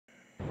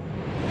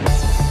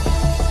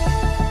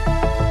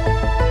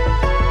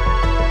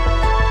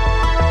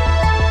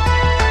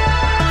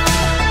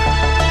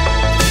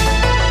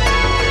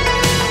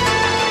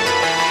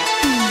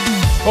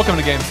Welcome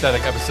to Game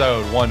Static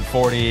episode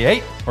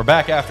 148. We're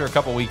back after a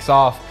couple weeks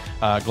off.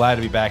 Glad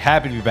to be back.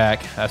 Happy to be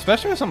back,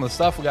 especially with some of the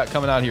stuff we got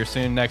coming out here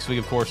soon. Next week,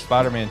 of course,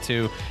 Spider-Man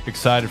 2.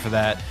 Excited for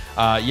that.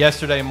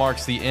 Yesterday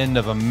marks the end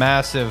of a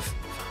massive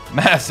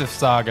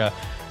saga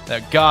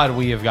that, God,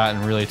 we have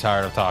gotten really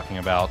tired of talking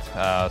about.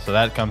 So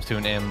that comes to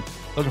an end.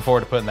 Looking forward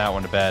to putting that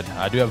one to bed.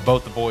 I do have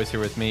both the boys here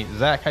with me.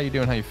 Zach, how you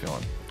doing? How you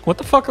feeling? What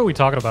the fuck are we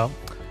talking about?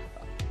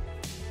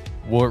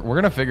 We're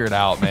going to figure it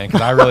out, man,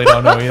 because I really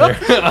don't know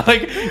either.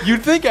 Like,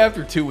 you'd think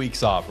after 2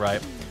 weeks off, right,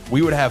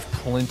 we would have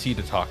plenty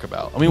to talk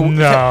about. I mean,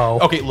 no.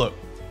 Okay, look.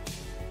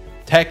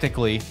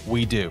 Technically,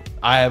 we do.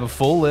 I have a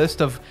full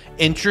list of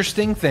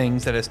interesting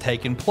things that has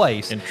taken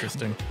place.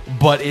 Interesting.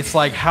 But it's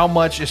like how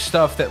much is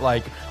stuff that,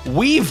 like,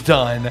 we've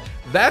done.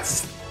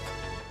 That's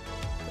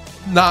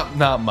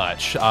not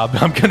much. I'm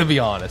going to be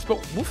honest.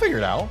 But we'll figure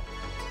it out.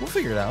 We'll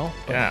figure it out.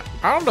 Yeah,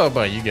 I don't know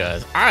about you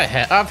guys.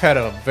 I've had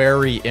a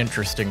very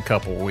interesting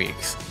couple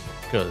weeks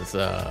because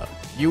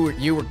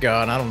you were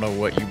gone. I don't know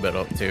what you've been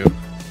up to,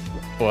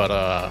 but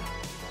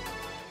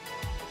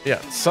yeah,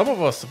 some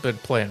of us have been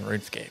playing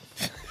RuneScape.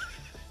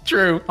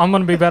 True. I'm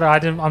gonna be better.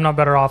 I'm not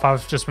better off.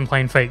 I've just been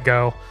playing Fate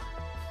Go.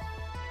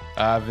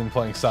 I've been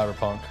playing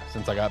Cyberpunk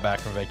since I got back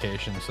from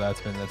vacation, so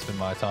that's been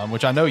my time.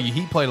 Which I know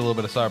he played a little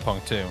bit of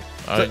Cyberpunk too.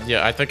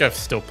 Yeah, I think I've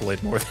still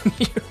played more than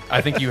you. I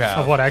think you have.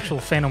 Of what,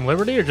 actual Phantom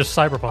Liberty or just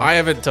Cyberpunk? I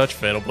haven't touched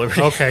Phantom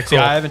Liberty. Okay, cool. See,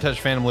 I haven't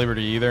touched Phantom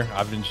Liberty either.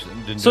 I've been So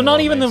doing not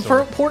a even the main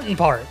story. important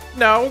part.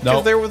 No, because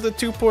Nope. there was a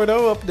 2.0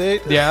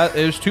 update. Yeah,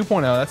 it was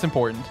 2.0. That's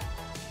important.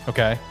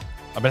 Okay,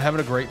 I've been having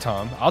a great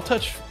time. I'll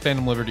touch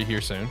Phantom Liberty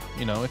here soon.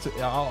 You know,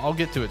 I'll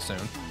get to it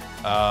soon.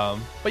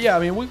 But yeah, I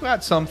mean, we've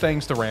got some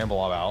things to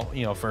ramble about,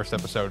 you know, first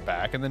episode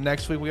back. And then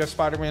next week we have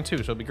Spider-Man 2,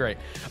 so it'll be great.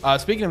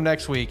 Speaking of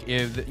next week,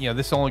 if, you know,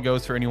 this only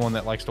goes for anyone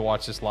that likes to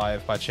watch this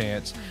live by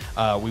chance.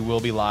 We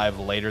will be live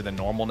later than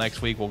normal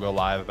next week. We'll go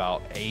live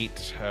about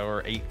 8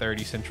 or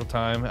 8:30 Central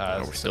Time.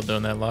 We're still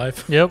doing that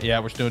live? Yep. Yeah,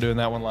 we're still doing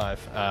that one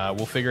live.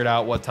 We'll figure it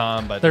out what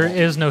time, but There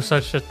is no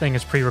such a thing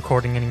as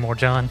pre-recording anymore,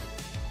 John.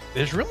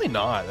 there's really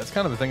not. That's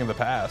kind of a thing of the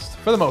past,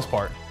 for the most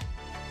part.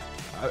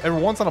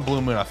 Every once on a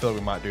blue moon, I feel like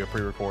we might do a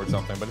pre-record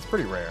something, but it's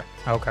pretty rare.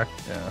 Okay.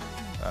 Yeah.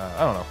 I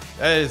don't know.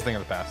 It is a thing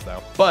of the past,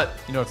 though. But,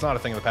 you know, it's not a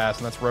thing of the past,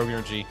 and that's Rogue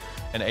Energy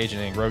and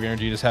Agent Ink. Rogue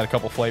Energy just had a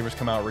couple flavors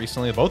come out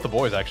recently. Both the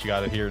boys actually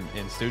got it here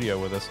in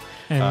studio with us.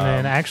 And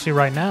then actually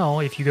right now,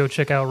 if you go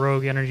check out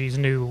Rogue Energy's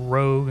new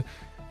Rogue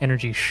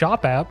Energy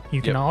Shop app,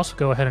 you can Yep. also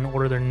go ahead and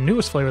order their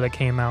newest flavor that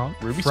came out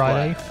Ruby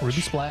Friday, Splash.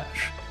 Ruby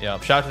Splash. Yeah,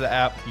 shout out to the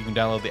app. You can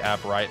download the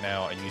app right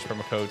now and use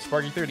promo code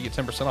Sparky30 to get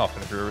 10% off.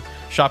 And if you're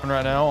shopping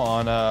right now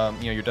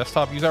on your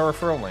desktop, use our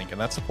referral link, and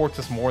that supports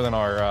us more than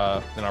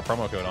our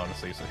promo code,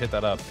 honestly. So hit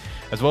that up,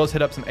 as well as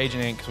hit up some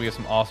Agent Ink because we have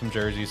some awesome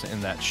jerseys in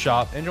that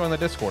shop. And join the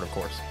Discord, of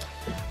course.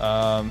 So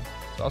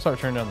I'll start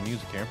turning down the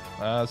music here.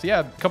 So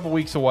yeah, a couple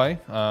weeks away.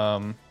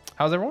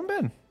 How's everyone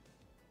been?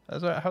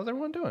 How's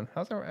everyone doing?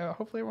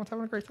 Hopefully everyone's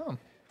having a great time.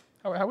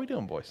 How we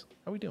doing, boys?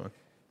 How we doing?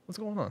 What's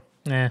going on?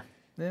 Yeah.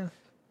 Yeah.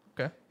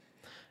 Okay.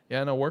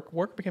 Yeah, no,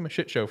 work became a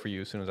shit show for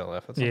you as soon as I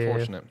left. That's Yeah.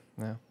 unfortunate.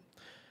 Yeah.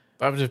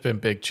 I've just been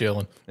big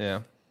chilling. Yeah.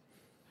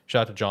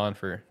 Shout out to John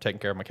for taking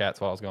care of my cats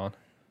while I was gone.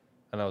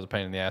 I know it was a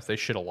pain in the ass. They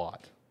shit a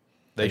lot.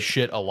 They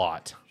shit a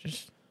lot.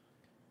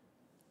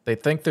 They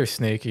think they're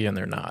sneaky and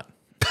they're not.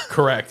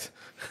 Correct.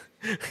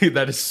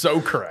 That is so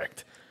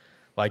correct.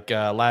 Like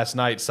last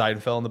night,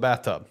 Sidon fell in the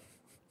bathtub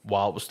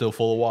while it was still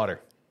full of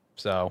water.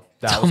 So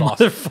that was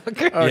awesome.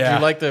 Motherfucker. Oh, Yeah. Did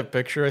you like the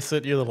picture I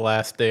sent you the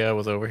last day I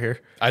was over here?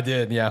 I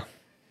did, yeah.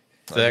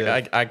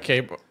 Zach, I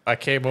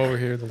came over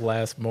here the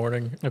last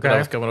morning. Okay. I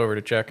was coming over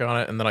to check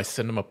on it, and then I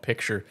sent him a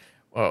picture.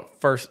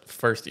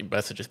 First he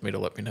messages me to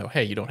let me know,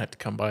 hey, you don't have to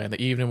come by in the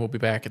evening. We'll be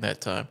back in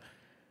that time.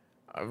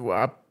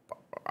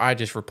 I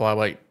just replied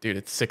like, dude,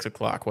 it's 6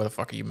 o'clock. Why the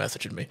fuck are you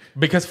messaging me?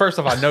 Because first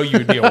off, I know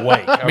you'd be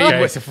awake.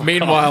 Okay?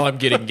 Meanwhile, I'm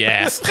getting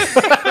gassed.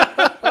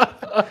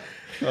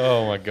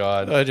 Oh my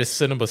God. I just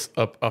sent him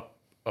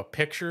a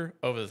picture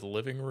of his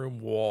living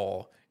room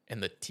wall,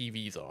 and the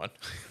TV's on.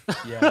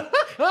 Yeah.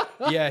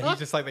 Yeah, he's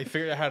just like, they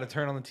figured out how to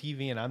turn on the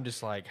TV, and I'm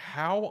just like,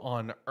 how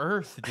on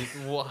earth did,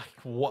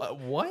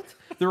 what?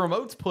 The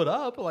remote's put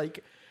up,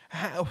 like,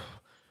 how?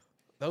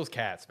 Those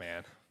cats,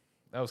 man.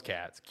 Those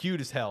cats. Cute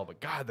as hell, but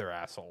God, they're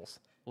assholes.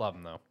 Love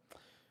them, though.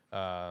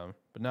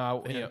 But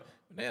no, you know,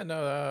 Yeah,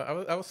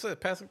 no, I was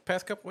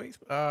past couple weeks,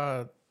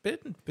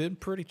 been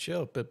pretty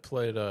chill. But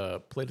played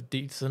a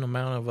decent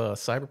amount of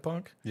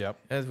Cyberpunk. Yep.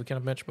 As we kind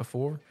of mentioned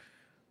before.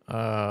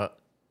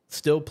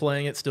 Still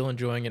playing it, still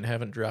enjoying it, and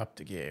haven't dropped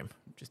the game.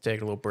 Just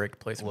taking a little break to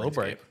play some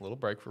RuneScape. Little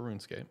break for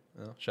RuneScape.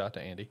 Shout out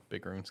to Andy,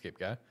 big RuneScape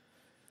guy.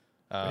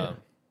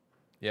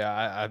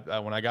 Yeah, I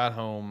when I got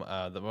home,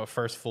 my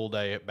first full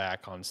day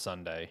back on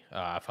Sunday,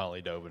 I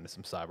finally dove into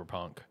some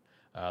Cyberpunk,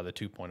 the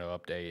 2.0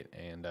 update,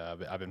 and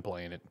I've been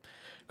playing it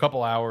a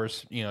couple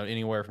hours, you know,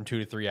 anywhere from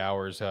 2 to 3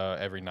 hours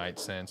every night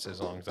since, as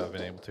long as I've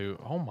been able to.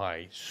 Oh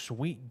my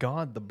sweet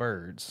God, the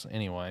birds.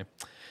 Anyway,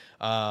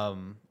 I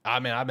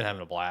mean, I've been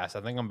having a blast.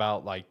 I think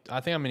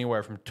I'm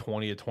anywhere from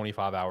 20 to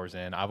 25 hours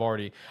in. I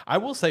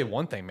will say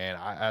one thing, man.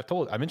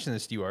 I mentioned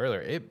this to you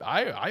earlier.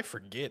 I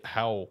forget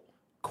how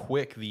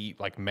quick the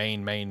like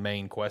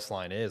main quest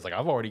line is. Like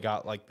I've already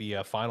got like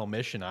the final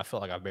mission. I feel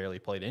like I've barely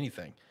played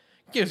anything.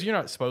 Because you're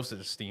not supposed to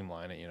just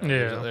streamline it, you know.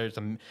 Yeah.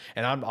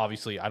 And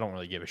I don't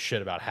really give a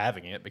shit about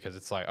having it because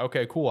it's like,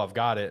 okay, cool, I've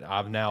got it.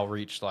 I've now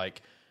reached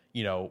like,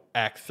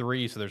 Act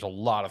 3, so there's a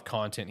lot of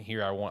content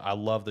here. I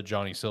love the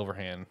Johnny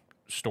Silverhand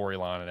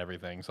storyline and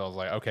everything. So I was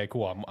like, okay,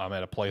 cool. I'm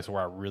at a place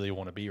where I really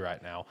want to be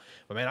right now.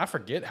 But man, I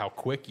forget how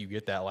quick you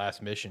get that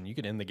last mission. You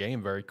can end the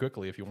game very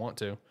quickly if you want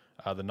to.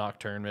 The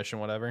Nocturne mission,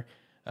 whatever.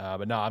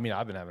 But no, I mean,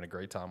 I've been having a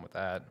great time with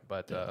that.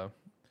 But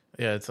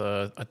yeah, it's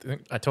I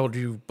think I told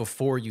you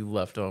before you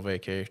left on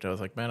vacation. I was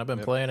like, man, I've been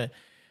playing it.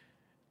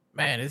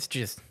 Man, it's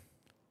a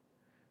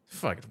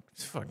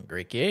fucking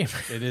great game.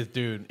 it is,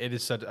 dude. It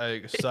is such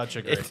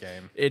a great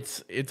game.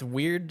 It's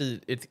weird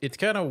it's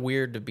kind of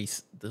weird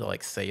to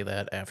like say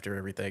that after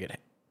everything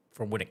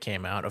from when it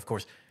came out. Of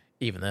course,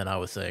 even then I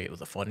was saying it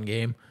was a fun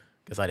game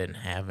because I didn't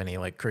have any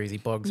like crazy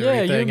bugs or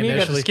anything. You got to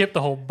initially. skip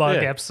the whole bug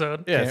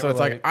episode. Yeah, Can't so it's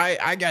relate.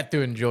 like I got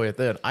to enjoy it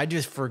then. I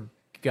just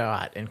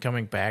forgot, and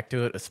coming back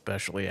to it,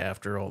 especially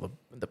after all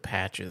the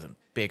patches and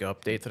big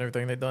updates and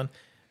everything they've done,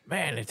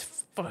 man, it's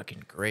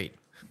fucking great.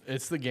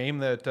 It's the game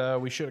that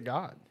we should have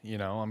got.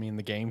 I mean,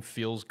 the game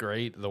feels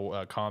great.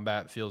 The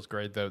combat feels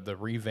great. The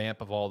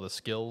revamp of all the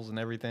skills and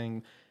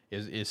everything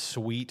is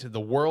sweet. The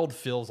world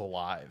feels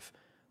alive.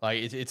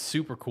 Like it's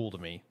super cool to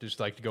me. Just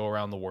like to go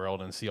around the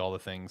world and see all the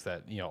things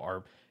that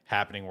are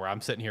happening. Where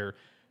I'm sitting here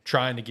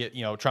trying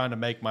to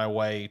make my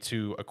way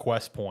to a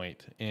quest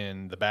point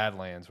in the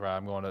Badlands where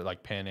I'm going to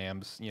like Pan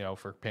Am's,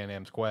 for Pan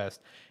Am's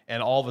quest.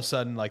 And all of a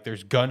sudden, like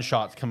there's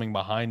gunshots coming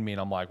behind me and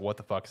I'm like, what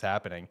the fuck's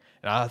happening?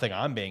 And I think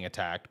I'm being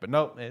attacked, but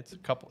no, it's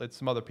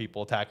some other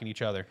people attacking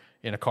each other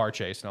in a car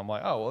chase. And I'm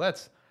like, oh, well,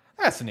 that's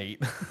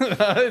neat.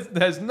 It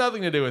has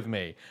nothing to do with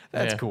me.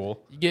 That's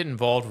cool. You get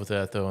involved with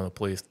that though, and the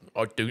police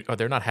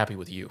they're not happy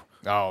with you.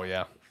 Oh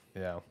yeah.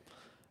 Yeah.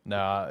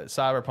 No,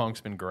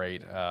 Cyberpunk's been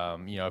great.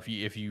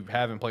 If you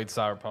haven't played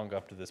Cyberpunk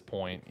up to this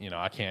point,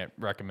 I can't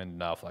recommend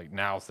enough. Like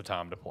now's the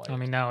time to play. I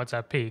mean, now it's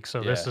at peak,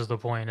 so this is the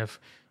point. If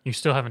you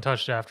still haven't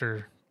touched it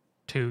after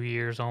 2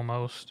 years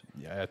almost.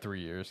 Yeah, 3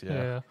 years.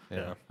 Yeah.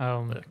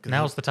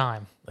 Now's the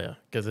time. Yeah,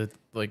 because it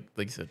like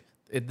you said,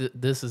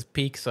 this is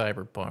peak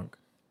Cyberpunk.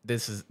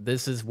 This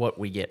is what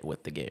we get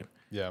with the game.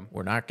 Yeah.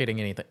 We're not getting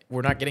anything.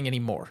 We're not getting any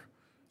more.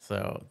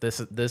 So this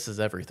is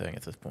everything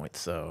at this point.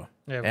 So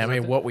Yeah, I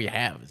mean, what we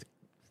have is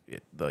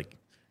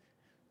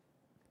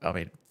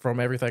from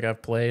everything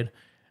I've played.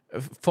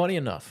 Funny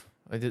enough,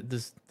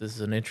 this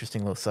is an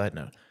interesting little side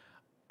note.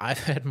 I've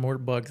had more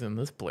bugs in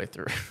this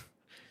playthrough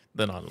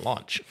than on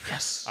launch.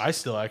 Yes. I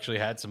still actually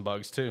had some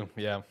bugs too.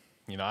 Yeah.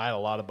 I had a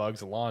lot of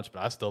bugs at launch,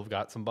 but I still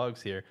got some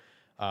bugs here.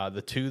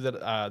 There's two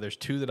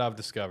that I've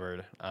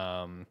discovered.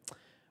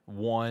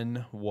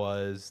 One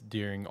was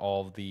during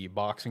all of the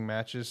boxing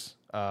matches.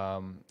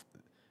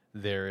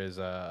 There is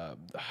I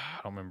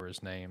don't remember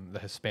his name, the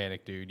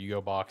Hispanic dude. You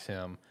go box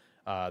him.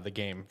 The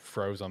game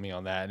froze on me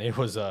on that, and it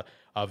was a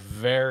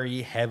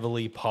very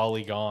heavily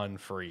polygon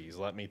freeze.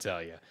 Let me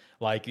tell you,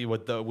 like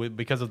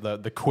because of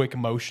the quick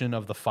motion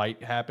of the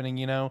fight happening,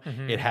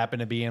 it happened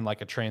to be in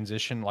like a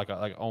transition, like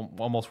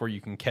almost where you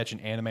can catch an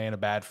anime in a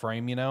bad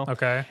frame,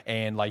 Okay.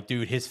 And like,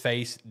 dude, his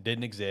face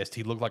didn't exist.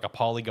 He looked like a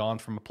polygon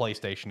from a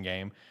PlayStation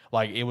game.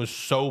 Like it was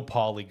so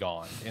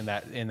polygon in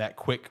that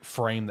quick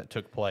frame that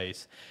took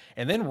place,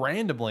 and then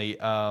randomly,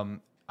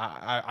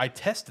 I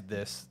tested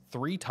this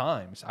 3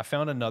 times. I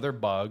found another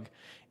bug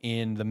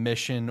in the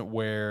mission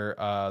where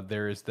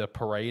there is the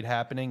parade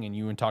happening and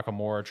you and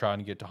Takamura are trying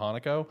to get to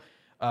Hanako.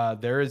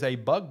 There is a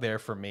bug there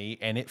for me,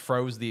 and it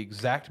froze the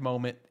exact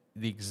moment,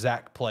 the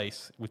exact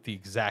place with the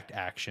exact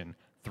action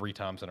 3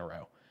 times in a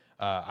row.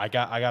 I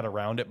got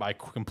around it by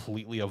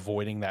completely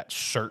avoiding that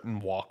certain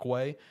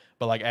walkway.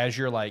 But like as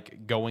you're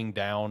like going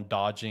down,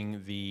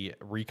 dodging the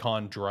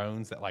recon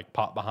drones that like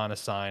pop behind a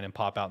sign and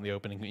pop out in the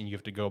opening, and you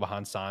have to go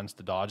behind signs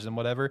to dodge them,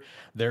 whatever.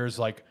 There's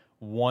like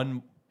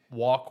one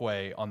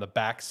walkway on the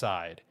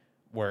backside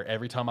where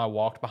every time I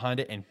walked behind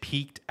it and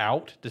peeked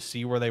out to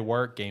see where they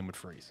were, game would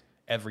freeze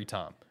every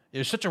time. It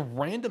was such a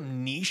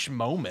random niche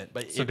moment,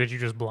 but So did you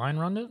just blind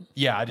run it?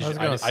 yeah, I just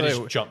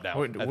jumped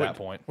out at that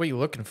point. What are you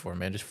looking for,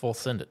 man? Just full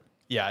send it.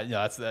 Yeah,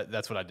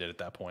 that's what I did at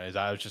that point. Is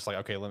I was just like,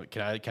 okay,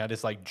 can I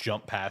just like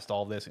jump past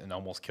all this and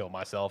almost kill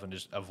myself and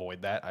just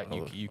avoid that?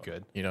 You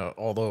could.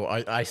 Although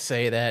I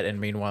say that, and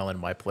meanwhile in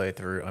my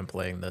playthrough, I'm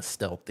playing the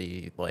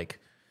stealthy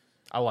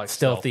I like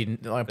stealthy.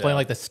 stealth. I'm playing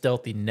like the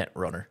stealthy net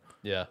runner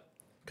Yeah,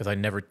 because I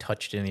never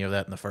touched any of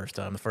that in the first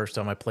time. The first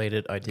time I played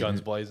it, I didn't.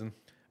 guns blazing.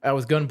 I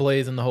was gun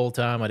blazing the whole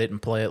time. I didn't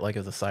play it like it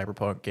was a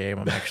Cyberpunk game.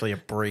 I'm actually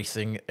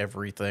embracing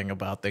everything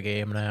about the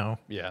game now.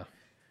 Yeah,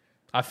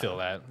 I feel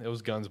that. It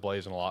was guns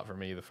blazing a lot for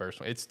me, the first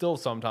one. It's still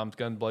sometimes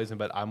guns blazing,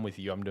 but I'm with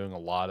you. I'm doing a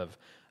lot of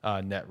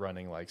net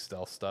running, like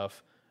stealth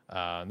stuff.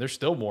 There's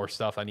still more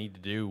stuff I need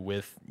to do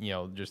with,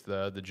 just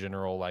the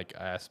general like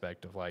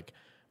aspect of like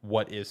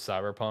what is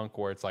Cyberpunk,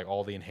 where it's like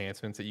all the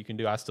enhancements that you can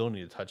do. I still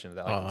need to touch into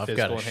that. Like I've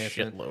got a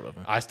shitload of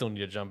them. I still need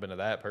to jump into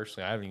that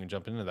personally. I haven't even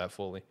jumped into that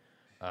fully.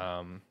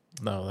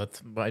 No,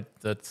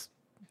 that's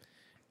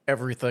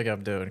everything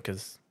I'm doing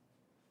because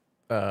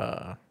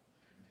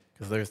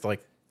there's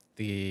like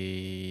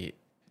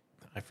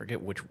I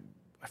forget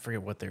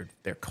what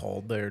they're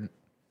called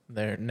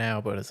there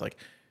now, but it's like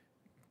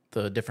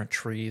the different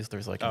trees.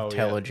 There's like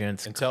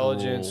intelligence,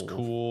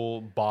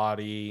 cool,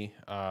 body,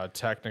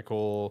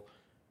 technical,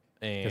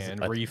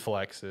 and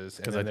reflexes,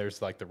 and then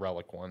there's like the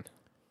relic one.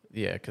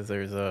 Yeah, because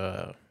there's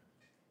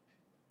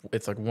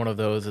it's like one of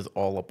those is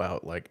all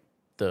about like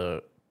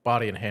the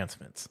body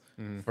enhancements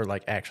for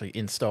like actually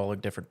installing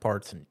different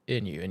parts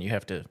in you, and you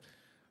have to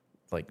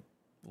like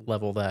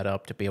level that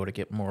up to be able to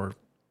get more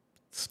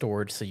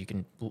storage so you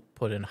can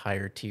put in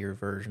higher tier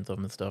versions of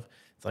them and stuff.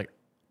 It's like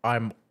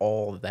I'm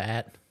all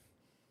that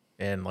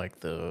and like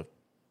the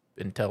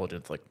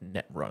intelligence, like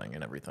net running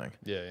and everything.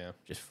 Yeah.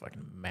 Just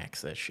fucking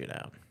max that shit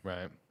out.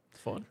 Right. It's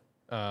fun.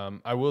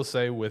 I will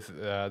say with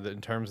in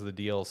terms of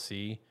the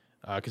DLC,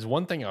 because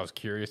one thing I was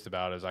curious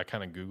about is I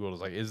kind of Googled, is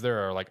like, is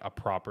there like a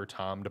proper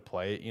time to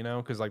play it, you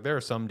know? Because like there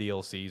are some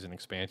DLCs and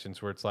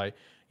expansions where it's like,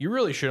 you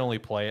really should only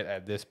play it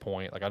at this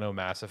point. Like I know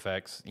Mass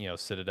Effect's,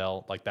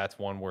 Citadel, like that's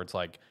one where it's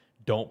like,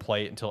 don't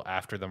play it until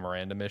after the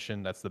Miranda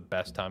mission. That's the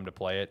best time to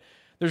play it.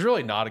 There's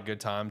really not a good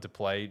time to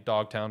play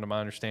Dogtown to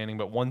my understanding,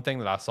 but one thing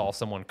that I saw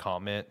someone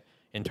comment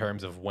in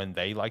terms of when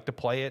they like to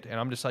play it, and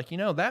I'm just like,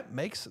 that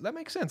makes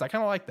sense. I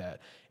kind of like that.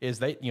 Is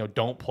they,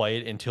 don't play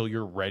it until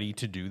you're ready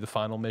to do the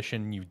final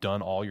mission. You've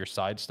done all your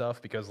side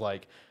stuff, because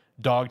like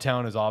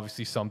Dogtown is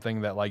obviously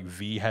something that like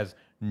V has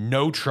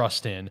no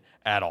trust in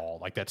at all.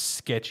 Like that's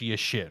sketchy as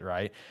shit,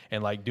 right?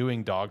 And like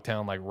doing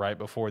Dogtown like right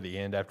before the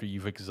end after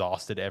you've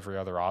exhausted every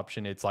other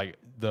option, it's like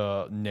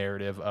the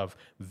narrative of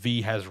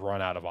V has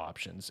run out of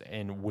options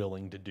and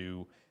willing to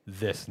do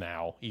this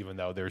now, even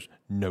though there's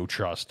no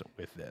trust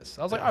with this.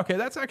 I was like, okay,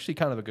 that's actually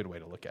kind of a good way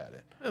to look at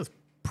it. That's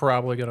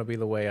probably going to be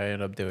the way I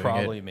end up doing it.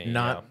 Probably me,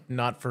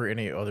 not for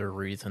any other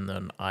reason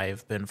than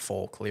I've been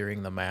full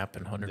clearing the map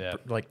and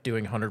like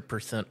doing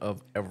 100%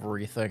 of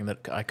everything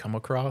that I come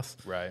across.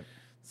 Right.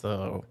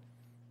 So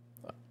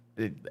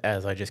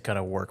as I just kind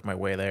of work my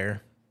way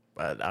there,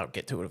 but I'll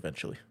get to it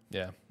eventually.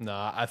 Yeah.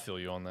 Nah, I feel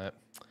you on that.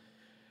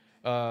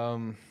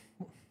 What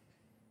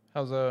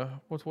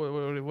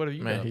have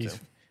you been up to?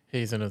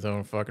 He's in his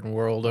own fucking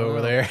world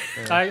over there.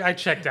 Yeah. I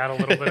checked out a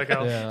little bit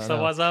ago.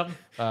 So what's up?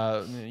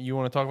 You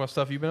want to talk about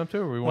stuff you've been up to,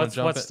 or we want to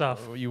jump? What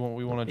stuff? We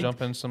want to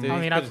jump in some. I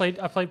mean, I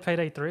played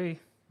Payday 3.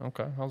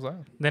 Okay, how's that?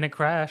 Then it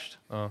crashed.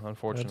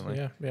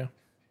 Unfortunately. Yeah.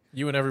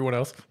 You and everyone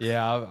else.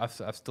 Yeah,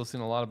 I've still seen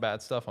a lot of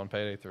bad stuff on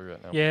Payday 3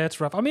 right now. Yeah, it's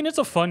rough. I mean, it's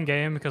a fun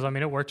game because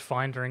it worked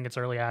fine during its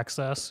early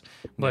access,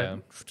 but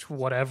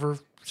whatever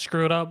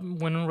screwed up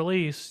when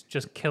released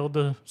just killed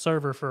the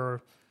server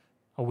for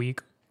a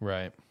week.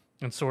 Right.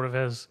 And sort of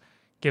has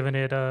given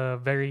it a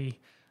very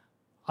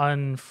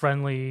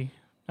unfriendly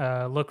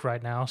look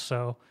right now.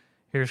 So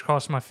here's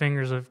crossing my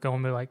fingers of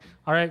going to be like,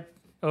 all right,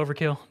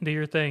 Overkill, do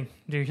your thing.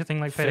 Do your thing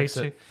like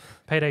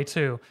Payday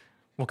 2.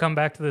 We'll come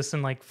back to this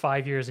in like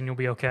 5 years and you'll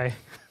be okay.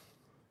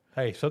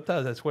 Hey,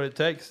 sometimes that's what it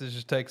takes, is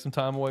just take some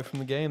time away from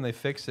the game. They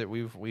fix it.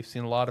 We've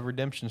seen a lot of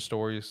redemption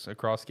stories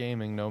across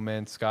gaming. No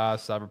Man's Sky,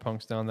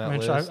 Cyberpunk's down that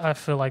list. I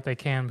feel like they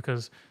can,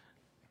 because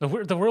the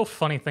real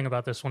funny thing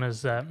about this one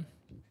is that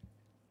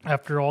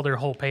after all their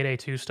whole Payday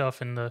 2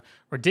 stuff and the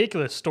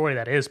ridiculous story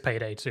that is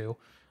Payday 2,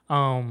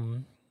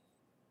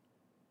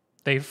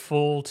 they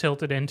full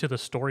tilted into the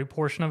story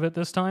portion of it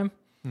this time.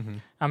 Mm-hmm.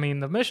 I mean,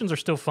 the missions are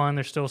still fun.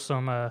 There's still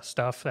some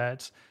stuff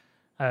that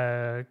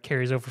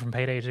carries over from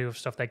Payday 2 of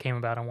stuff that came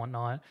about and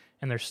whatnot.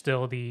 And there's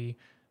still the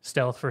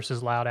stealth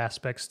versus loud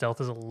aspect.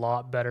 Stealth is a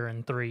lot better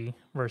in 3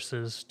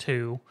 versus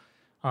 2.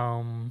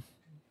 And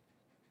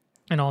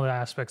all the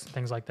aspects and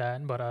things like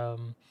that. But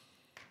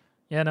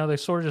they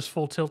sort of just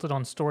full tilted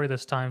on story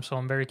this time. So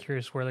I'm very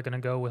curious where they're going to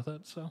go with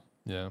it. So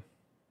yeah,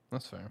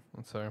 that's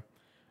fair.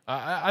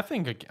 I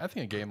think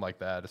a game like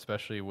that,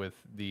 especially with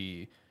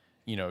the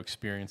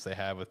experience they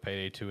have with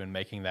Payday 2 and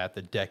making that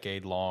the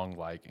decade-long,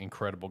 like,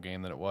 incredible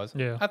game that it was.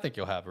 Yeah. I think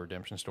you'll have a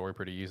redemption story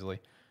pretty easily.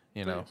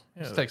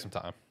 Just take some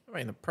time. I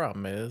mean, the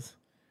problem is,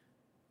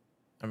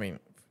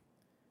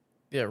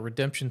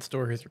 redemption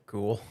stories are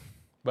cool.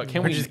 But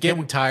we're just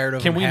getting tired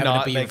of having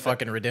to be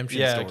fucking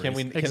redemption stories.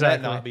 Can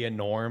that not be a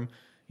norm?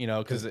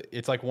 Because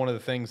it's like one of the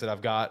things that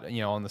I've got,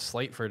 on the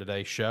slate for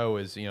today's show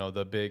is,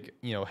 the big,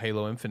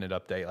 Halo Infinite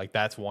update. Like,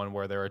 that's one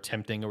where they're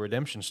attempting a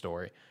redemption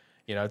story.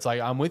 It's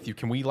like, I'm with you.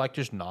 Can we like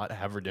just not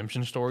have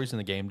redemption stories in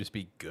the game just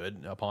be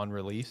good upon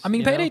release? I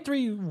mean, Payday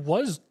 3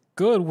 was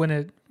good when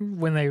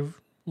they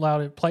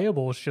allowed it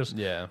playable. It's just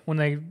when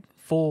they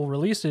full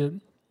released it,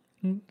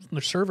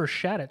 the server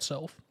shat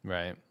itself.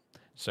 Right.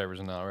 Servers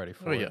are not ready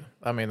for it. Yeah.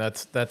 I mean,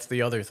 that's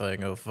the other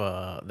thing of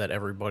that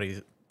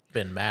everybody's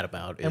been mad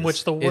about is,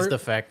 is the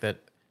fact that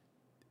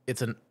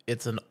it's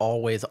an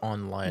always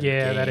online game.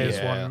 Yeah, that is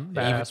one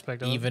bad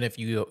aspect of it. Even if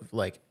you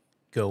like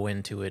go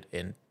into it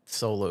and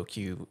solo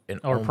queue and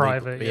Or only,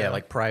 private, yeah.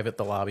 like private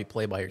the lobby,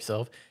 play by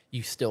yourself,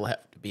 you still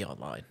have to be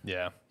online.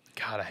 Yeah.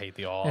 God, I hate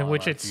the all. In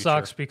which online it future.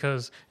 sucks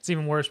because it's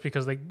even worse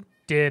because they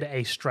did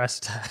a stress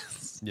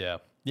test. Yeah.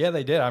 Yeah,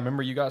 they did. I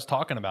remember you guys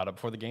talking about it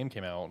before the game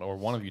came out, or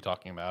one of you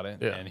talking about it,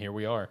 Yeah. and here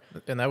we are.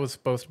 And that was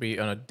supposed to be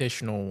an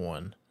additional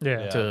one.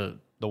 Yeah. To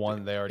The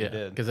one they already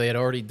did. because they had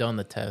already done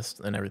the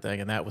test and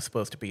everything, and that was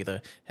supposed to be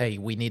the hey,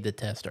 we need to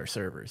test our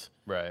servers,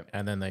 Right.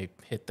 and then they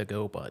hit the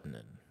go button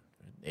and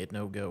it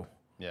no go.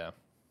 Yeah.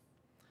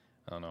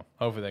 I don't know.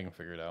 Hopefully they can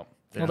figure it out.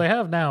 Well, they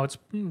have now.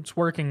 It's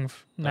working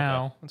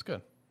now. Okay. That's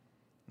good.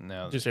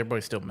 Now, Just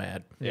everybody's still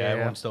mad. yeah, Yeah.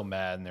 everyone's still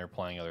mad and they're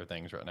playing other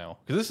things right now.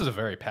 Because this is a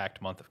very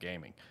packed month of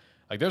gaming.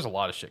 Like, there's a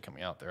lot of shit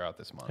coming out there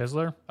this month. Is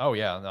there? Oh,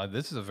 yeah. No,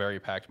 this is a very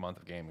packed month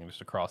of gaming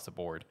just across the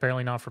board.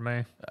 Apparently not for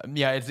me.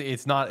 Yeah,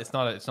 it's not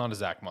a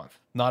Zach month.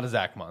 Not a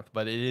Zach month,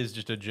 but it is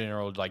just a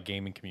general, like,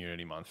 gaming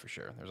community month for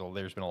sure.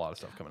 There's been a lot of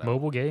stuff coming out.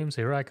 Mobile games,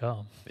 here I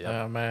come.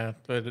 Yeah. Oh man,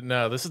 but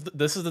no, this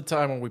is the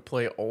time when we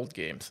play old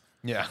games.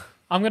 Yeah.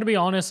 I'm gonna be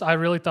honest. I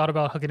really thought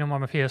about hooking him on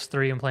my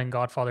PS3 and playing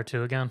Godfather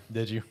 2 again.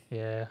 Did you?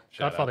 Yeah,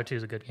 Shout Godfather out. 2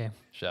 is a good game.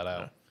 Shout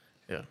out.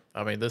 Yeah,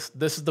 I mean this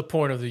is the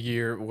point of the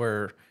year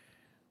where,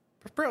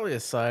 probably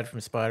aside from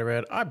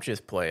Spider-Man, I'm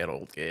just playing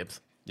old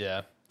games.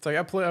 Yeah. It's like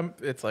I'm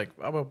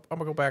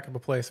gonna go back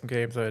and play some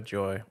games I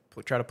enjoy.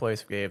 Try to play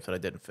some games that I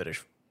didn't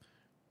finish,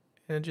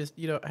 and just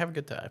have a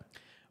good time.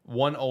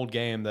 One old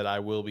game that I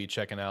will be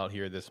checking out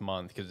here this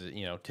month because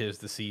tis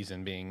the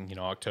season, being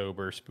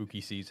October, spooky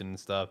season and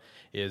stuff,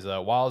 is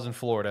while I was in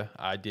Florida,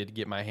 I did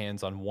get my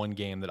hands on one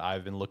game that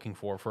I've been looking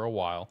for a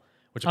while,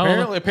 which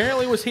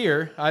apparently was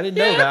here. I didn't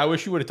know that. I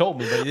wish you would have told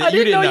me, but I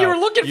didn't know you were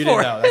looking you for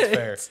didn't know. That's it.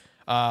 fair.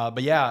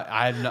 But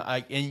yeah,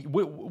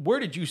 where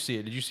did you see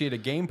it? Did you see it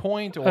at Game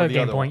Point or the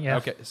Game other Point, one? yeah.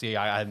 Okay, see,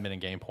 I hadn't been in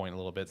Game Point in a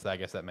little bit, so I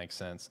guess that makes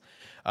sense.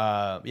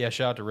 Yeah,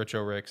 shout out to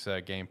Richo Rick's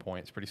Game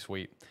Point. It's pretty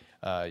sweet.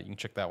 You can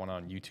check that one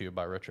on YouTube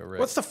by Richo Rick.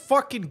 What's the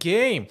fucking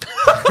game?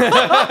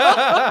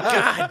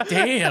 God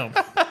damn!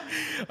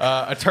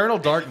 Eternal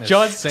Darkness.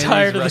 John's Sandy's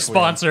tired of the Requiem.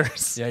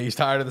 sponsors. Yeah, he's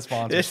tired of the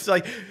sponsors. It's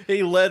like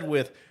he led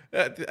with,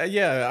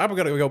 yeah, I'm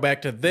gonna go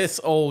back to this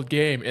old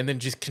game, and then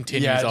just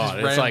continues Yeah, just on.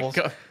 It's rambles.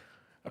 like,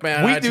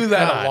 man, We I do just-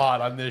 that God. a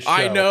lot on this show.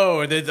 I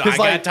know. And I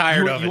got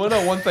tired of it. You want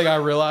to know one thing I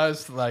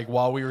realized, like,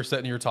 while we were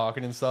sitting here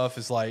talking and stuff,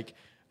 is like,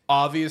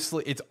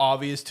 obviously, it's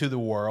obvious to the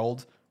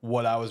world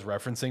what I was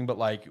referencing, but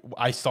like,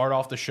 I start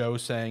off the show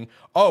saying,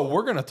 "Oh,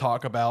 we're gonna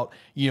talk about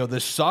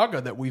this saga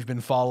that we've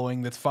been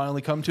following that's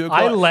finally come to a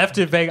I close." left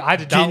it vague. I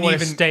did not Didn't want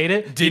to even- state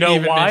it. Do you didn't know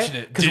even why? mention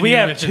it. Because Didn't we even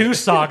have mention two it.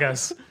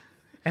 sagas,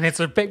 and it's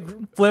a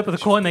big flip of the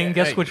coin. They can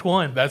guess Hey, which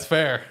one. That's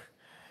fair.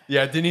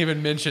 Yeah, didn't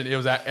even mention it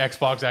was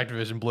Xbox,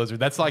 Activision, Blizzard.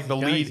 That's like the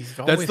lead. He's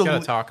That's always the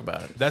gotta talk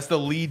about it. That's the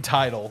lead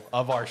title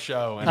of our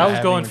show. And I was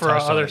haven't going even for our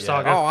touched on other it yet.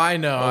 saga. Oh, I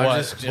know. I What?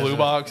 just Blue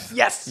Box?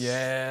 Yes.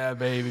 Yeah,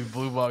 baby.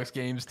 Blue Box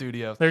Game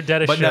Studios. They're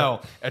dead as But shit.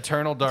 no,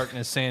 Eternal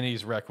Darkness,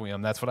 Sandy's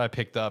Requiem. That's what I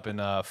picked up in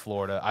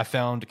Florida. I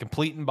found a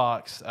complete in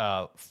box,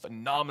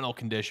 phenomenal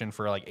condition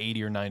for like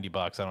 $80 or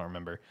 $90. I don't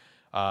remember.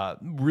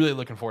 Really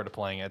looking forward to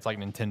playing it. It's like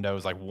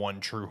Nintendo's like one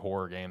true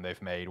horror game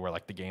they've made where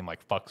like the game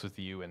like fucks with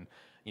you and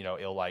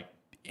it'll like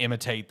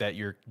imitate that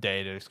your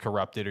data is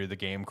corrupted or the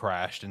game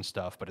crashed and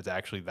stuff, but it's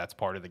actually that's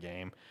part of the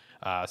game.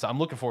 So I'm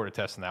looking forward to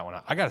testing that one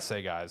out. I gotta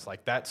say, guys,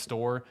 like that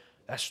store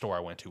I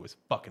went to was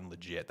fucking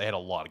legit. They had a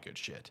lot of good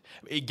shit.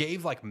 It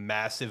gave like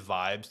massive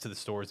vibes to the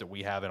stores that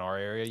we have in our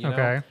area, you know?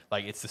 Okay.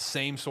 Like it's the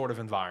same sort of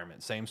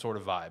environment, same sort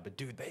of vibe. But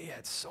dude, they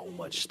had so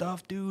much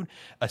stuff, dude.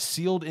 A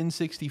sealed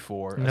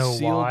N64, No, a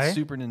sealed why?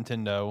 Super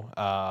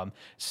Nintendo,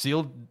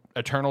 sealed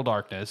Eternal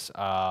Darkness.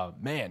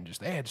 Man,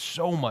 just they had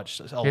so much,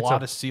 a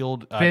lot of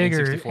sealed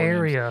bigger N64 games.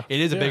 area.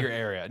 It is a bigger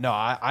area. No,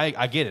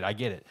 I get it. I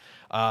get it.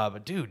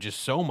 But dude,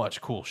 just so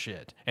much cool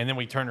shit. And then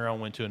we turned around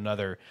and went to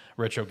another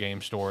retro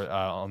game store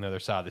on the other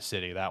side of the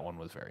city. That one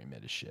was very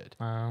mid as shit.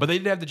 But they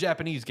did have the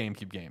Japanese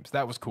GameCube games.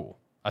 That was cool.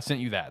 I sent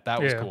you that.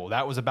 That was Yeah. cool.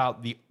 That was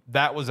about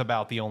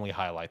the only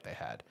highlight they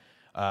had.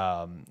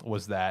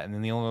 Was that. And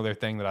then the only other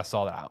thing that I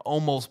saw that I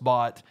almost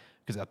bought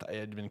because I thought it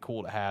had been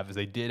cool to have is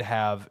they did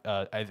have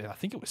I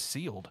think it was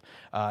sealed.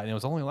 And it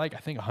was only like I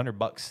think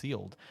 $100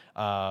 sealed.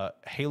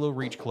 Halo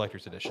Reach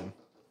Collector's Edition.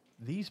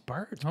 These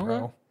birds, bro.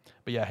 Okay.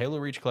 But yeah, Halo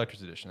Reach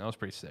Collector's Edition. That was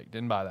pretty sick.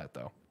 Didn't buy that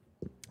though.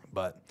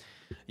 But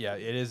yeah,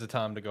 it is the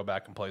time to go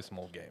back and play some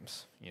old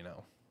games.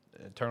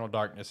 Eternal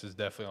Darkness is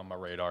definitely on my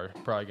radar.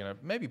 Probably gonna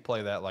maybe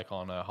play that like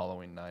on a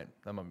Halloween night.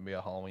 That might be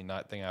a Halloween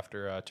night thing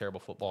after a terrible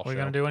football Are we show.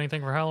 gonna do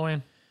anything for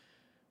Halloween?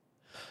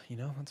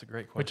 That's a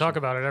great question. We talk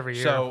about it every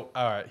year. So,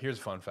 all right, here's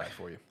a fun fact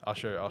for you. I'll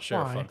share a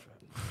Why? fun fact.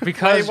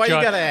 Because Why you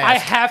John, gotta ask? I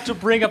have to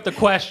bring up the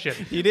question.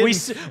 You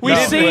didn't- we No,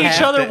 see you each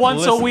have other to-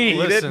 once a listen, week.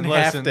 You didn't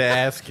Listen. have to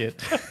ask it.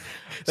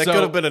 That So-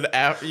 could have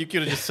been you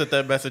could have just sent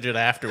that message in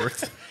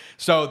afterwards.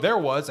 So there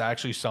was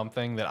actually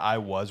something that I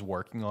was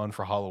working on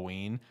for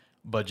Halloween,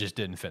 but just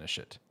didn't finish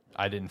it.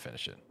 I didn't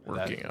finish it.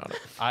 Working on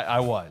it. I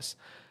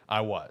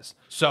was.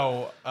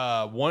 So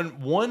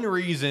one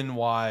reason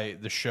why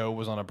the show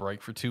was on a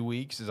break for 2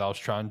 weeks is I was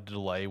trying to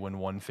delay when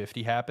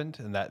 150 happened,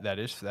 and that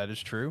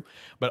is true.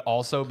 But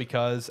also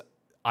because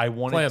I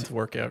wanted Plans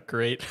work out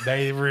great.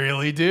 They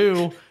really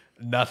do.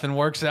 Nothing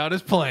works out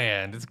as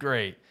planned. It's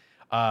great.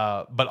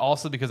 But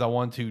also because I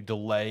wanted to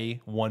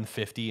delay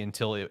 150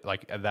 until it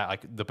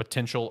the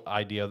potential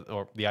idea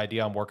or the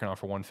idea I'm working on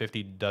for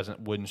 150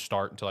 wouldn't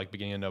start until like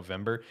beginning of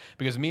November.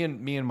 Because me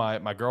and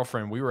my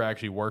girlfriend, we were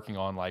actually working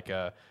on like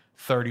a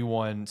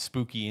 31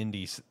 spooky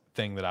indies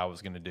thing that I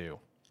was gonna do.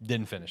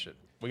 Didn't finish it.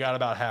 We got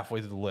about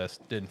halfway through the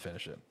list. Didn't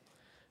finish it.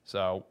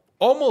 So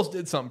almost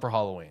did something for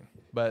Halloween,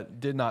 but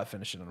did not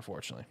finish it,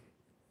 unfortunately.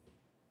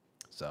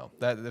 So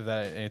that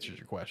answers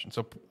your question.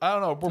 So I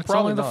don't know. We're It's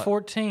probably only the not.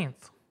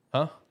 14th.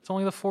 Huh? It's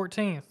only the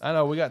 14th. I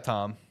know we got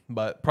Tom,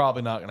 but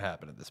probably not going to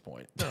happen at this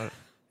point.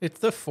 It's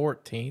the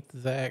 14th,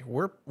 Zach.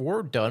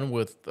 We're done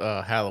with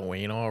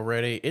Halloween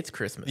already. It's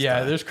Christmas. Yeah,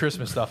 time. there's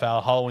Christmas stuff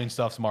out. Halloween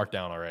stuff's marked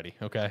down already.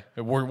 Okay,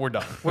 we're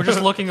done. We're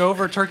just looking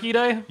over Turkey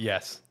Day.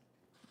 Yes,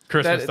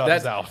 Christmas stuff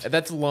is out.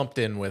 That's lumped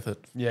in with it.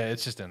 Yeah,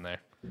 it's just in there.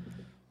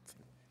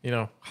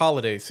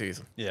 Holiday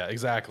season. Yeah,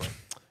 exactly.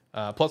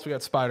 Plus, we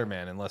got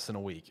Spider-Man in less than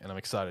a week, and I'm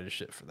excited as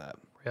shit for that.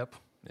 Yep.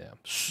 Yeah,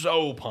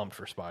 so pumped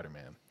for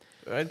Spider-Man.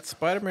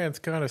 Spider-Man's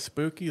kind of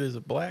spooky. There's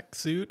a black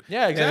suit.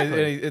 Yeah,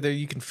 exactly. And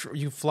you can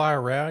fly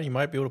around. You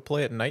might be able to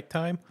play at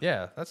nighttime.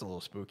 Yeah, that's a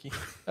little spooky.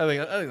 I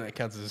think that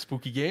counts as a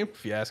spooky game,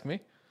 if you ask me.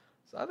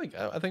 So I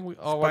think we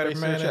all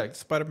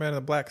Spider-Man in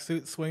a black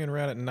suit swinging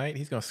around at night.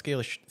 He's gonna scare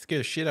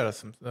the shit out of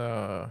some.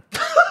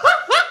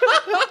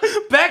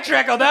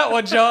 Backtrack on that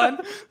one, John.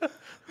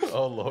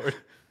 Oh Lord.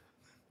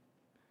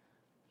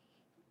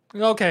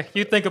 Okay,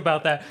 you think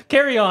about that.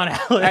 Carry on,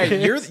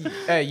 Alex.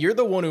 You're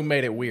the one who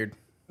made it weird.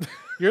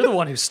 You're the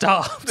one who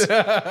stopped.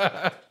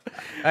 Hey,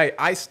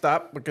 I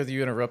stopped because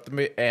you interrupted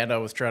me, and I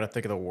was trying to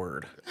think of the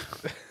word.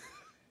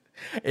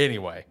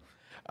 Anyway,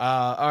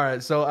 all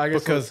right. So I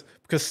guess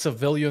because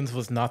civilians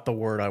was not the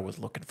word I was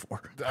looking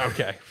for.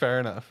 Okay, fair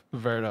enough.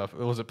 Fair enough.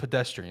 Was it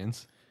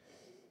pedestrians?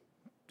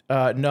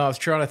 No, I was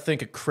trying to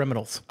think of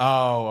criminals.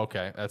 Oh,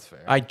 okay, that's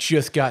fair. I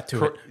just got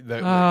to it. The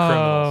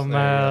criminals.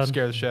 Man.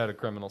 Scare the shit out of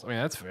criminals. I mean,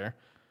 that's fair.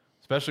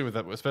 Especially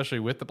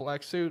with the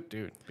black suit,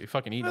 dude. Be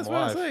fucking eating That's them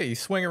what I alive. say. You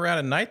swing around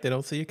at night, they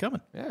don't see you coming.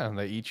 Yeah, and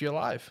they eat you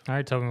alive. All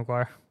right, Tobey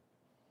Maguire.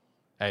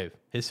 Hey,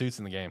 his suit's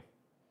in the game.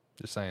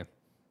 Just saying.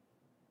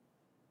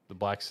 The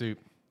black suit.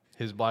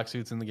 His black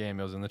suit's in the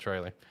game. It was in the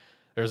trailer.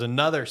 There's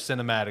another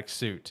cinematic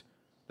suit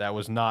that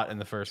was not in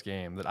the first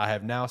game that I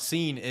have now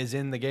seen is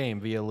in the game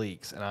via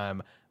leaks, and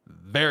I'm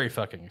very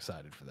fucking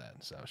excited for that.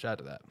 So shout out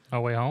to that.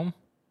 Oh, Way Home?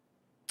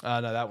 No,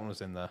 that one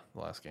was in the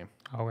last game.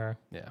 Okay.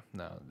 Yeah,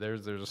 no,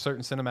 there's a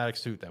certain cinematic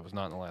suit that was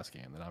not in the last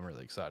game that I'm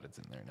really excited it's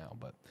in there now.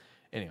 But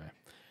anyway,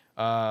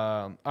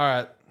 all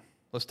right,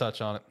 let's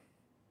touch on it.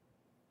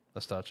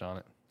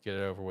 Get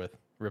it over with.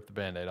 Rip the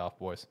Band-Aid off,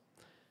 boys.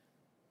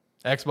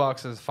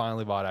 Xbox has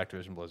finally bought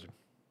Activision Blizzard.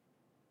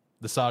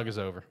 The saga's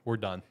over. We're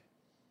done.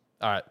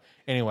 All right.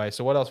 Anyway,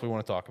 so what else we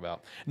want to talk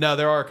about? No,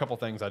 there are a couple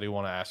things I do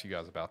want to ask you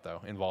guys about,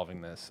 though,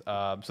 involving this.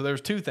 So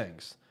there's two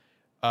things.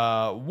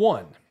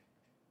 One,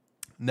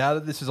 now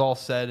that this is all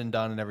said and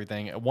done and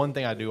everything, one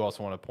thing I do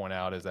also want to point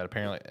out is that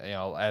apparently,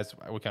 as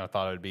we kind of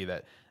thought it would be,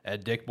 that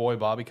Dick Boy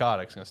Bobby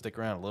Kotick's going to stick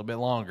around a little bit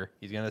longer.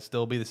 He's going to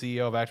still be the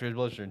CEO of Activision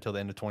Blizzard until the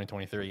end of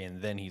 2023, and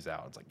then he's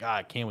out. It's like,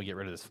 God, can't we get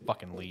rid of this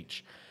fucking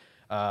leech?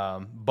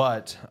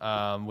 But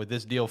with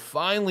this deal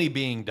finally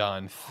being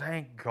done,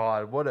 thank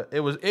God. It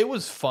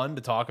was fun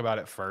to talk about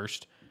at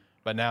first,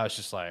 but now it's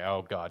just like,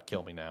 oh God,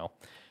 kill me now.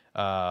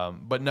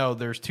 But no,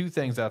 there's two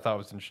things that I thought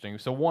was interesting.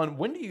 So one,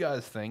 when do you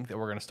guys think that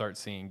we're going to start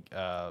seeing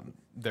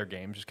their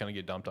games just kind of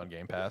get dumped on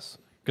Game Pass?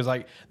 Because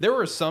like there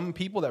were some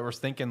people that were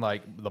thinking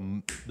like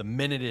the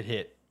minute it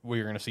hit, we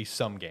were going to see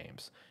some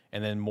games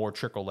and then more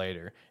trickle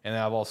later. And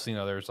then I've also seen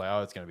others like,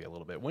 oh, it's going to be a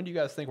little bit. When do you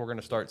guys think we're going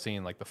to start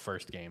seeing like the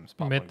first games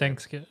pop up?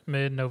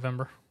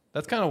 Mid-November.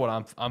 That's kind of what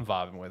I'm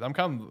vibing with. I'm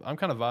kind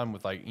of vibing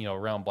with like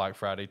around Black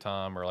Friday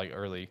time or like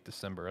early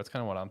December. That's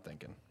kind of what I'm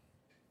thinking.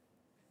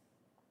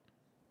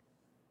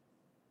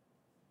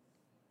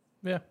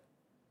 Yeah,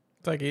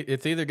 it's like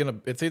it's either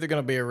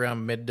gonna be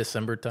around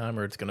mid-December time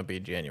or it's gonna be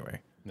January.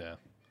 Yeah,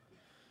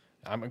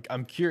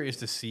 I'm curious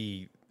to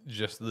see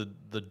just the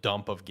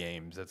dump of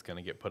games that's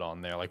gonna get put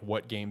on there. Like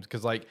what games?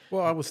 Because like,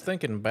 well, I was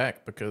thinking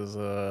back because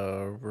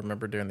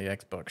remember during the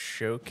Xbox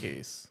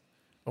showcase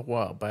a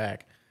while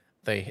back,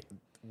 they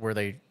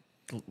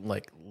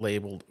like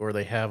labeled or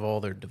they have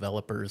all their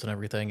developers and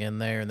everything in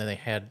there, and then they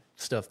had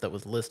stuff that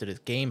was listed as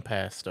Game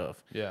Pass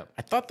stuff. Yeah,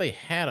 I thought they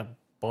had a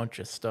bunch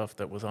of stuff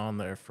that was on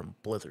there from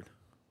Blizzard.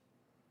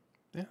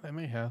 Yeah, they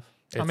may have.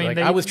 I mean,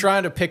 I was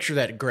trying to picture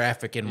that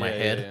graphic in my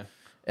head, yeah.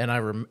 And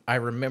I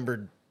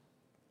remembered.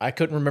 I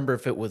couldn't remember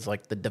if it was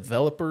like the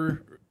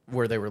developer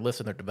where they were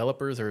listing their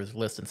developers, or was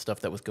listing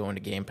stuff that was going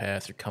to Game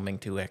Pass or coming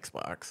to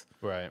Xbox.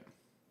 Right.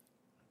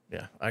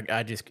 Yeah, I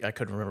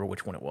couldn't remember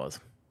which one it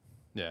was.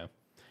 Yeah.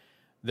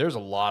 There's a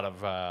lot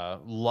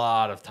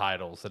of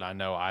titles that I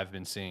know I've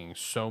been seeing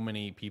so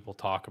many people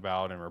talk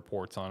about and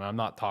reports on. I'm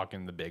not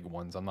talking the big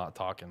ones. I'm not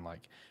talking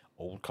like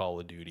old Call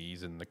of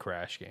Duties and the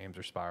Crash games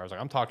or Spyros. Like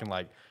I'm talking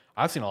like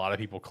I've seen a lot of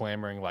people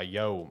clamoring like,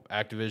 "Yo,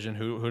 Activision,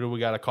 who do we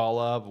got to call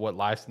up? What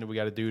license do we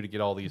got to do to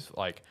get all these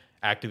like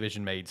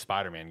Activision-made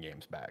Spider-Man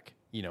games back?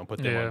 You know, put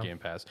them on Game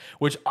Pass."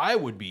 Which I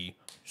would be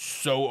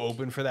so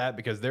open for that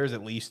because there's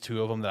at least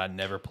 2 of them that I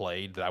never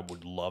played that I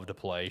would love to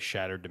play.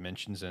 Shattered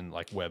Dimensions and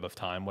like Web of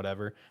Time,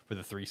 whatever, for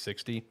the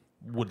 360.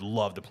 Would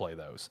love to play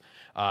those.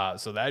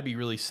 So that'd be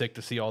really sick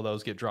to see all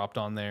those get dropped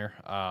on there.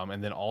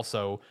 And then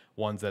also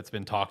ones that's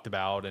been talked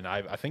about, and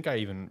I think I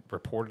even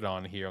reported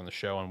on here on the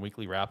show on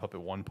Weekly Wrap Up at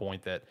one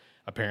point that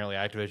apparently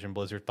Activision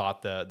Blizzard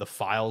thought the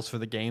files for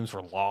the games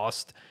were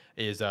lost.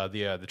 Is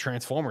the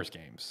Transformers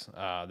games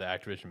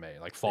that Activision made,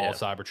 like Fall of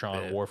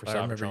Cybertron, War for Cybertron.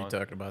 I remember you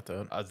talking about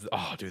that.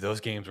 Oh, dude, those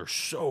games are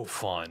so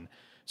fun.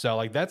 So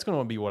like that's going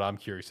to be what I'm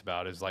curious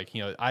about. Is like,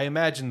 you know, I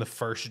imagine the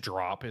first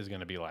drop is going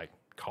to be like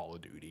Call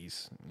of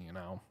Duties, you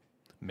know,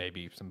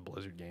 maybe some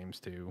Blizzard games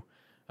too.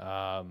 You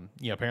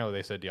know, apparently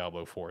they said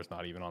Diablo 4 is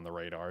not even on the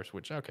radars,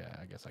 which, okay,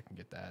 I guess I can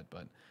get that,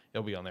 but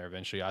it'll be on there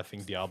eventually. I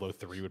think Diablo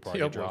 3 would probably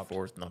drop. Diablo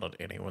 4 is not on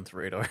anyone's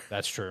radar.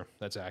 That's true.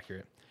 That's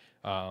accurate.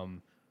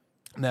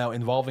 Now,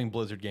 involving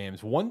Blizzard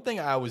games, one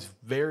thing I was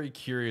very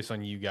curious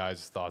on you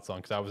guys' thoughts on,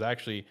 because I was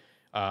actually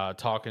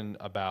talking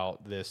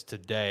about this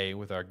today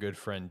with our good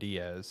friend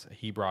Diaz.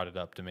 He brought it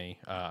up to me.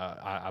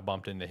 I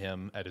bumped into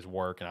him at his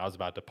work, and I was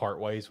about to part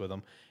ways with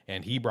him,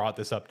 and he brought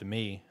this up to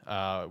me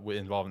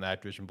involving the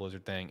Activision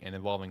Blizzard thing and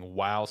involving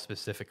WoW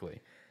specifically,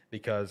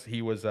 because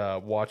he was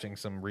watching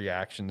some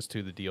reactions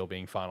to the deal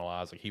being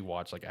finalized. Like he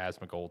watched like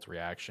Asmongold's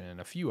reaction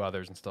and a few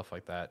others and stuff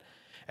like that.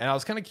 And I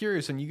was kind of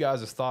curious on you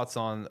guys' thoughts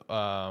on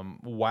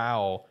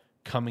WoW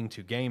coming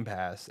to Game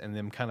Pass and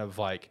them kind of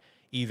like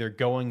either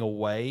going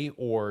away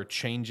or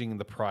changing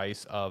the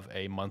price of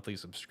a monthly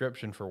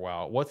subscription for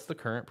WoW. What's the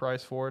current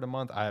price for it a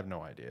month? I have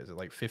no idea. Is it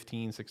like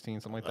 15,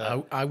 16, something like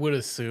that? I would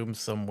assume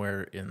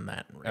somewhere in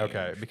that range.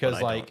 Okay,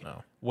 because like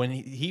when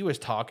he was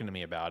talking to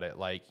me about it,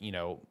 like, you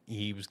know,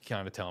 he was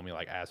kind of telling me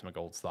like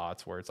Asmongold's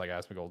thoughts, where it's like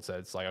Asmongold said,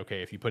 it's like,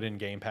 okay, if you put in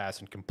Game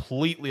Pass and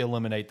completely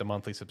eliminate the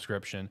monthly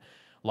subscription,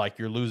 like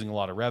you're losing a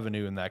lot of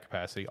revenue in that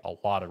capacity, a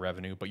lot of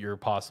revenue, but you're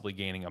possibly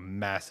gaining a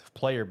massive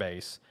player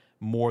base,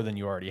 more than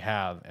you already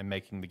have, and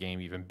making the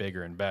game even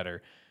bigger and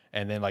better.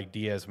 And then like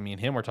Diaz, me and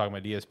him were talking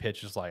about Diaz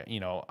pitch is like, you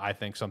know, I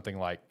think something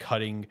like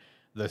cutting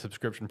the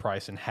subscription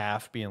price in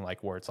half, being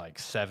like where it's like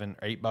 $7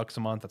 or $8 a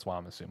month. That's why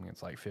I'm assuming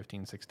it's like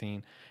 15,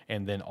 16.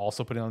 And then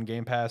also put it on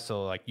Game Pass.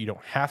 So like you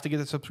don't have to get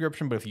the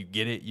subscription, but if you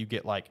get it, you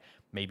get like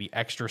maybe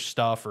extra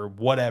stuff or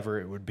whatever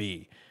it would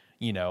be,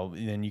 you know,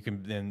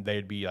 and then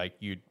they'd be like,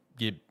 you'd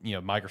get, you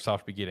know, Microsoft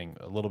would be getting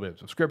a little bit of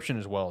subscription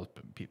as well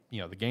as,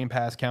 you know, the Game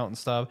Pass count and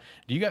stuff.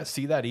 Do you guys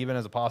see that even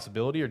as a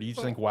possibility, or do you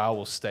think WoW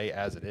will stay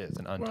as it is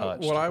and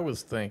untouched? Well, what I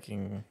was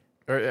thinking,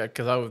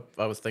 because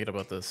I was thinking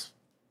about this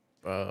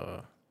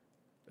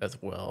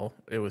as well.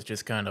 It was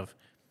just kind of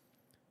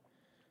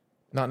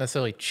not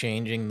necessarily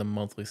changing the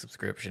monthly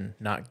subscription,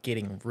 not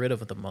getting rid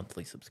of the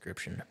monthly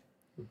subscription,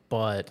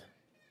 but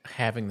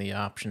having the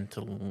option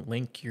to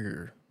link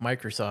your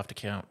Microsoft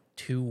account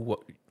to what,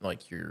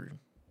 like your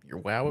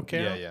WoW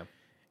account. Yeah.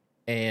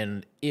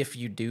 And if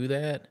you do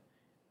that,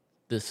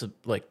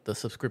 the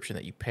subscription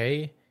that you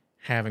pay,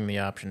 having the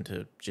option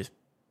to just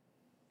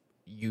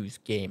use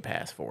Game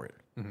Pass for it.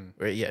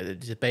 Mm-hmm. Right? Yeah,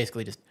 just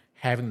basically just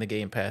having the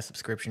Game Pass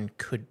subscription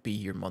could be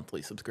your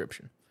monthly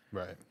subscription.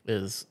 Right.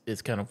 Is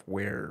kind of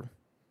where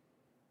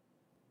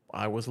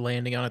I was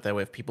landing on it. That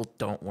way, if people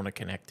don't want to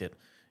connect it,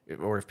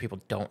 or if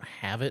people don't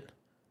have it,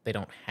 they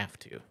don't have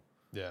to.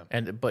 Yeah.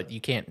 But you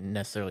can't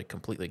necessarily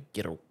completely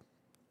get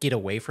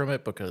away from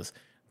it, because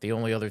the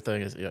only other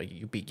thing is, you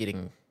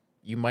know,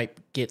 you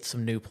might get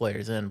some new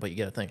players in, but you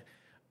got to think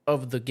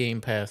of the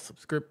Game Pass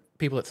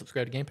people that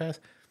subscribe to Game Pass.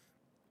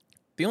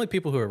 The only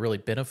people who are really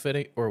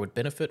benefiting or would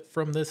benefit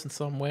from this in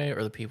some way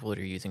are the people that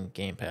are using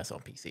Game Pass on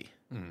PC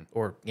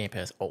or Game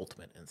Pass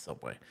Ultimate in some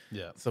way.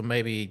 Yeah. So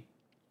maybe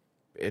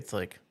it's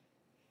like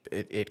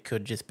it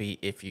could just be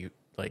if you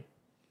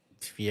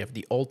have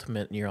the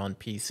Ultimate and you're on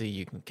PC,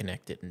 you can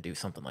connect it and do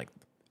something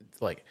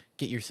like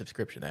get your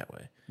subscription that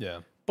way. Yeah.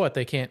 But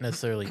they can't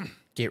necessarily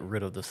get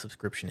rid of the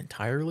subscription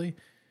entirely,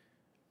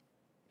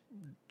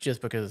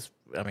 just because,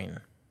 I mean,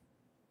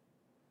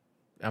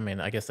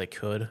 I guess they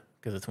could,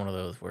 because it's one of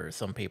those where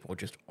some people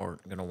just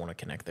aren't going to want to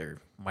connect their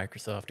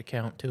Microsoft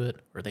account to it,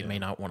 or they may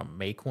not want to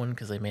make one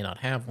because they may not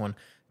have one,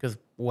 because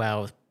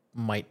WoW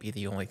might be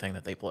the only thing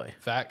that they play.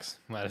 Facts.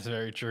 That is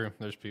very true.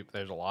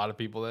 There's a lot of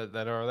people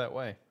that are that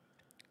way.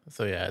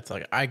 So yeah, it's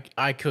like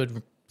I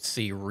could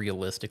see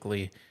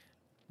realistically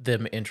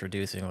them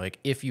introducing, like,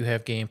 if you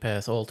have Game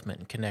Pass Ultimate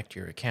and connect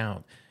your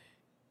account,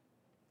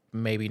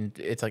 maybe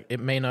it's like, it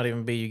may not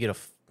even be you get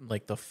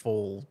the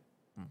full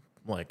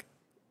like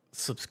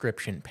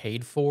subscription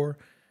paid for,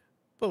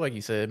 but like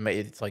you said,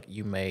 it's like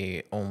you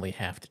may only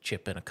have to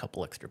chip in a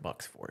couple extra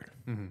bucks for it,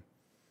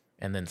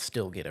 and then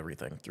still get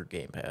everything through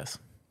Game Pass.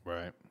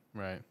 Right.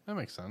 That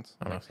makes sense.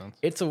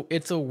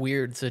 It's a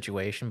weird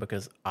situation,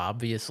 because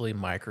obviously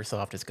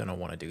Microsoft is going to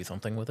want to do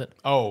something with it.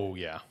 Oh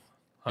yeah,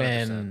 100%.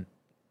 And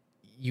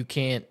you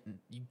can't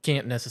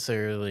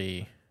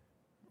necessarily,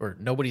 or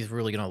nobody's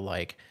really going to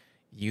like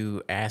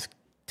you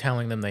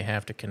telling them they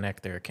have to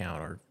connect their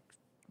account or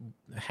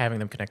having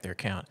them connect their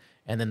account,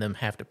 and then them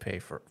have to pay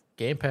for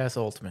Game Pass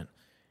Ultimate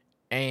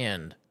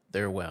and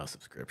their WoW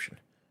subscription.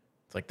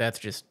 It's like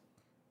that's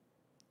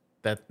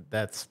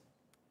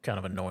kind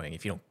of annoying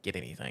if you don't get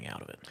anything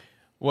out of it.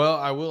 Well,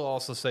 I will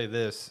also say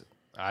this.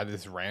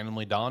 This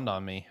randomly dawned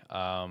on me.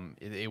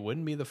 It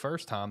wouldn't be the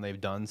first time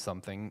they've done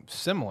something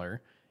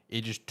similar.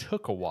 It just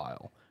took a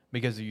while.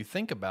 Because if you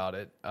think about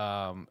it,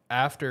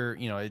 after,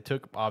 it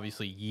took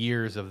obviously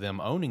years of them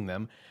owning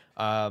them,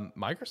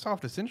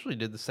 Microsoft essentially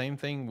did the same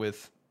thing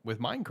with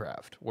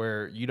Minecraft,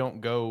 where you don't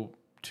go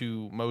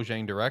to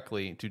Mojang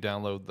directly to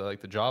download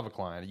the Java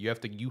client. You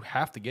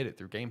have to get it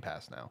through Game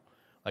Pass now.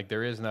 Like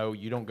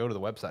you don't go to the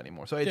website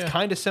anymore. So it's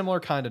kind of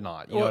similar, kind of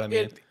not. You know what I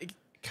mean?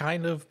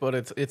 Kind of, but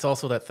it's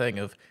also that thing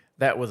of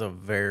that was a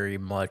very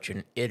much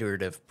an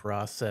iterative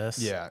process.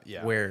 Yeah.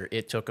 Where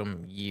it took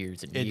them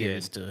years and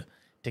years to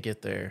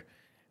get there.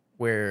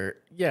 Where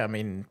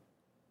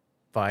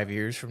 5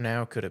 years from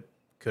now, could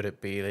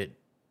it be that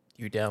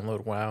you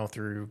download WoW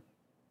through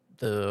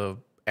the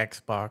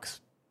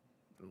Xbox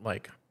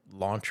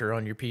launcher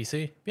on your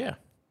PC? Yeah,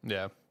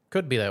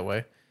 could be that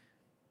way.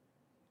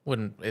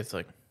 Wouldn't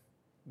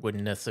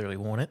necessarily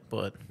want it,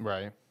 but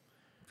right.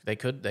 They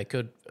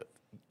could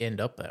end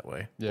up that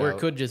way. Yeah. Or it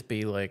could just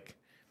be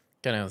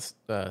kind of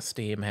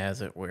Steam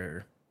has it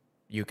where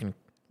you can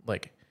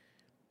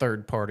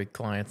third-party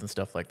clients and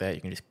stuff like that. You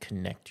can just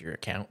connect your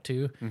account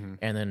to,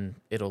 and then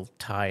it'll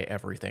tie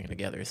everything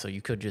together. So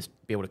you could just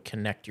be able to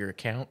connect your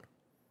account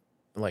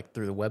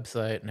through the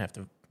website and have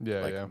to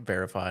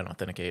verify and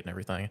authenticate and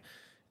everything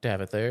to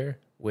have it there.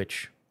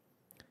 Which,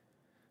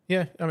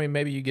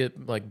 maybe you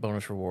get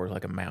bonus rewards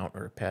like a mount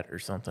or a pet or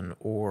something,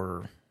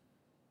 or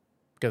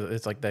because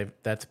it's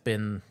that's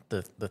been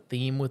the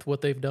theme with what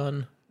they've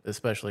done.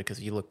 Especially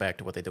because you look back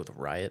to what they did with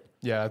Riot.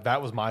 Yeah,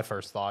 that was my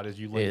first thought. Is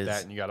you link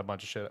that and you got a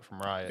bunch of shit from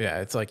Riot. Yeah,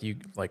 it's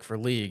for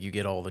League, you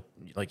get all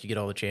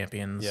the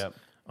champions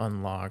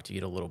unlocked. You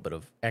get a little bit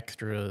of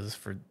extras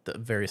for the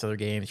various other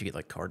games. You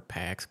get card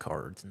packs,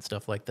 cards, and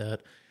stuff like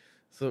that.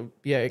 So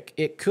yeah,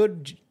 it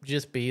could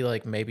just be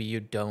maybe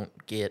you don't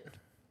get,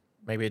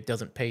 maybe it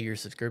doesn't pay your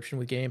subscription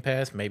with Game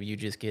Pass. Maybe you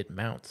just get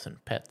mounts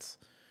and pets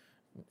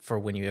for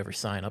when you ever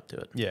sign up to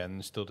it. Yeah,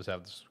 and still just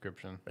have the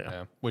subscription.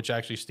 Yeah. Which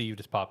actually Steve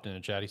just popped in the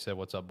chat. He said,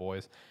 "What's up,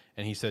 boys?"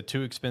 And he said,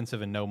 "Too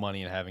expensive and no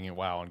money and having it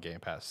WoW on Game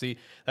Pass." See,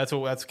 that's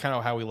kind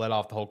of how we let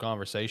off the whole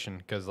conversation,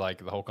 because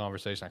the whole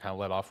conversation I kind of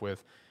let off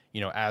with,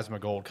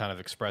 Asmongold kind of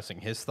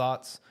expressing his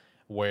thoughts,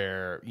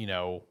 where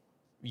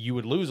you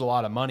would lose a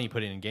lot of money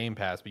putting in Game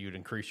Pass, but you'd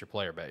increase your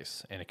player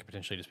base, and it could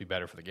potentially just be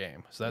better for the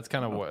game. So that's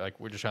kind of what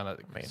we're just trying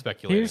to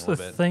speculate. Here's the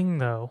thing,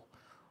 though: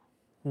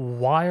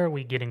 why are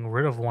we getting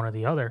rid of one or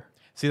the other?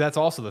 See, that's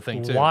also the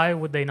thing, too. Why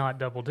would they not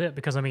double dip?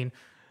 Because,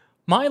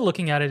 my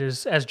looking at it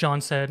is, as John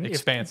said...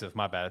 Expansive,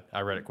 my bad.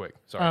 I read it quick.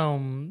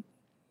 Sorry.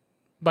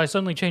 By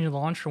suddenly changing the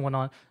launcher and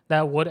whatnot,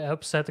 that would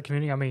upset the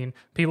community.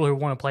 People who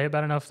want to play it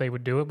bad enough, they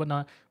would do it, but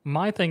not...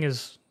 My thing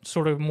is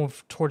sort of more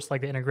towards the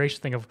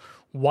integration thing of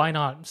why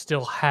not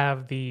still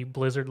have the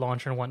Blizzard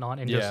launcher and whatnot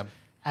and just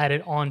add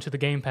it onto the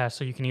Game Pass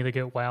so you can either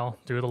get WoW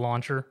through the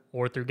launcher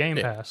or through Game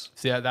Pass.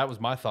 See, that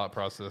was my thought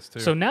process, too.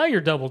 So now you're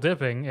double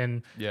dipping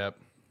and... Yep.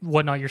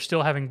 Whatnot, you're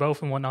still having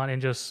both and whatnot,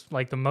 and just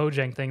the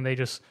Mojang thing, they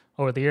just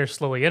over the years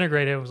slowly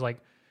integrated. It was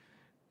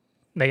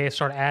they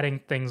start adding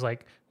things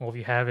if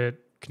you have it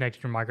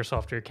connected to your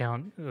Microsoft to your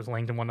account, it was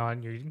linked and whatnot,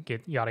 and you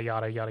get yada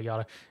yada yada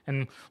yada.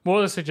 And more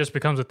or less, it just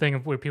becomes a thing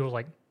of where people are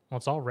well,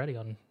 it's already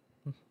on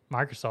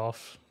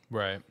Microsoft,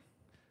 right?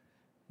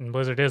 And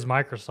Blizzard is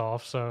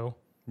Microsoft, so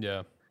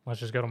let's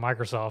just go to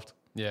Microsoft.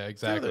 Yeah,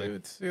 exactly.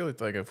 It's really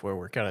if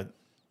we're kind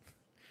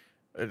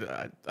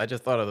of. I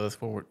just thought of this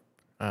when we're.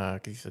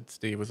 He said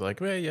Steve was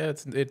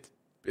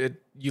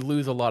you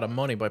lose a lot of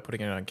money by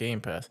putting it on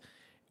Game Pass.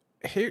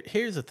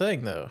 Here's the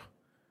thing though.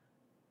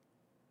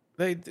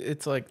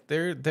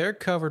 They're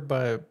covered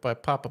by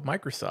Papa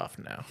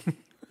Microsoft now.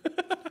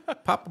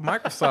 Papa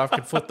Microsoft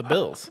can foot the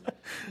bills.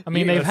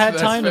 They've had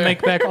time to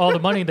make back all the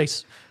money they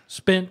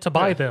spent to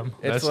buy them.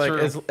 It's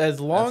true. as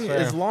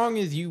long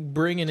as you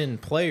bringing in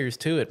players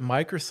to it,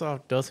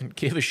 Microsoft doesn't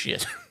give a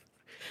shit.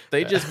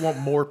 They just want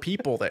more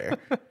people there.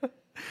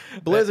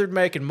 Blizzard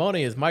making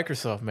money is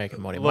Microsoft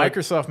making money.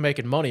 Microsoft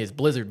making money is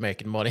Blizzard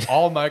making money.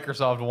 All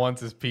Microsoft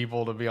wants is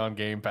people to be on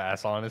Game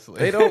Pass, honestly.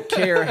 They don't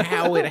care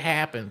how it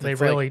happens. They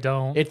really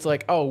don't. It's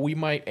we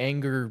might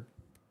anger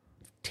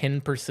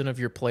 10% of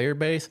your player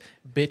base.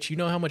 Bitch, you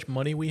know how much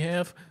money we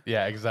have?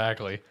 Yeah,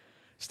 exactly.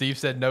 Steve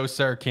said, "No,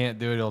 sir, can't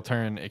do it. It'll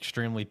turn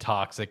extremely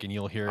toxic, and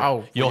you'll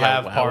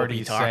have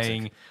parties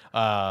saying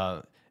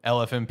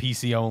LFM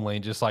PC only,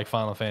 just like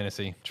Final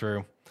Fantasy."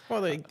 True.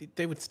 Well,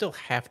 they would still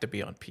have to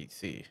be on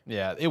PC.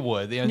 Yeah, it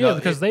would.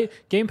 Because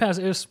Game Pass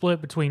is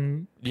split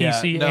between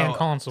PC and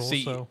console.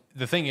 See, so.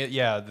 the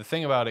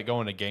thing about it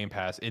going to Game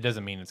Pass, it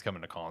doesn't mean it's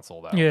coming to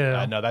console, though.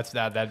 Yeah. No,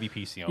 that'd be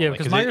PC only. Yeah,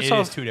 because it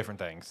is two different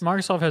things.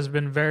 Microsoft has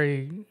been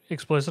very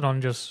explicit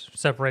on just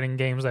separating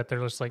games that they're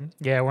just we're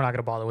not going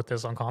to bother with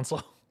this on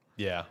console.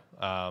 Yeah,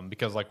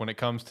 because like when it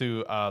comes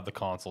to the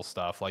console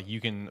stuff, like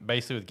you can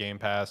basically with Game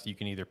Pass, you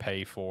can either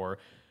pay for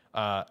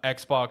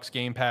Xbox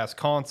Game Pass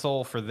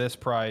console for this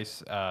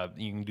price.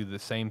 You can do the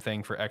same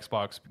thing for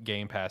Xbox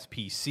Game Pass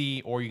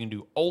PC, or you can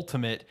do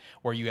Ultimate,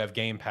 where you have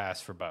Game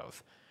Pass for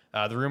both.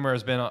 The rumor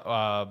has been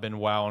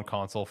WoW on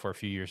console for a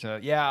few years.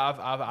 Yeah,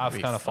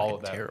 I've kind of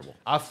followed that. Terrible.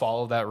 I've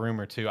followed that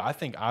rumor too. I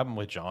think I'm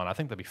with John. I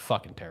think that'd be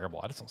fucking terrible.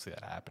 I just don't see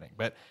that happening.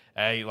 But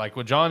hey, like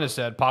what John just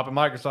said, Papa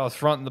Microsoft's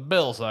fronting the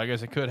bill, so I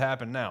guess it could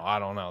happen now. I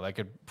don't know. They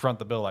could front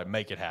the bill, like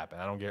make it happen.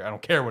 I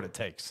don't care what it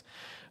takes.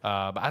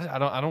 But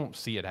I don't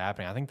see it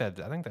happening. I think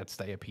that'd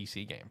stay a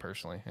PC game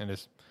personally, and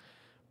just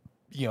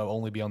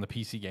only be on the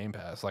PC Game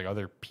Pass, like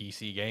other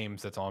PC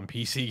games that's on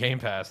PC Game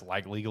Pass,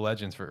 like League of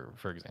Legends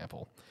for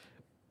example.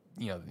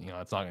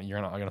 It's not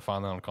you're not going to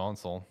find that on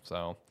console.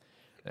 So,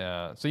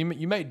 so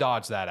you may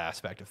dodge that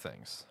aspect of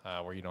things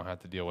where you don't have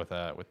to deal with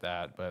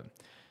that. But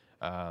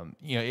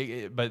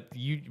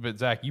but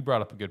Zach, you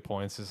brought up a good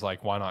point. It's just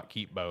like, why not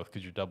keep both?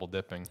 Because you're double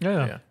dipping.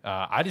 Yeah.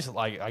 I just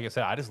like I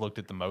said, I just looked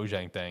at the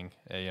Mojang thing.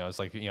 It's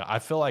like I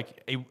feel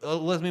like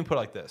let me put it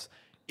like this.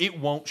 It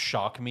won't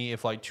shock me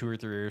if like 2 or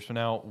 3 years from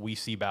now we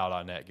see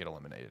Battle.net get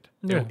eliminated.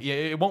 Yeah.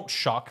 It won't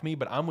shock me,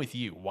 but I'm with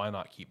you. Why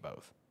not keep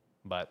both?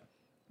 But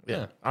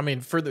Yeah. I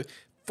mean, for the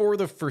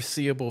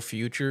foreseeable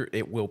future,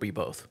 it will be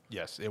both.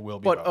 Yes, it will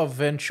be. But both.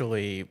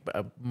 eventually,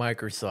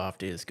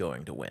 Microsoft is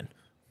going to win.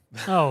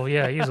 Oh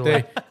yeah,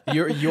 easily.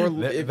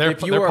 They're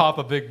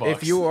Papa Big Bucks.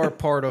 If you are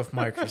part of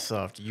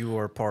Microsoft, you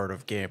are part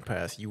of Game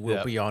Pass. You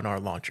will be on our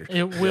launcher.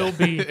 It will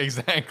be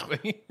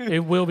exactly.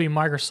 It will be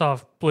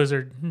Microsoft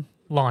Blizzard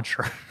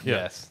launcher.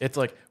 Yes, it's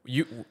like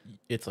you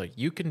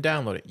can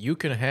download it. You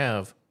can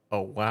have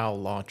a WoW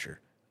launcher,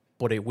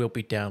 but it will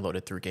be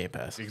downloaded through Game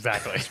Pass.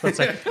 Exactly.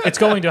 It's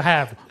going to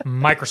have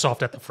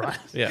Microsoft at the front.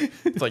 Yeah,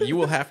 it's like you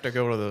will have to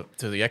go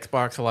to the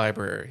Xbox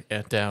library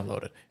and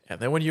download it, and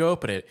then when you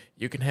open it,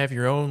 you can have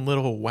your own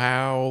little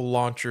WoW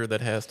launcher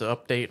that has to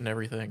update and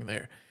everything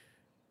there.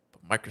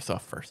 But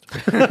Microsoft first.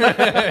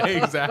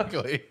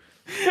 Exactly.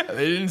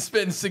 They didn't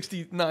spend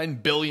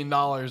 $69 billion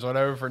or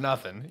whatever for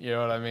nothing. You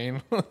know what I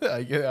mean?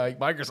 like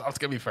Microsoft's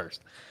gonna be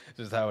first. It's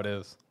just how it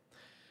is.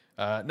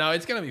 No,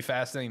 it's going to be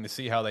fascinating to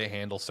see how they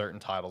handle certain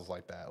titles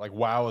like that. Like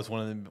WoW is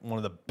one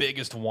of the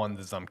biggest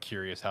ones that I'm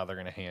curious how they're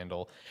going to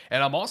handle.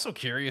 And I'm also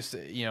curious,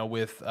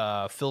 with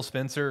Phil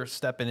Spencer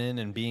stepping in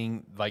and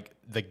being like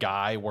the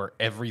guy where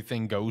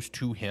everything goes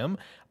to him.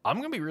 I'm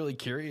going to be really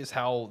curious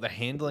how the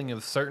handling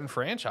of certain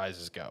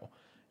franchises go.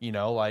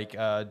 Like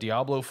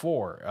Diablo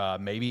 4.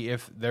 Maybe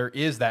if there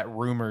is that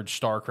rumored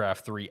StarCraft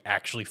 3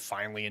 actually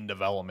finally in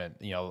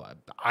development,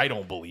 I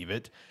don't believe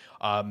it.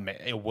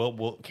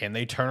 Can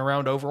they turn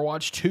around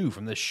Overwatch 2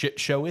 from the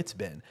shit show it's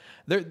been?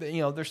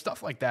 There's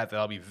stuff like that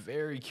I'll be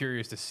very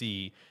curious to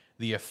see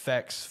the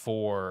effects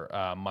for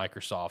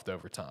Microsoft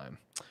over time.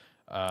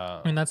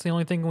 I mean, that's the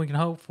only thing we can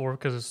hope for,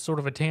 because it's sort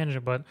of a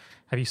tangent, but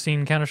have you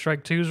seen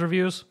Counter-Strike 2's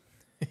reviews?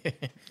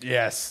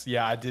 Yes.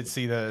 Yeah, I did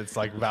see that it's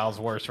like Valve's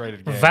worst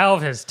rated game.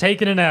 Valve has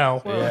taken an L.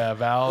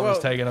 Valve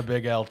is taking a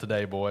big L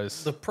today,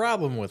 boys. The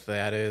problem with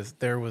that is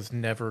there was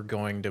never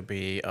going to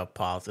be a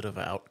positive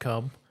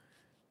outcome,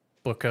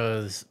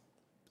 because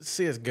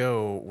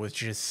CSGO was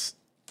just,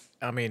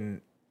 I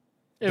mean,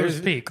 it was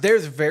peak.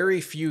 There's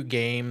very few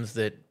games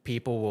that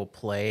people will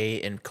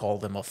play and call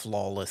them a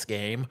flawless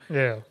game.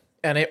 Yeah.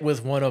 And it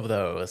was one of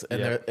those.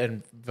 And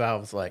and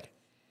Valve's like,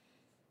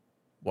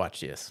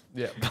 watch this.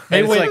 Yeah.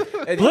 Hey, wait,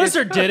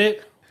 Blizzard did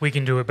it. We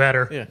can do it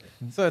better. Yeah.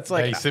 So it's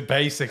like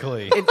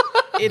basically.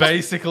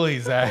 Basically,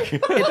 Zach.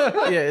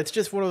 It's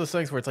just one of those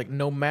things where it's like,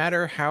 no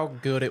matter how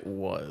good it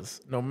was,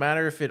 no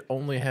matter if it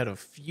only had a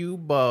few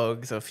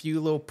bugs, a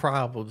few little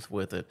problems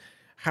with it,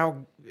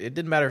 it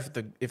didn't matter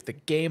if the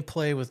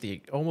gameplay was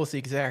almost the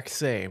exact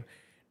same,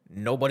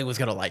 nobody was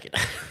gonna like it.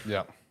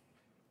 Yeah.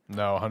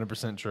 No,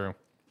 100% true.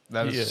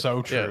 That is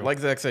so true. Yeah, like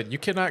Zach said, you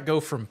cannot go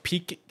from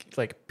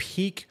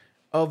peak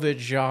of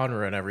its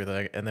genre and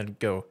everything, and then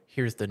go,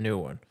 here's the new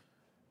one.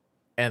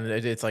 And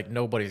it's like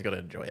nobody's going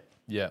to enjoy it.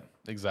 Yeah,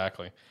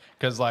 exactly.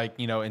 Because,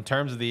 in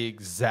terms of the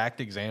exact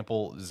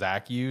example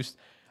Zach used,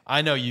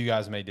 I know you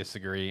guys may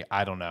disagree.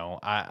 I don't know.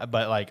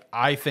 But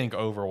I think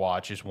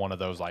Overwatch is one of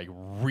those,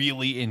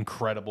 really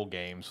incredible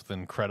games with an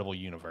incredible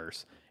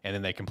universe. And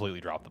then they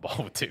completely dropped the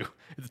ball with 2.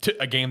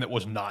 A game that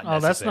was not necessary. Oh,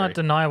 that's not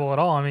deniable at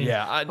all. I mean,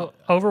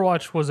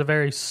 Overwatch was a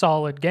very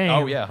solid game.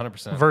 Oh, yeah,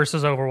 100%.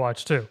 Versus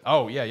Overwatch 2.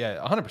 Oh,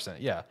 yeah, 100%,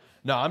 yeah.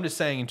 No, I'm just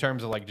saying in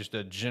terms of just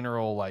a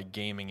general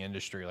gaming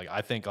industry.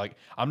 I think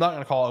I'm not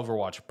gonna call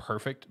Overwatch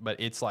perfect, but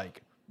it's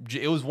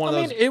it was one of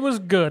those. I mean, it was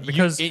good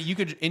because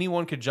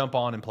anyone could jump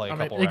on and play a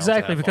couple rounds.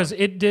 Exactly, because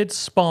it did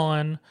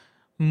spawn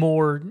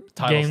more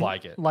titles games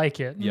like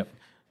it. Yep.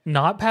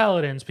 Not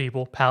Paladins,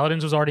 people.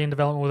 Paladins was already in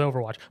development with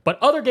Overwatch, but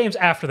other games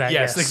after that.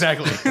 Yes,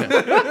 exactly.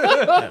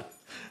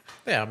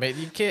 Yeah, I mean,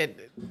 you can't.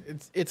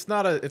 It's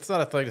not a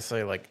thing to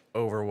say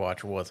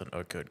Overwatch wasn't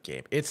a good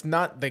game. It's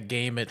not the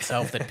game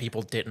itself that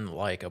people didn't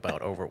like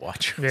about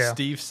Overwatch. Yeah.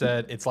 Steve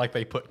said it's like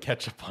they put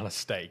ketchup on a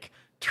steak.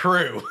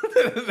 True.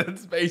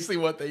 That's basically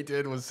what they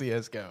did with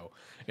CSGO.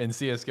 In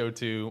CSGO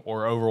 2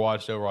 or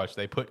Overwatch,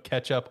 they put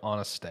ketchup on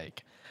a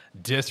steak.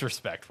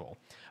 Disrespectful.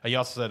 You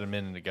also said a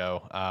minute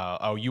ago,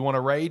 oh, you want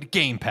to raid?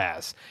 Game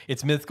Pass.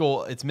 It's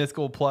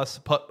Mythical Plus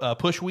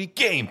Push Week?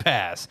 Game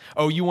Pass.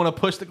 Oh, you want to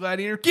push the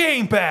Gladiator?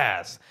 Game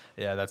Pass.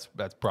 Yeah, that's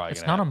probably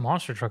It's not a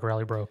monster truck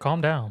rally, bro. Calm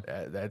down.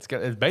 It's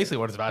basically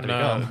what it's about to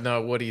become.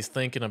 No, what he's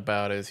thinking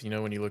about is,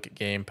 when you look at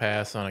Game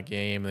Pass on a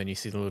game, and then you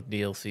see the little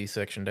DLC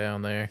section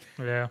down there.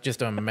 Yeah.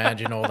 Just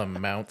imagine all the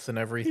mounts and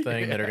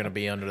everything that are going to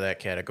be under that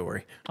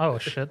category. Oh,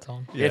 shit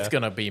ton. Yeah. It's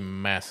going to be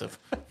massive.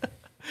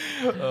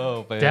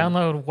 Oh, man.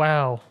 Download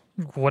WoW,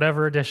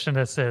 whatever edition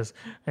this is,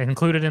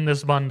 included in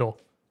this bundle.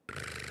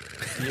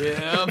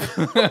 Yeah.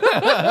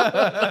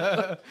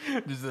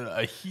 Just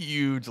a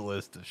huge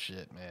list of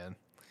shit, man.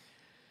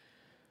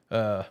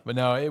 But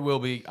no, it will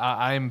be.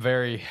 I'm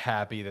very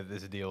happy that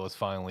this deal is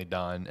finally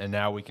done, and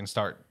now we can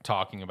start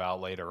talking about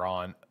later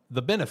on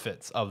the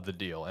benefits of the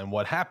deal and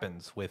what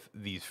happens with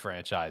these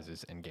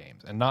franchises and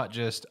games, and not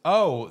just,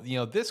 oh,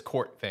 this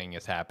court thing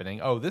is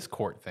happening. Oh, this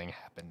court thing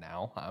happened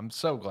now. I'm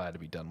so glad to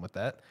be done with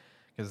that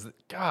because,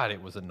 God,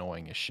 it was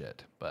annoying as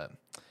shit. But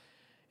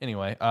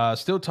anyway,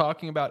 still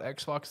talking about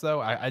Xbox though,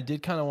 I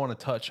did kind of want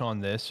to touch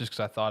on this just because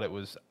I thought it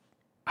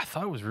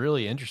was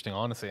really interesting,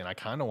 honestly, and I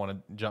kind of want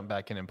to jump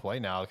back in and play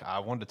now. I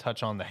wanted to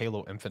touch on the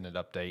Halo Infinite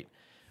update,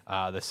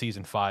 the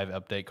Season 5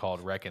 update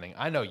called Reckoning.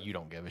 I know you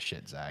don't give a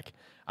shit, Zach.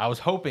 I was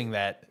hoping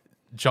that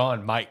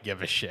John might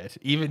give a shit,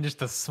 even just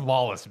the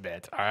smallest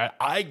bit, all right?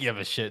 I give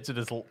a shit, so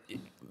just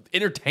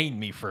entertain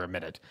me for a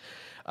minute.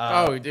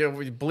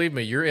 Believe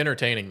me, you're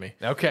entertaining me.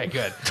 Okay,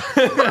 good.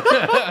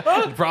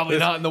 Probably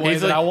not in the way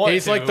that I want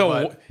he's to.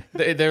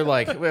 Like they're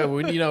like, well,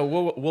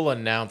 we'll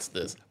announce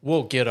this.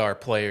 We'll get our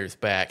players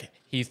back.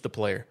 He's the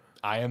player.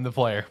 I am the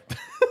player.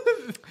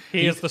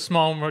 He is the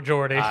small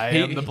majority. I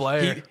am the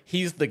player.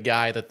 He's the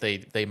guy that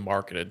they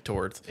marketed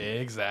towards.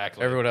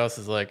 Exactly. Everyone else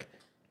is like,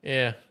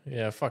 yeah,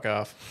 fuck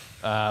off.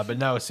 But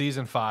no,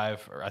 Season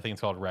 5, or I think it's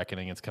called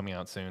Reckoning, it's coming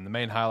out soon. The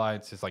main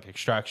highlights is like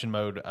extraction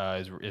mode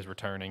is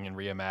returning and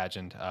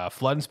reimagined.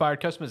 Flood-inspired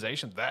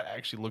customization, that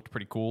actually looked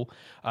pretty cool.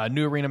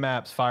 New arena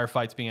maps,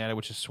 firefights being added,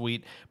 which is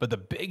sweet. But the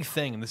big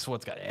thing, and this is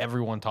what's got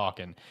everyone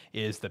talking,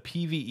 is the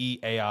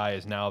PvE AI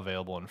is now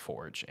available in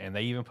Forge. And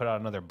they even put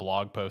out another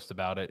blog post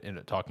about it,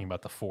 talking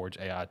about the Forge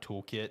AI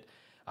toolkit.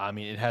 I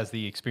mean, it has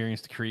the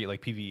experience to create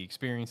like PvE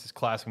experiences,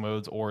 classic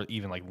modes, or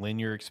even like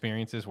linear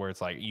experiences where it's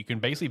like you can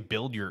basically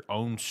build your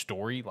own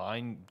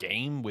storyline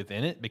game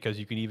within it, because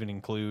you can even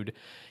include,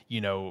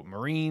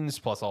 Marines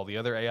plus all the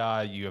other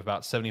AI. You have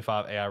about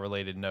 75 AI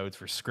related nodes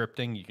for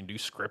scripting. You can do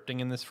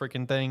scripting in this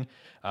freaking thing.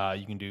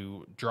 You can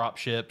do drop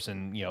ships,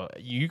 and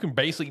you can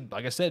basically,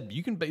 like I said,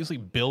 you can basically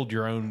build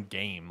your own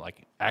game,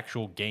 like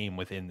actual game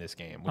within this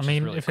game. Which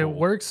is really if cool. it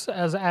works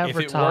as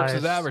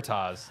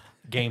advertised,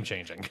 game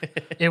changing.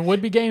 It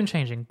would be game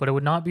changing, but it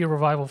would not be a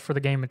revival for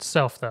the game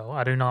itself, though.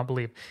 I do not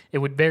believe it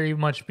would very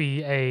much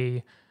be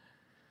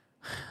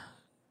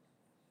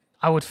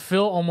I would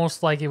feel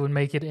almost like it would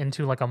make it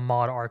into like a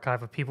mod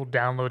archive of people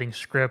downloading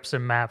scripts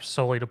and maps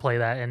solely to play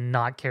that and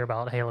not care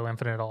about Halo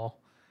Infinite at all,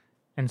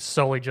 and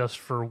solely just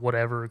for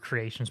whatever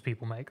creations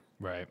people make.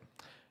 Right.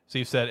 So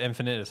you said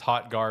Infinite is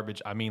hot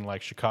garbage. I mean,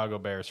 like Chicago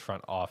Bears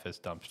front office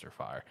dumpster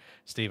fire.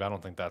 Steve, I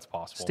don't think that's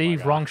possible.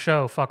 Steve, wrong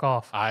show. Fuck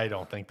off. I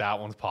don't think that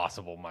one's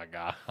possible, my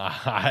guy.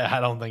 I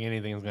don't think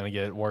anything's going to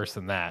get worse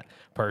than that,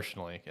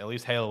 personally. At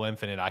least Halo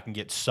Infinite, I can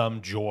get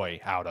some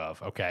joy out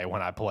of, okay,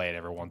 when I play it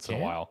every once in a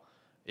while.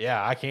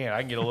 Yeah, I can.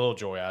 I can get a little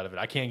joy out of it.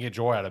 I can't get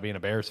joy out of being a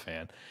Bears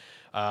fan.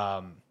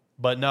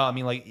 But no, I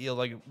mean,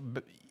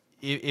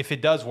 if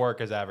it does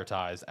work as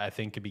advertised, I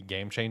think it could be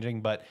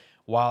game-changing. But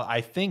while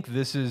I think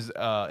this is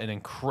an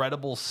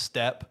incredible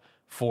step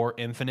for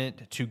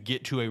Infinite to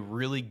get to a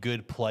really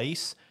good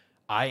place,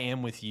 I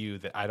am with you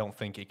that I don't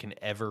think it can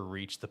ever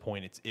reach the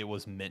point it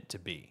was meant to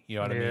be. You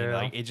know what I mean?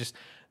 Like, it just,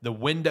 the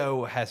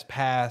window has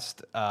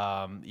passed.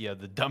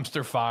 The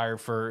dumpster fire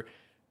for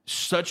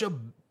such a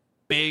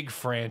big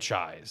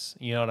franchise.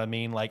 You know what I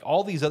mean? Like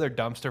all these other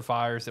dumpster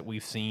fires that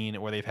we've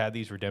seen where they've had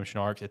these redemption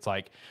arcs, it's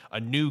like a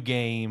new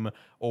game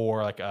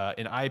or like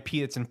an IP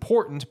that's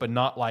important, but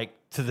not like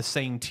to the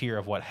same tier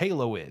of what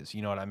Halo is.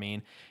 You know what I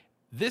mean?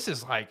 This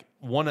is like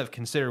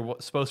considered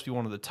what's supposed to be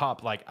one of the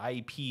top like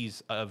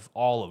IPs of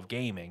all of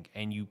gaming,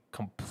 and you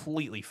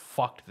completely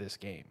fucked this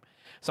game.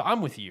 So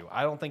I'm with you.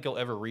 I don't think it'll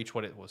ever reach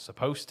what it was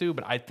supposed to,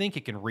 but I think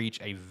it can reach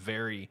a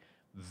very,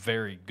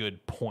 very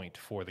good point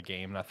for the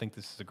game, and I think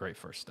this is a great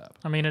first step.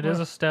 I mean, it is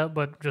a step,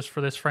 but just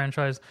for this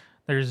franchise,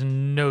 there's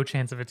no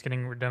chance of it's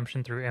getting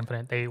redemption through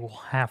Infinite. They will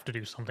have to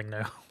do something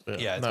new.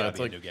 Yeah, it's gotta be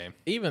like a new game.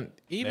 Even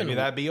maybe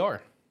that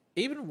BR.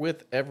 Even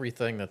with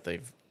everything that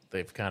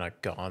they've kind of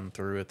gone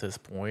through at this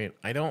point,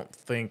 I don't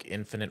think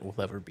Infinite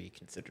will ever be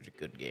considered a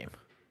good game.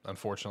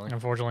 Unfortunately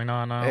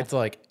not. No. It's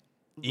like,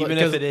 even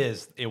if it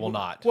is, it will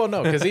not. Well,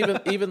 no, because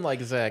even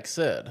like Zach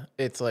said,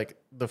 it's like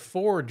the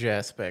Forge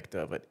aspect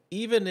of it.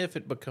 Even if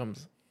it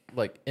becomes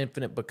like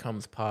Infinite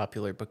becomes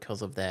popular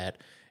because of that,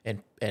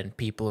 and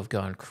people have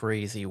gone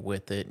crazy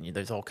with it. And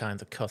there's all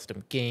kinds of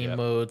custom game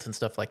modes and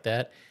stuff like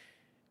that.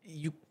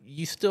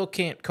 You still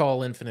can't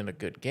call Infinite a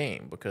good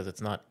game because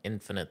it's not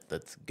Infinite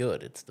that's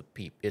good. It's the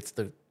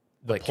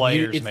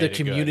players it's made the it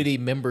community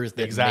members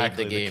that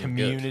Exactly. made the game The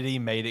community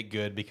made it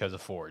good because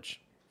of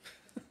Forge.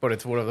 But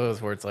it's one of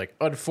those where it's like,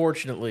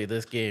 unfortunately,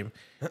 this game,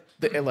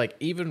 like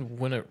even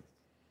when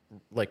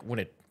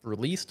it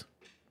released,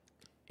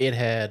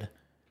 it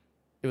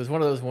was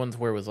one of those ones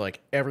where it was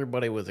like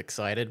everybody was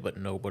excited, but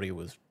nobody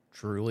was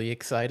truly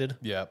excited.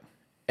 Yep.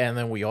 And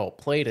then we all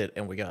played it,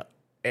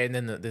 and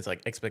then there's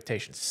like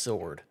expectations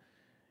soared,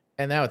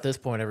 and now at this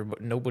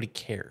point, nobody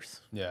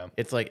cares. Yeah.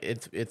 It's like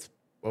it's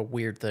a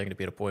weird thing to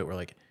be at a point where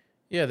like,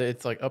 yeah,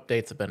 it's like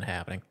updates have been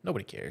happening,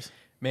 nobody cares.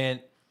 Man,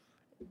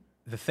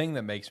 the thing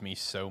that makes me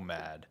so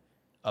mad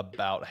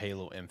about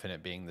Halo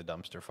Infinite being the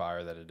dumpster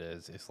fire that it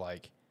is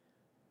like,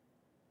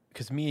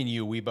 because me and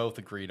you, we both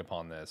agreed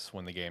upon this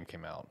when the game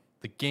came out.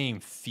 The game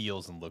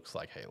feels and looks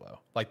like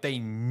Halo. Like, they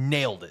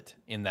nailed it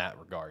in that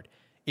regard.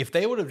 If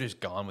they would have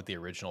just gone with the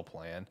original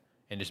plan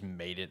and just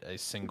made it a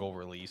single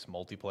release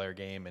multiplayer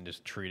game and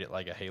just treat it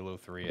like a Halo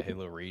 3, a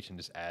Halo Reach, and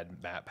just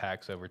add map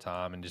packs over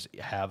time and just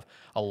have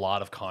a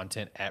lot of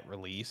content at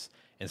release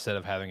instead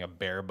of having a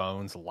bare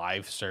bones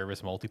live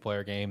service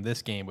multiplayer game,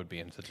 this game would be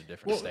in such a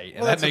different state.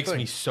 And that makes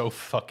me so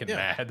fucking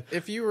mad.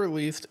 If you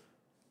released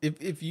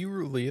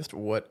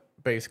what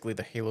basically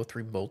the Halo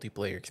 3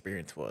 multiplayer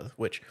experience was,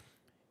 which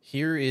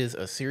here is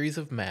a series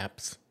of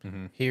maps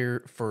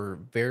here for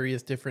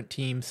various different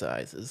team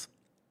sizes.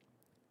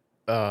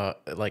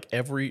 Like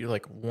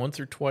once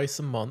or twice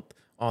a month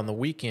on the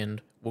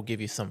weekend, we'll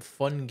give you some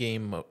fun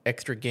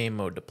extra game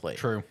mode to play.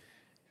 True.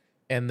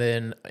 And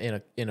then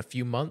in a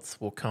few months,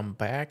 we'll come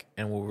back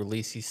and we'll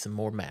release you some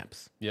more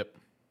maps. Yep.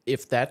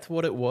 If that's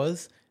what it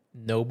was,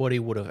 nobody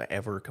would have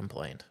ever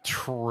complained.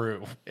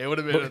 True. It would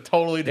have been a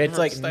totally different It's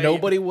like state.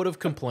 nobody would have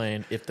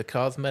complained if the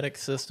cosmetic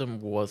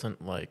system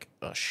wasn't like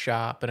a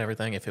shop and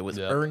everything. If it was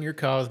earn your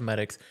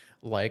cosmetics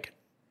like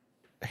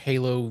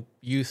Halo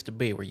used to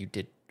be, where you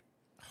did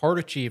hard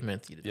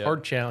achievements, you did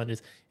hard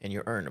challenges, and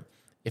you earned them.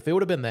 If it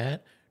would have been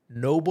that,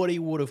 nobody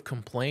would have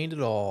complained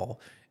at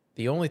all.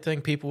 The only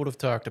thing people would have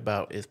talked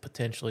about is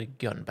potentially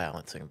gun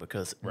balancing,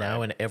 because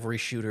now in every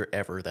shooter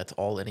ever, that's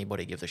all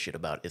anybody gives a shit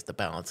about is the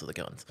balance of the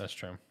guns. That's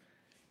true.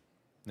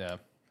 Yeah.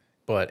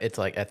 But it's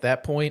like at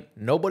that point,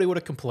 nobody would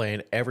have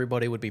complained.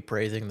 Everybody would be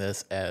praising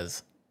this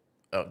as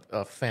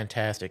a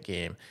fantastic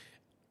game,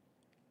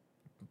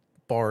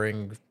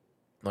 barring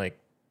like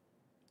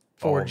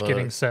Forge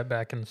getting set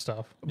back and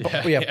stuff.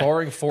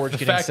 Barring Forge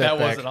getting fact set that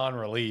back. wasn't on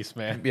release,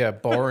 man. Yeah,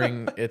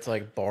 barring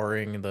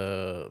the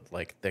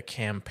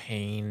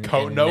campaign.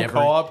 No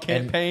co-op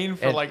campaign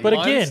for like But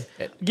months?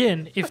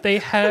 again, if they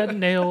had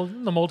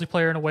nailed the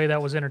multiplayer in a way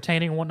that was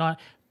entertaining and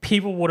whatnot,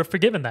 people would have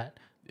forgiven that.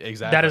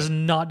 Exactly. That is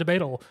not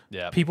debatable.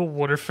 Yeah. People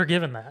would have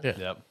forgiven that. Yeah.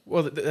 Yep.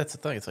 Well, that's the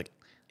thing. It's like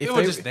If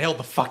they just nailed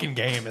the fucking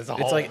game as a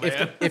whole, it's like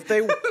man.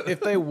 if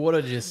they would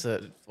have just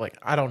said, like,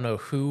 I don't know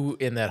who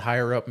in that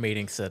higher up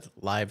meeting said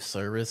live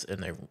service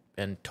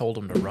and told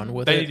them to run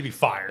with it. They need to be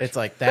fired. It's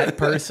like that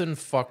person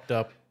fucked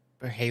up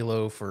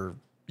Halo for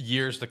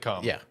years to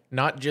come. Yeah,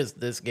 not just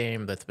this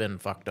game that's been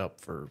fucked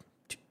up for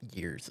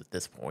years at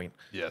this point.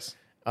 Yes.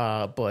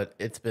 But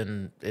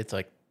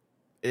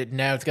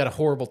now it's got a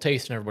horrible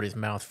taste in everybody's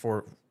mouth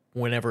for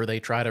whenever they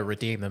try to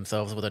redeem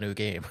themselves with a new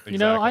game. You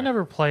know, I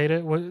never played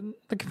it.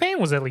 The campaign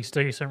was at least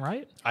decent,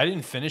 right? I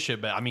didn't finish it,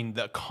 but I mean,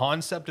 the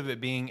concept of it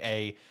being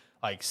a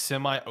like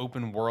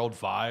semi-open world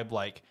vibe,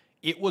 like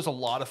it was a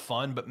lot of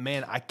fun. But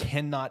man, I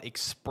cannot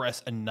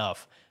express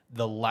enough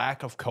the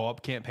lack of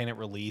co-op campaign at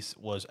release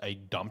was a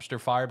dumpster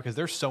fire, because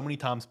there's so many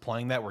times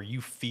playing that where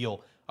you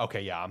feel, okay,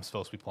 yeah, I'm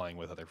supposed to be playing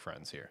with other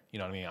friends here. You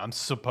know what I mean? I'm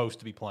supposed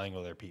to be playing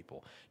with other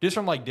people. Just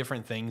from like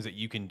different things that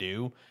you can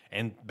do,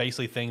 and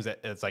basically things that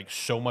it's like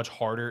so much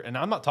harder. And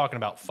I'm not talking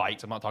about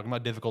fights. I'm not talking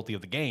about difficulty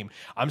of the game.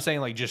 I'm saying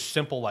like just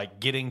simple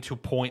like getting to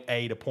point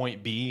A to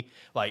point B.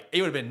 Like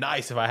it would have been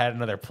nice if I had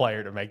another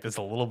player to make this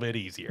a little bit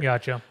easier.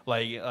 Gotcha.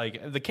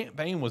 Like the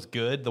campaign was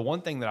good. The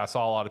one thing that I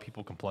saw a lot of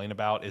people complain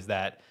about is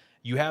that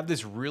you have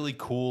this really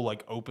cool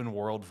like open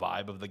world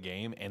vibe of the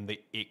game, and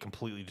it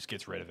completely just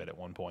gets rid of it at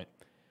one point.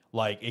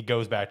 Like, it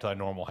goes back to a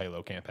normal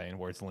Halo campaign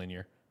where it's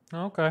linear.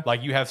 Okay.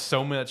 Like, you have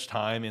so much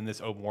time in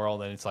this open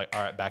world, and it's like,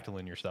 all right, back to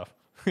linear stuff.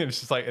 It's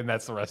just like, and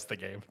that's the rest of the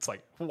game. It's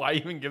like, why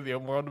even give the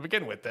open world to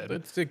begin with then?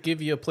 It's to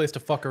give you a place to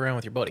fuck around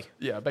with your buddy.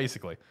 Yeah,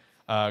 basically.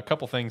 A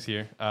couple things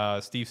here.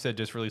 Steve said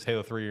just released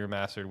Halo 3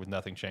 remastered with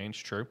nothing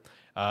changed. True.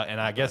 And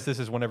I guess this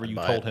is whenever you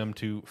told him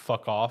to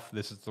fuck off.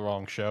 This is the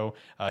wrong show.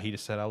 He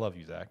just said, I love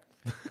you, Zach.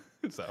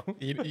 So.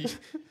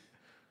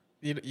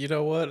 You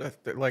know what?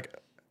 Like,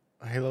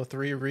 Halo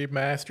 3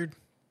 remastered,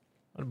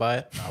 I'd buy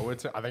it. I would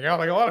say, I think a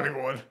lot of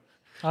people would.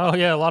 Oh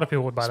yeah, a lot of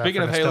people would buy that.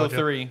 Speaking of Halo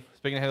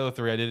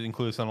 3, I did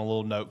include this on a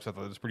little note because I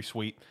thought it was pretty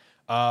sweet.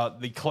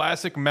 The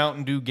classic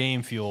Mountain Dew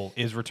Game Fuel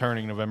is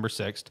returning November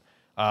 6th.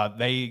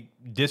 They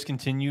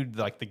discontinued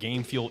like the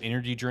Game Fuel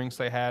energy drinks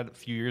they had a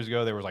few years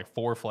ago. There was like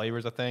 4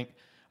 flavors, I think.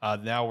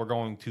 Now we're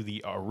going to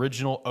the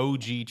original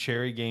OG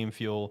Cherry Game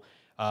Fuel,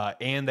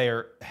 and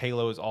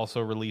Halo is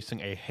also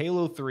releasing a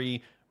Halo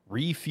 3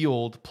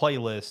 refueled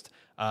playlist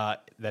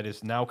that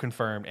is now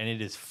confirmed, and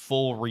it is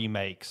full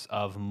remakes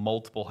of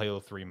multiple Halo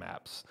 3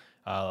 maps.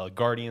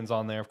 Guardians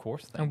on there, of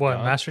course. And what,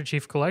 Master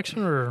Chief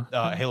Collection or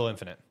Halo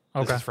Infinite?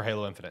 Okay. This is for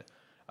Halo Infinite.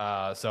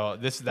 So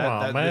this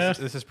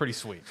is pretty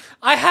sweet.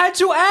 I had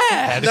to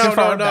ask.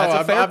 No.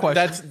 That's a fair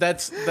question.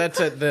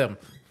 That's at them.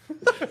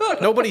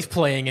 Nobody's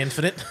playing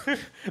Infinite.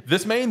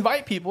 This may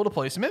invite people to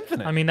play some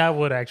Infinite. I mean, that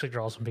would actually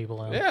draw some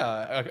people in.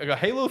 Yeah, a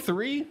Halo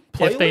 3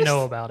 playlist. If they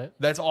know about it.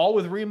 That's all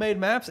with remade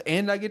maps,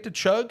 and I get to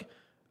chug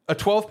a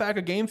 12-pack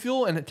of Game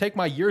Fuel and take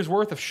my year's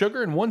worth of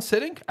sugar in one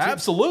sitting?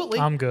 Absolutely.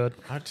 I'm good.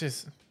 I'll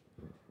just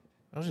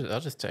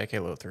take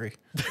Halo 3.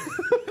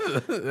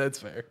 That's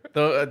fair.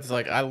 Though it's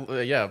like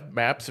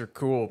maps are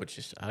cool, but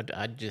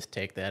I'd just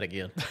take that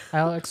again.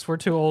 Alex, we're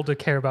too old to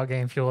care about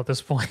Game Fuel at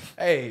this point.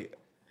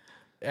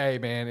 Hey,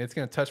 man, it's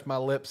gonna touch my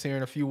lips here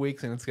in a few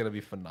weeks, and it's gonna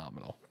be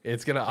phenomenal.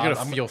 It's gonna. I'm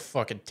gonna feel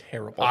fucking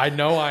terrible. I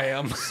know I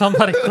am.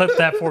 Somebody clip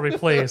that for me,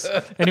 please.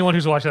 Anyone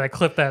who's watching that,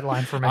 clip that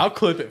line for me. I'll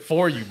clip it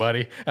for you,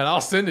 buddy, and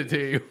I'll send it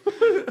to you.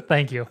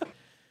 Thank you.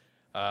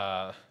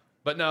 But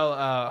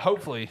no,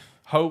 hopefully,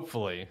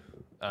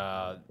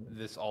 all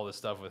this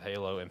stuff with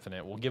Halo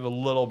Infinite will give a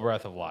little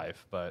breath of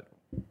life, but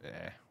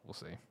we'll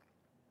see.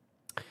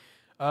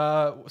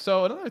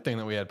 So another thing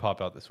that we had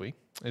pop out this week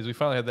is we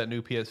finally had that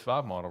new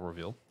PS5 model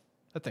revealed.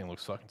 That thing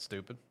looks fucking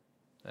stupid,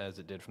 as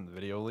it did from the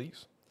video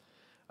leaks.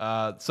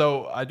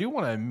 So I do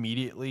want to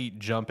immediately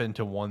jump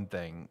into one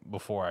thing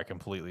before I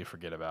completely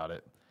forget about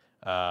it.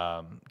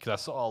 Because I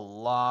saw a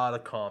lot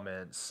of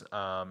comments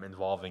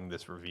involving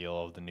this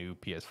reveal of the new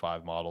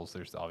PS5 models.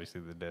 There's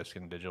obviously the disc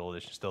and digital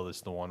edition. Still, this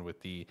is the one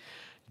with the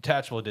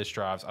detachable disc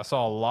drives. I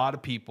saw a lot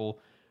of people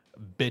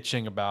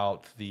bitching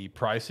about the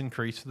price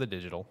increase for the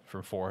digital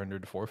from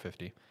 $400 to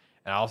 $450.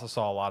 And I also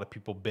saw a lot of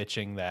people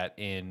bitching that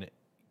in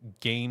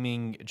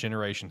gaming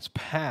generations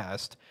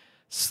past,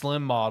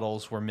 slim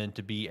models were meant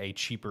to be a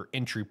cheaper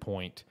entry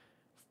point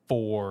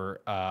for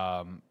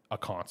a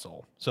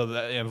console. So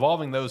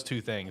involving those two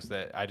things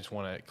that I just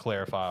want to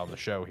clarify on the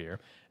show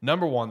here.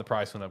 Number one, the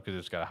price went up because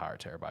it's got a higher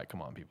terabyte.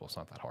 Come on, people, it's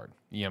not that hard.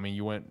 Yeah, I mean,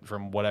 you went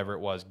from whatever it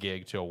was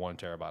gig to a 1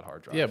 terabyte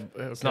hard drive. Yeah,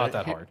 it's not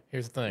that hard.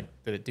 Here's the thing: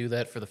 did it do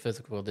that for the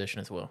physical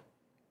edition as well?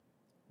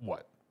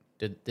 What?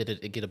 Did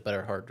it get a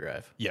better hard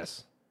drive?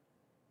 Yes.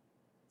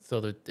 So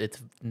that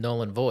it's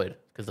null and void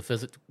because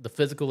the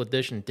physical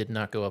edition did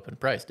not go up in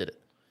price, did it?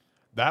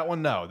 That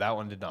one, no. That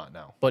one did not,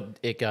 no. But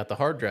it got the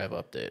hard drive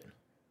update.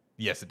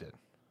 Yes, it did.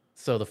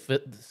 So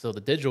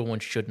the digital one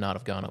should not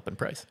have gone up in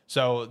price.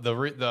 So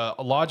the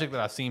logic that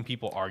I've seen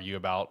people argue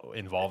about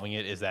involving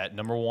it is that,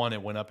 number one,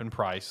 it went up in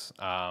price.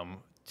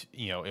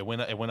 It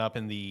went up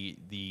in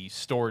the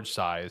storage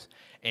size,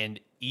 and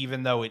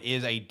even though it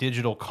is a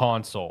digital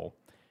console,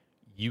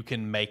 you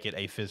can make it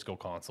a physical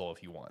console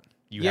if you want.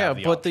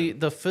 But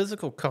the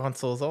physical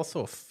console is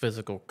also a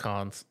physical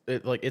console.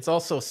 It's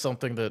also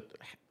something that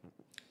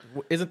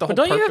isn't the whole. But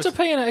don't you have purpose. to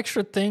pay an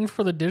extra thing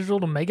for the digital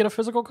to make it a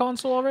physical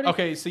console already?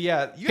 Okay, so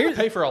yeah, you have to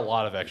pay for a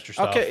lot of extra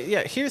stuff. Okay,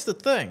 yeah. Here's the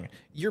thing: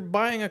 you're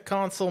buying a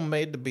console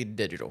made to be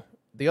digital.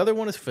 The other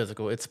one is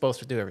physical. It's supposed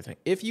to do everything.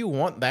 If you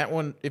want that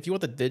one, if you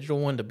want the digital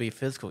one to be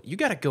physical, you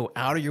got to go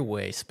out of your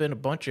way, spend a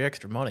bunch of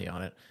extra money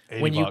on it.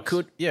 When you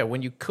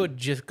could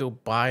just go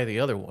buy the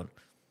other one.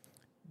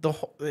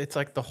 It's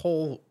like the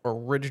whole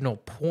original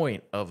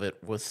point of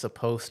it was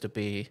supposed to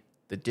be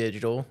the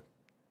digital.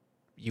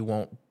 You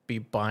won't be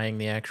buying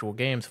the actual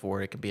games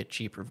for it. It can be a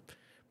cheaper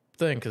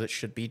thing because it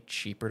should be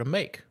cheaper to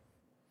make.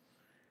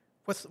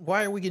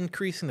 Why are we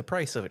increasing the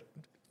price of it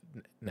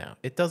now?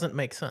 It doesn't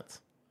make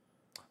sense.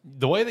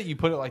 The way that you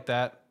put it like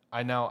that,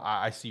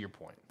 I see your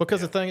point.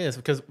 Because the thing is,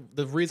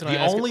 the reason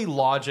the only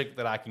logic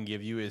that I can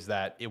give you is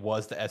that it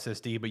was the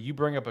SSD, but you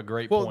bring up a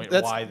great point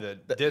why the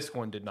disc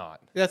one did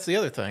not. That's the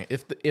other thing.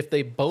 If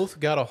they both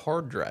got a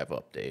hard drive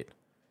update,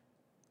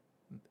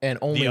 and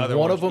only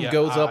one of them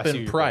goes up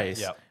in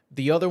price, yep.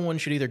 The other one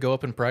should either go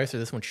up in price or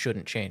this one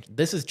shouldn't change.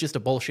 This is just a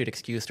bullshit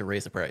excuse to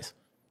raise the price.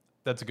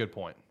 That's a good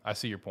point. I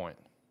see your point.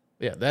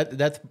 Yeah,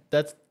 that's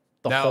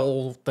the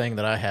whole thing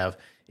that I have.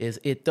 Is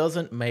it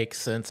doesn't make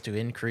sense to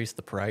increase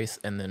the price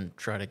and then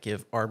try to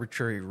give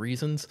arbitrary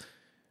reasons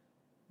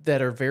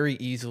that are very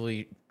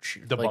easily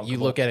like you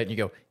look at it and you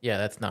go, yeah,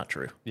 that's not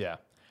true. Yeah.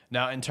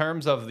 Now, in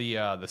terms of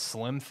the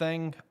slim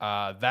thing,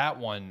 that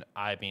one,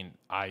 I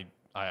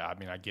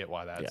get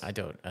why that's. Yeah, I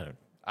don't.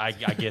 I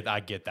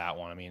get that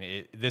one. I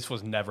mean, this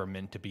was never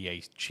meant to be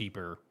a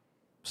cheaper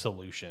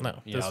solution. No,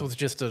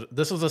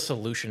 this was a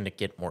solution to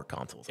get more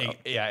consoles out.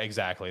 Yeah,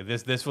 exactly.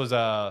 This was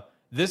a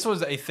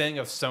thing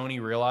of Sony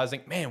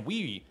realizing, man,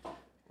 we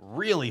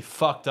really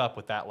fucked up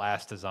with that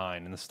last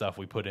design and the stuff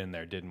we put in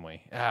there, didn't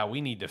we? We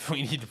need to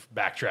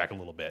backtrack a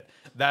little bit.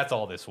 That's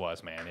all this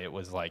was, man.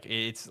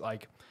 It's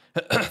like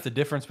the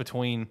difference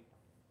between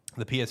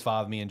The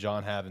PS5 me and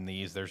John have in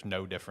these, there's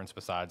no difference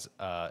besides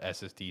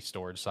SSD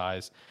storage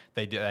size.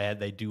 They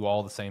do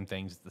all the same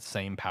things, the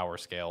same power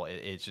scale.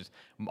 It's just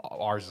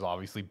ours is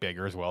obviously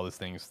bigger as well. This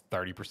thing's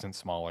 30%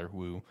 smaller.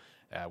 Woo,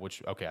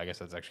 which okay, I guess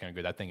that's actually kind of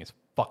good. That thing is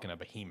fucking a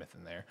behemoth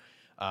in there.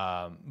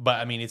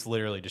 But I mean, it's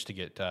literally just to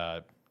get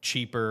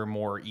cheaper,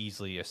 more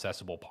easily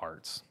accessible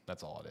parts.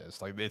 That's all it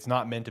is. Like, it's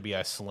not meant to be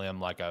a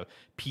slim, like a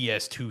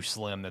PS2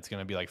 slim that's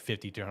going to be like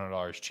 $50 to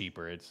 $100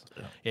 cheaper.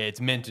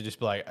 It's meant to just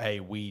be like, hey,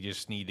 we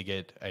just need to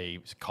get a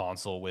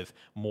console with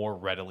more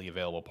readily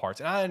available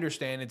parts. And I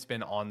understand it's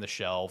been on the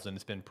shelves and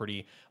it's been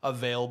pretty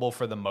available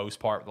for the most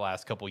part the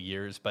last couple of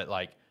years, but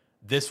like,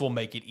 this will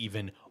make it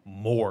even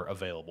more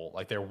available.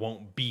 Like, there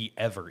won't be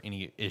ever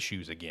any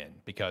issues again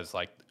because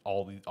like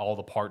all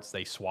the parts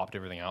they swapped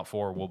everything out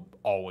for will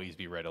always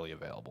be readily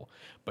available.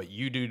 But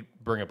you do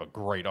bring up a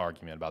great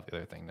argument about the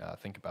other thing. Now I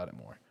think about it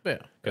more. Yeah,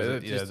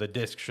 because the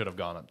disc should have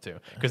gone up too.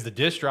 Because the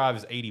disc drive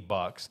is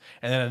 $80,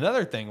 and then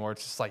another thing where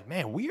it's just like,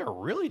 man, we are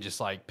really just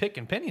like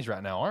picking pennies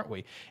right now, aren't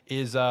we?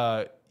 Is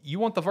you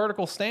want the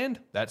vertical stand?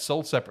 That's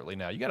sold separately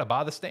now. You got to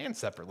buy the stand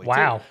separately.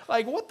 Wow. Too.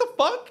 Like, what the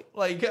fuck?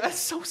 Like, that's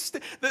so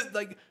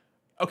like.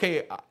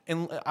 Okay,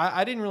 and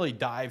I didn't really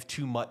dive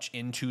too much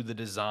into the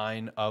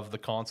design of the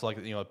console,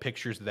 like, you know,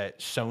 pictures that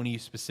Sony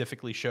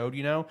specifically showed,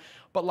 you know.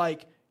 But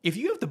like, if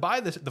you have to buy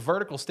the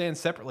vertical stand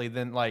separately,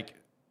 then like,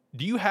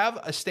 do you have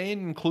a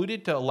stand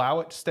included to allow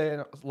it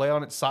to lay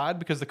on its side?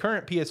 Because the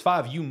current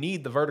PS5, you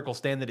need the vertical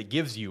stand that it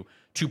gives you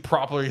to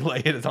properly lay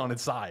it on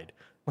its side.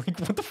 Like,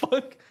 what the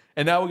fuck?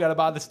 And now we got to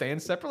buy the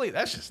stand separately?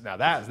 That's just now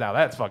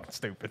that's fucking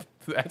stupid.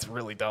 That's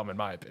really dumb in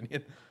my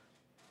opinion.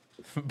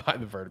 Buy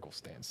the vertical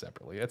stand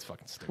separately. That's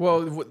fucking stupid.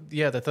 Well,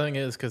 yeah, the thing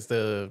is, because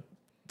the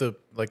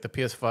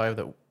PS5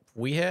 that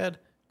we had,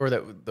 or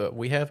that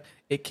we have,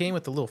 it came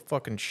with a little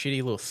fucking shitty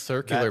little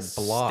circular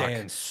block.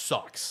 Stand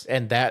sucks.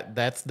 And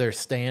that's their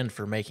stand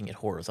for making it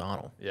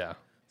horizontal. Yeah.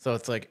 So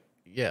it's like,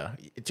 yeah,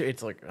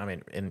 it's like, I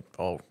mean,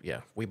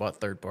 we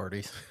bought third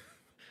parties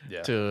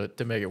Yeah.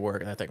 to make it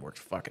work, and that thing works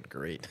fucking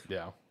great.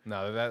 Yeah.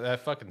 No,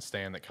 that fucking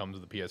stand that comes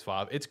with the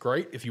PS5, it's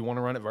great if you want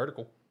to run it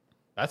vertical.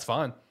 That's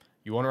fine.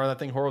 You want to run that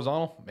thing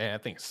horizontal? Man,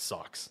 that thing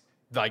sucks.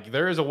 Like,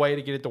 there is a way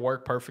to get it to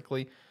work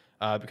perfectly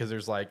because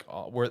there's like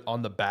where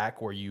on the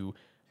back where you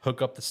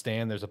hook up the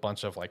stand, there's a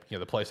bunch of like, you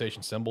know, the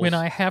PlayStation symbols. When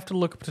I have to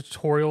look up a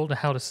tutorial to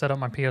how to set up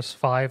my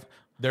PS5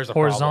 there's a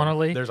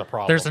horizontally, problem. There's a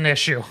problem. There's an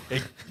issue.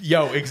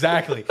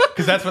 Exactly.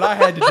 Because that's what I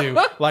had to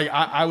do. Like,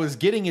 I was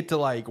getting it to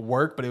like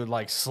work, but it would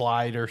like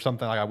slide or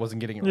something. Like, I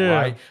wasn't getting it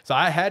right. So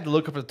I had to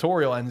look up a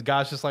tutorial, and the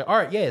guy's just like, all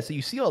right, yeah. So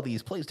you see all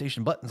these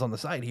PlayStation buttons on the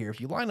side here.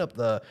 If you line up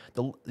the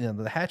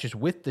hatches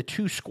with the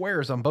two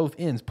squares on both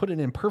ends, put it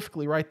in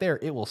perfectly right there,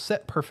 it will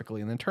set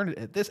perfectly, and then turn it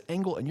at this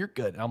angle, and you're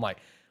good. And I'm like,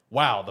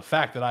 wow, the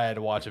fact that I had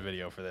to watch a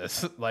video for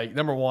this. Like,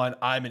 number one,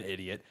 I'm an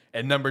idiot,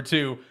 and number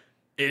two,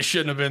 it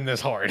shouldn't have been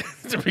this hard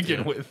to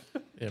begin with.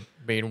 Yeah.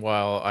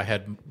 Meanwhile, I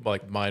had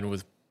like mine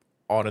was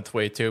on its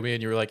way to me,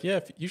 and you were like, "Yeah,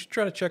 you should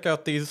try to check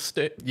out these,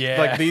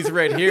 like these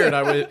right here." And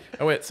I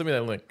went, send me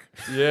that link.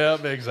 Yeah,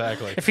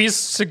 exactly. If he's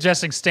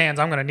suggesting stands,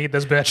 I'm gonna need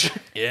this bitch.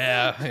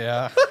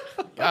 Yeah.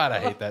 God, I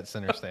hate that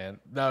center stand.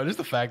 No, just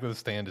the fact that the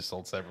stand is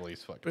sold separately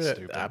is fucking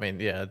stupid. I mean,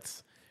 yeah,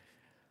 it's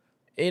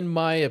in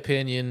my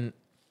opinion,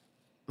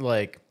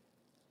 like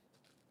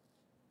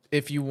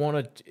if you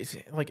wanted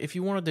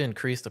to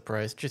increase the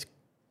price, just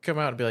come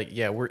out and be like,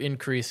 yeah, we're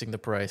increasing the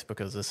price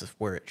because this is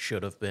where it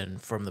should have been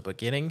from the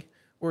beginning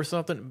or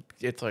something.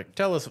 It's like,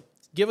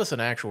 give us an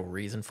actual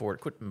reason for it.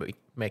 Quit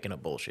making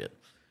up bullshit.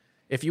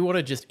 If you want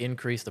to just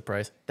increase the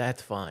price, that's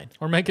fine.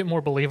 Or make it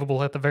more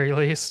believable at the very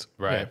least.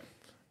 Right.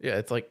 Yeah,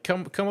 it's like,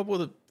 come up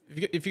with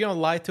if you're going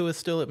to lie to us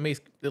still, at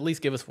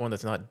least give us one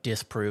that's not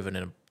disproven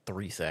in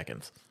 3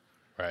 seconds.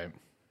 Right.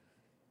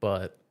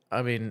 But,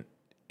 I mean,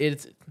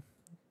 the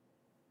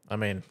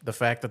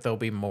fact that they'll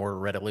be more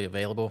readily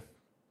available,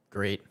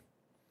 great,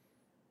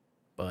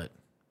 but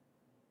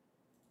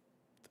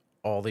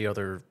all the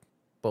other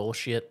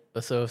bullshit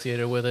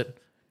associated with it,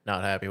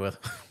 not happy with.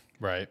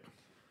 Right.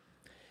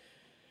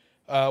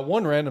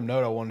 One random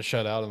note I wanted to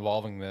shout out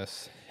involving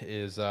this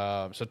is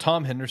so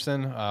Tom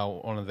Henderson,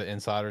 one of the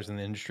insiders in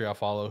the industry I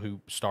follow,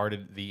 who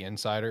started the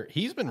Insider.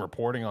 He's been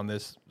reporting on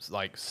this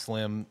like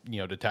slim,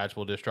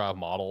 detachable disk drive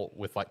model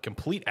with like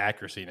complete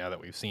accuracy now that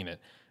we've seen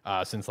it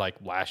since like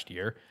last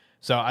year.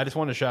 So I just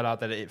want to shout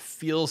out that it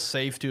feels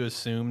safe to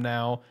assume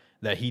now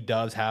that he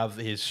does have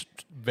his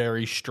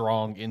very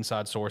strong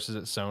inside sources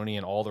at Sony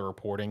and all the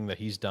reporting that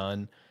he's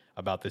done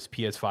about this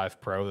PS5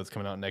 Pro that's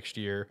coming out next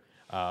year.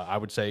 I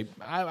would say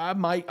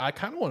I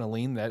kind of want to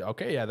lean that,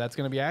 okay, yeah, that's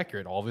going to be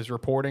accurate. All of his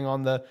reporting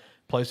on the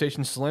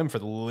PlayStation Slim for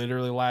the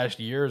literally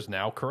last year is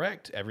now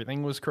correct.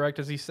 Everything was correct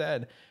as he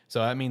said. So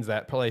that means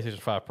that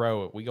PlayStation 5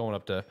 Pro, we going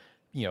up to,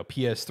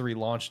 PS3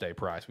 launch day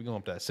price. We going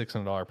up to that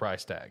 $600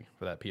 price tag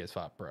for that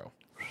PS5 Pro.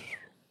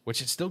 Which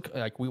is still,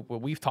 like,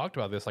 we've talked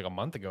about this like a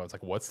month ago. It's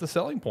like, what's the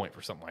selling point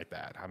for something like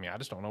that? I mean, I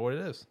just don't know what it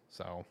is.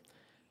 So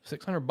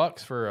 $600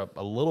 for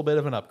a little bit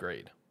of an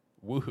upgrade.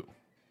 Woohoo.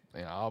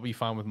 I'll be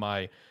fine with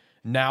my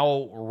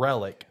now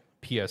relic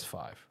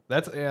PS5.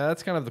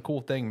 That's kind of the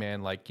cool thing,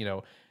 man. Like, you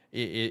know,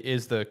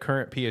 is the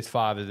current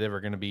PS5 is ever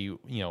going to be,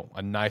 you know,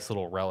 a nice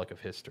little relic of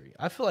history?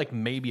 I feel like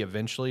maybe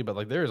eventually, but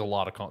like there's a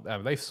lot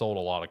of they've sold a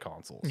lot of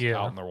consoles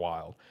out in their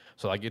wild.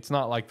 So like it's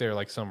not like they're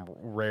like some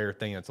rare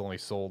thing that's only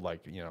sold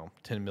like, you know,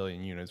 10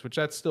 million units, which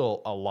that's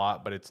still a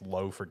lot, but it's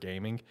low for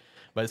gaming.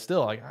 But it's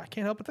still like I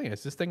can't help but think,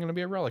 is this thing going to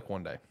be a relic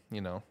one day?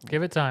 You know,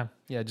 Give it time.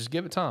 yeah, just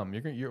give it time.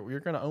 You're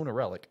going to own a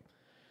relic.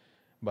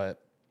 But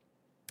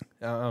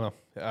I don't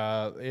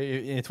know.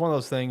 It's one of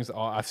those things.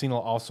 I've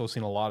also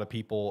seen a lot of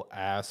people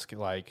ask,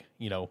 like,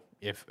 you know,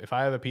 if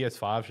I have a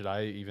PS5, should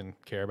I even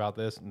care about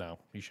this? No,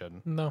 you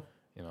shouldn't. No.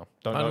 You know,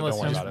 don't Unless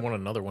worry you about it. want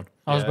another one.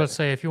 I was about to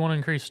say, if you want to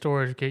increase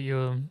storage, get you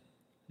a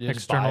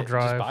external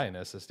drive. Just buy an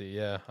SSD.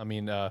 Yeah, I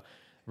mean,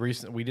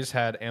 we just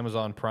had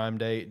Amazon Prime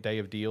Day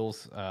of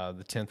deals,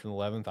 the 10th and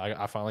 11th.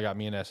 I finally got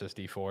me an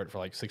SSD for it for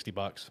like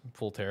 $60,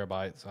 full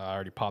terabytes. I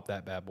already popped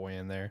that bad boy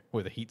in there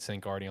with a heat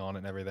sink already on it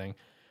and everything.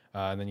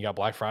 And then you got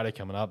Black Friday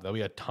coming up. There'll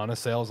be a ton of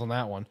sales on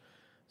that one.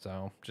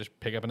 So just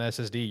pick up an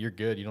SSD. You're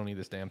good. You don't need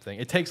this damn thing.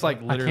 It takes like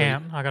literally. I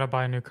can't. I gotta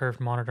buy a new curved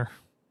monitor.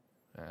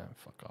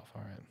 Fuck off.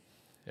 All right.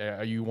 Yeah,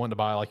 are you wanting to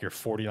buy like your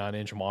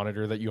 49-inch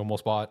monitor that you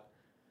almost bought?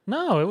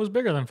 No, it was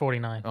bigger than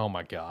 49. Oh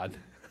my god.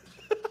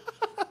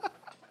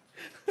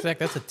 Zach,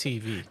 that's a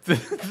TV.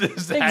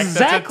 Zach,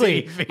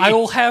 Exactly. that's a TV. I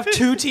will have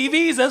 2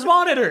 TVs as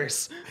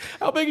monitors.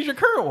 How big is your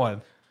current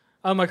one?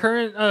 My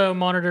current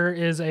monitor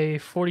is a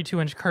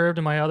 42-inch curved,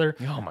 and my other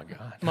Oh my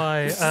god.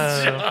 my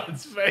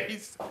John's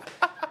face.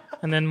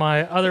 and then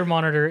my other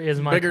monitor is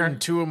my Bigger than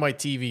 2 of my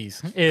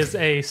TVs. is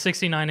a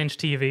 69-inch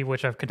TV,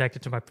 which I've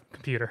connected to my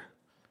computer.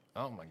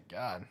 Oh my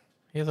god.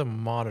 He has a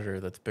monitor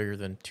that's bigger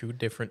than 2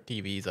 different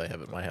TVs I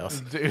have at my house.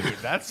 Dude,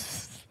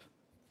 that's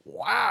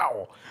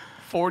wow.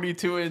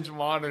 42-inch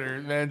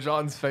monitor. Man,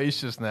 John's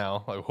face just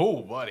now. Like,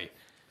 oh, buddy.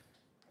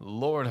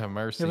 Lord have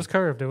mercy. It was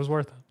curved. It was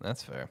worth it.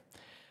 That's fair.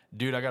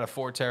 Dude, I got a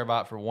 4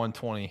 terabyte for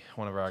 120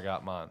 whenever I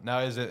got mine. Now,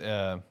 is it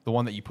the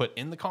one that you put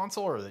in the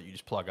console or that you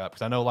just plug up?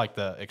 Because I know like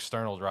the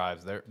external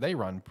drives, they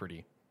run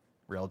pretty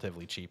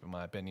relatively cheap in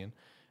my opinion.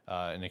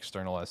 An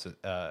external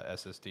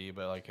SSD,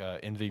 but like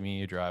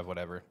NVMe drive,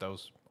 whatever,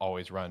 those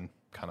always run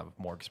kind of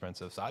more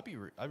expensive. So I'd be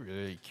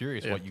really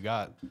curious what you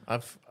got. I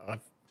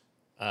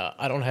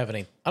don't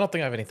think I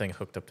have anything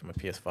hooked up to my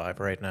PS5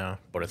 right now,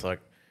 but it's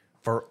like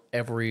for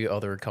every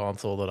other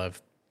console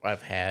that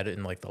I've had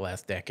in like the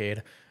last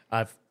decade,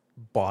 I've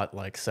bought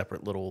like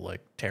separate little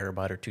like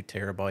terabyte or 2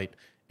 terabyte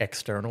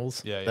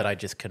externals that I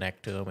just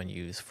connect to them and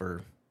use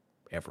for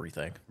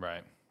everything.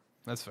 Right.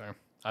 That's fair.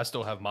 I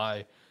still have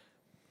my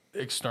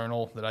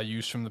external that I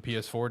use from the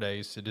PS4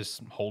 days. It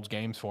just holds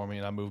games for me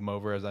and I move them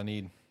over as I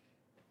need.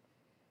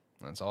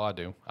 That's all I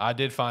do. I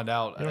did find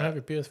out. You don't have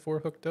your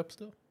PS4 hooked up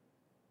still?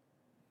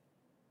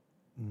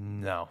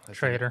 No.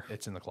 Traitor.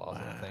 It's in the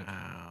closet, I think.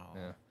 Wow.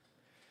 Yeah.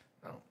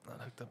 No,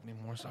 not hooked up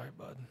anymore. Sorry,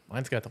 bud.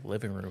 Mine's got the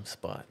living room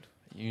spot.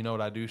 You know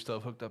what I do still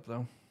have hooked up,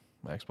 though?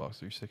 My Xbox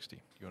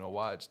 360. You know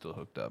why it's still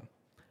hooked up?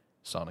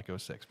 Sonic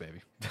 06,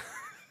 baby.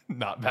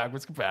 Not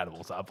backwards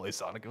compatible, so I play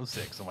Sonic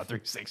 06 on my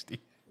 360.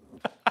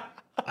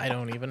 I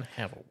don't even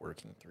have a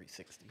working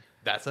 360.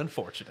 That's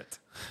unfortunate.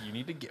 You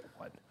need to get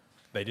one.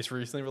 They just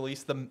recently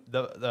released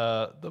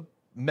the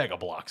Mega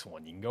Bloks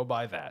one. You can go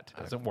buy that.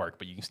 It doesn't work,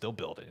 but you can still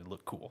build it. It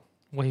look cool.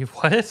 Wait,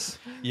 what?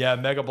 Yeah,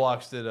 Mega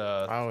Bloks did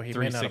he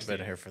may not have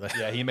been here for that.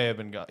 Yeah, he may have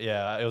been.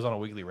 Yeah, it was on a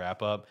weekly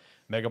wrap up.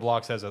 Mega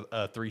Bloks has a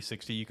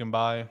 360 you can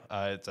buy.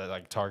 It's at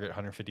like Target,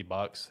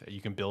 $150.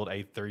 You can build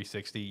a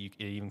 360.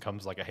 It even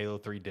comes like a Halo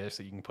 3 disc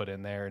that you can put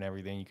in there and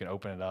everything. You can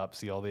open it up,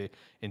 see all the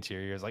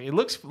interiors. Like it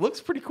looks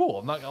pretty cool.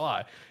 I'm not gonna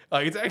lie.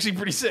 Like it's actually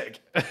pretty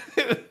sick.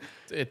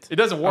 It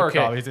doesn't work.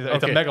 Okay, Obviously.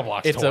 It's a Mega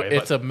Bloks toy.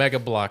 It's a Mega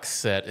Bloks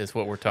set is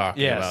what we're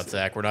talking about,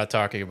 Zach. We're not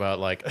talking about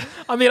like.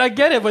 I mean, I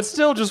get it, but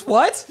still, just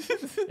what?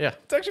 Yeah,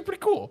 it's actually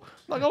pretty cool.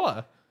 I'm not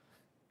gonna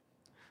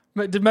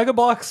lie. Did Mega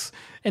Bloks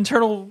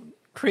internal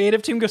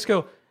creative team just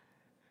go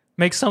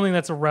make something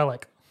that's a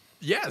relic?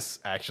 Yes,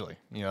 actually.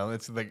 You know,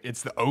 it's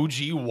the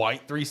OG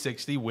white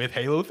 360 with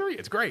Halo 3.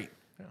 It's great.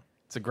 Yeah.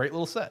 It's a great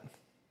little set.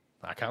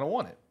 I kind of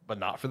want it, but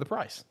not for the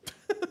price.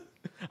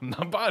 I'm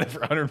not buying it for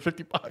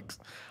 $150.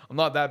 I'm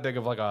not that big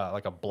of like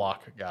a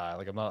block guy.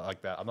 Like I'm not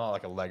like that. I'm not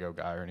like a Lego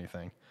guy or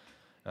anything.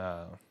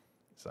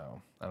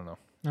 So I don't know.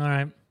 All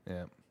right.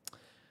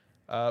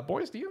 Yeah.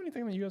 Boys, do you have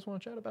anything that you guys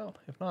want to chat about?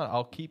 If not,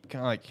 I'll keep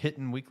kind of like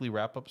hitting weekly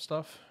wrap-up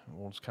stuff.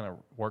 We'll just kind of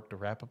work to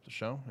wrap up the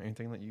show.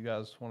 Anything that you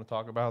guys want to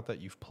talk about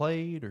that you've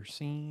played or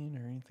seen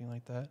or anything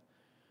like that?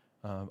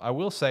 I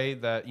will say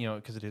that, you know,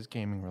 because it is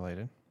gaming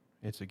related,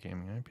 it's a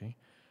gaming IP.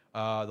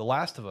 The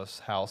Last of Us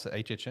house at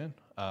HHN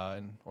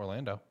in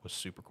Orlando was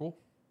super cool.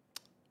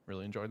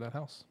 Really enjoyed that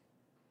house.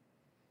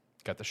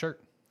 Got the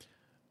shirt.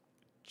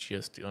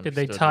 Just Did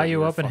they tie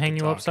you up and hang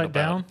you upside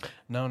down?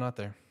 No, not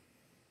there.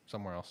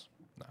 Somewhere else.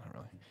 Not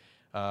really.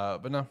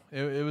 But no,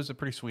 it was a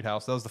pretty sweet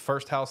house. That was the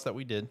first house that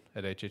we did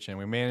at HHN.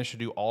 We managed to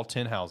do all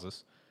 10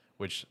 houses,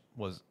 which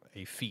was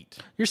a feat.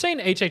 You're saying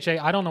HHA.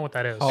 I don't know what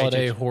that is.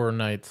 Holiday Horror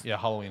Nights. Yeah,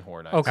 Halloween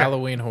Horror Nights. Okay.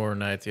 Halloween Horror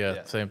Nights.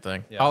 Yeah, same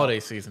thing. Yeah. Holiday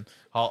season.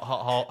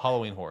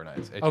 Halloween Horror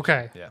Nights. HHA.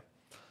 Okay. Yeah.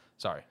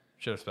 Sorry,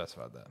 should have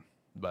specified that.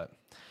 But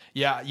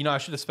yeah, I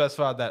should have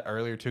specified that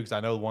earlier too, because I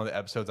know one of the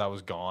episodes I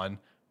was gone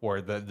where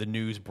the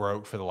news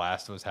broke for The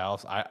Last of Us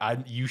house.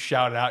 You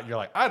shouted out, you're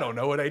like, I don't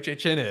know what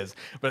HHN is,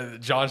 but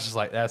John's just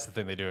like, that's the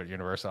thing they do at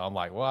Universal. I'm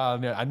like, well,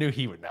 I knew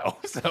he would know.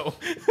 So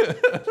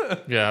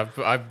Yeah,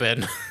 I've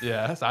been.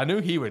 yeah, so I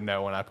knew he would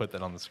know when I put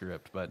that on the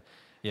script. But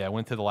yeah, I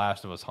went to The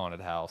Last of Us haunted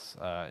house,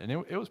 and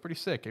it was pretty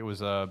sick. It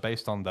was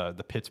based on the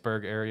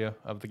Pittsburgh area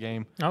of the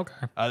game.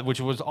 Okay. Which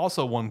was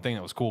also one thing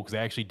that was cool because they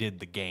actually did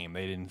the game.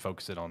 They didn't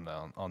focus it on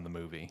the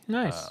movie.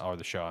 Nice. Or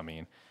the show, I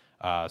mean.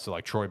 So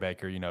like Troy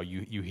Baker,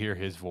 you hear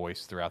his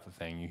voice throughout the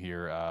thing. You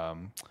hear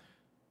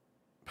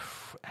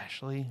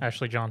Ashley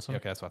Johnson.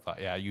 Okay, that's what I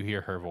thought. Yeah, you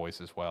hear her voice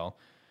as well.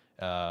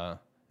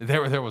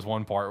 There was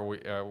one part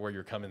where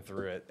you're coming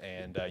through it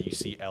and you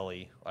see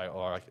Ellie,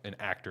 or like an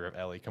actor of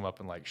Ellie, come up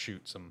and like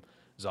shoot some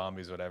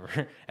zombies, or whatever.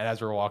 And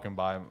as we're walking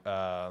by,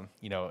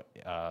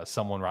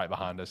 someone right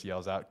behind us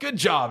yells out, "Good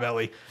job,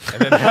 Ellie!"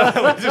 And then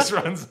Ellie just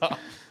runs off.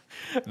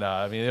 No,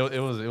 I mean it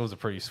was a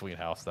pretty sweet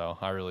house though.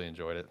 I really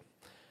enjoyed it.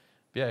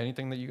 Yeah,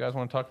 anything that you guys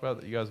want to talk about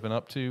that you guys been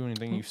up to?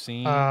 Anything you've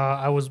seen?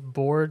 I was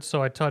bored,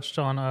 so I touched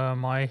on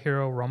My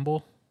Hero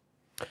Rumble.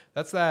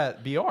 That's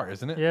that BR,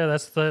 isn't it? Yeah,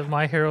 that's the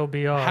My Hero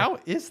BR. How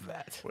is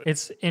that?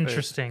 It's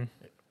interesting.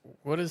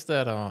 What is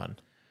that on?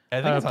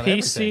 I think it's on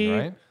PC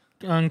everything,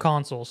 right? on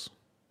consoles.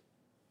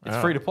 It's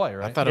free to play,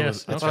 right? I thought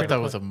Yes, I it's thought free to that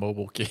was a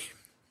mobile game.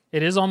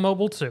 It is on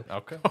mobile too.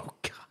 Okay. Oh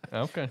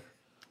God. Okay.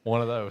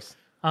 One of those.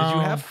 Did you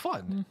have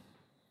fun?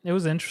 It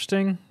was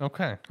interesting.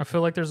 Okay. I feel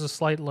like there's a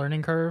slight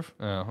learning curve,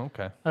 Oh,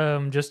 okay.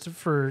 just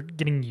for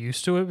getting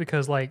used to it,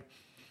 because like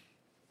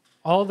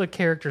all the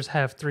characters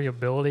have 3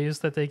 abilities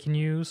that they can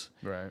use,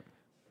 Right.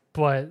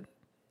 but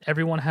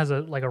everyone has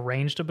a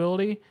ranged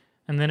ability,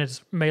 and then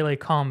it's melee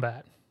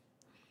combat.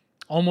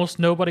 Almost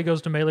nobody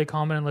goes to melee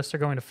combat unless they're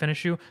going to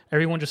finish you.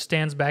 Everyone just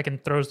stands back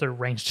and throws their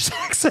ranged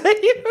attacks at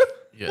you.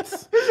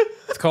 Yes.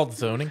 It's called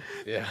zoning.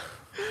 Yeah.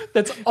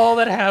 That's all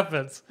that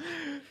happens.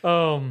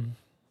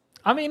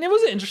 I mean, it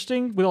was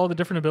interesting with all the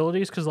different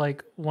abilities, because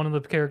like one of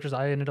the characters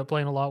I ended up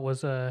playing a lot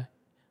was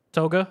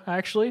Toga,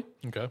 actually.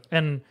 Okay.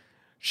 And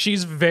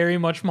she's very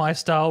much my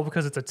style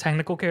because it's a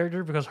technical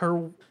character, because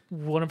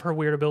one of her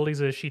weird abilities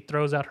is she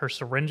throws out her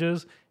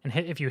syringes, and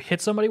if you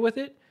hit somebody with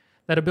it,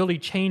 that ability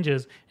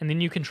changes, and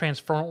then you can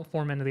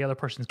transform into the other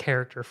person's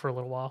character for a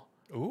little while.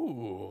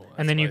 Ooh.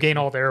 And then you gain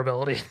all their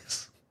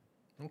abilities.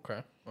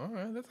 Okay. All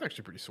right. That's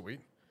actually pretty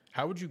sweet.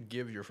 How would you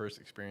give your first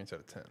experience out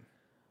of 10?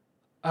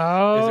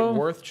 Is it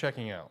worth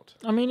checking out?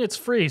 I mean, it's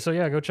free, so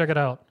yeah, go check it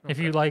out. Okay. If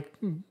you like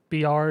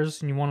BRs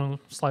and you want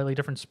a slightly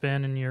different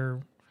spin and you're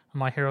a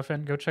My Hero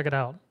fan, go check it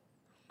out.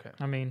 Okay.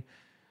 I mean,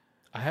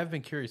 I have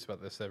been curious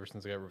about this ever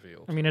since it got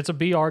revealed. I mean, it's a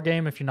BR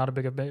game. If you're not a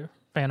big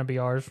fan of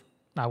BRs,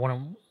 I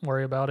wouldn't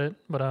worry about it.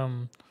 But I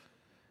mean,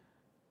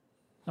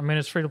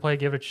 it's free to play.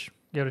 Give it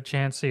a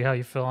chance. See how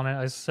you feel on it.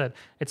 As I said,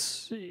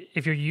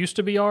 if you're used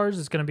to BRs,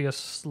 it's going to be a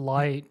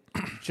slight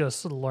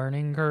just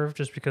learning curve,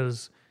 just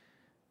because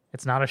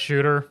it's not a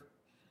shooter.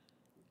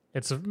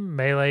 It's a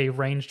melee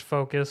ranged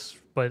focus,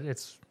 but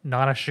it's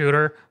not a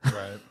shooter.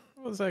 Right.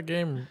 What was that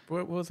game?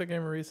 What was that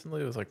game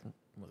recently? It was like,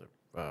 was it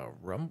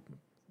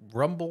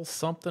Rumble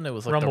something? It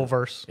was like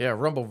Rumbleverse.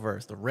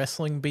 Rumbleverse, the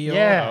wrestling BR.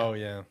 Yeah. Oh,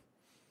 yeah.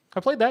 I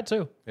played that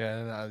too. Yeah,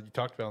 and you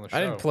talked about it on the show. I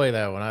didn't play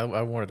that one.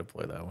 I wanted to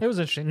play that one. It was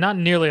interesting. Not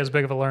nearly as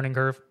big of a learning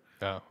curve.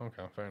 Oh,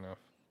 okay. Fair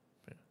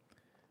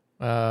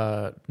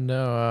enough.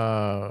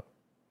 No.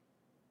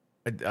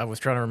 I was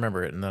trying to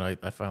remember it, and then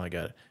I finally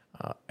got it.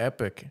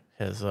 Epic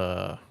has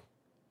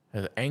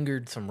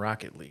angered some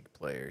Rocket League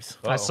players.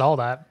 I saw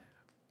that.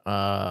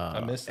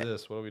 I missed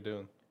this. What are we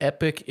doing?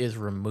 Epic is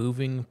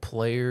removing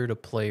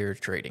player-to-player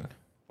trading.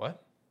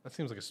 What? That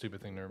seems like a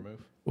stupid thing to remove.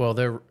 Well,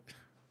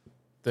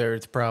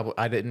 there's probably,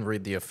 I didn't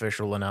read the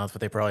official announcement,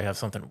 but they probably have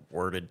something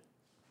worded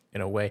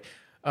in a way.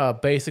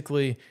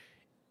 Basically,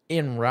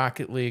 in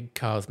Rocket League,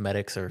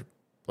 cosmetics are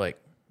like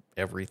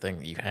everything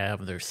that you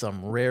have. There's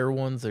some rare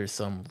ones. There's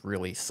some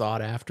really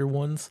sought-after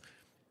ones.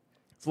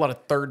 It's a lot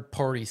of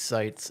third-party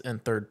sites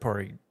and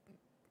third-party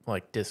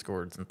like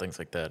Discords and things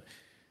like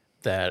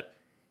that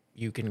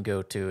you can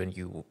go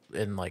to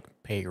and like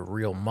pay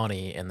real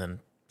money, and then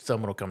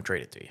someone will come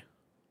trade it to you.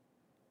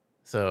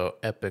 So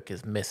Epic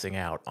is missing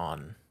out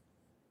on.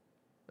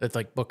 It's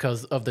like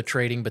because of the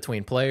trading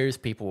between players,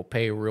 people will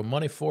pay real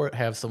money for it,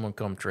 have someone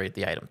come trade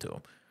the item to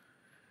them,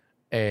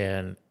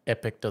 and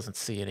Epic doesn't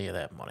see any of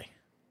that money,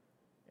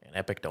 and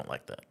Epic don't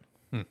like that.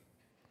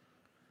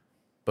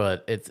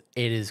 But it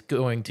is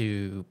going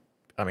to.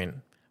 I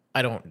mean,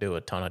 I don't do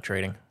a ton of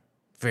trading.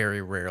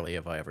 Very rarely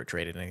have I ever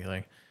traded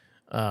anything.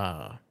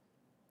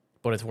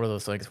 But it's one of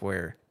those things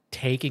where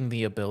taking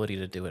the ability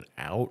to do it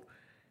out,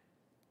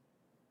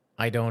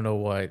 I don't know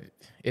what.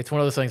 It's one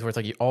of those things where it's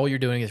like all you're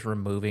doing is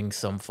removing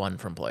some fun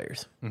from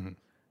players.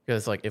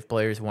 Because like if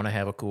players want to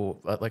have a cool,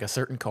 like a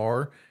certain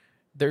car,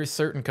 there's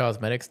certain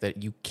cosmetics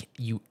that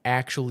you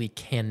actually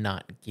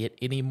cannot get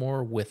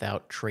anymore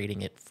without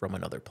trading it from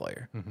another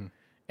player.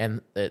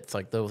 And it's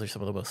like those are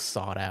some of the most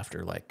sought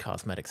after like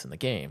cosmetics in the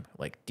game,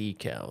 like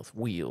decals,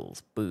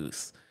 wheels,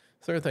 boosts,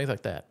 certain things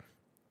like that.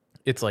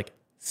 It's like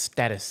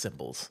status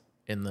symbols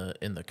in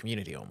the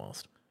community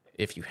almost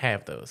if you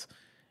have those.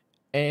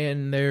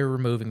 And they're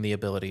removing the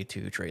ability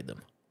to trade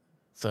them.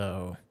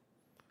 So,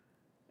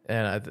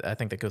 and I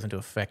think that goes into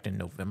effect in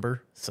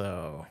November.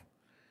 So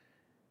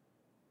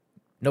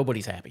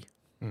nobody's happy.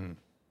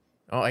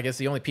 Oh, I guess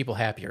the only people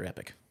happy are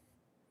Epic.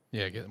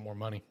 Yeah, getting more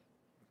money.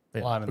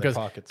 Yeah, Line in their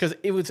pockets. Because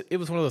it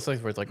was one of those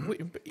things where it's like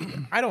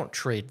I don't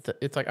trade.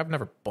 It's like I've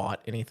never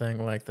bought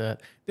anything like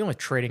that. The only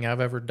trading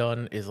I've ever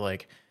done is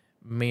like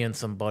me and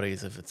some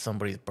buddies. If it's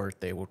somebody's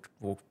birthday,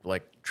 we'll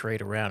like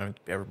trade around and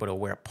everybody will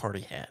wear a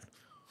party hat.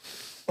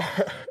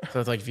 So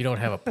it's like if you don't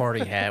have a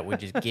party hat, we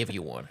just give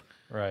you one.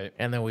 Right.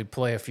 And then we'd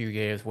play a few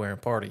games wearing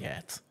party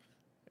hats.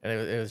 And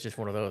it was just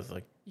one of those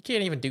like you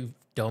can't even do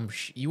dumb.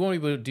 You won't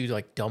even do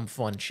like dumb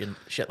fun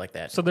shit like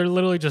that. So they're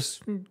literally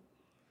just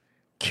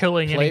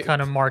killing any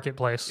kind of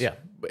marketplace. Yeah,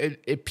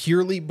 it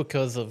purely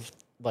because of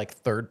like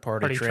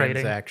third-party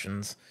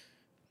transactions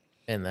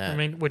and that. I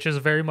mean, which is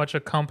very much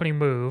a company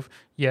move.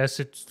 Yes,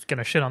 it's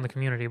gonna shit on the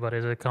community, but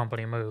it's a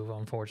company move,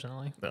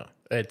 unfortunately. No,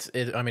 it's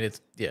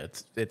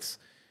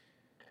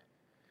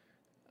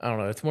I don't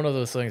know. It's one of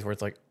those things where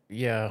it's like,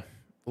 yeah,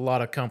 a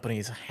lot of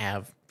companies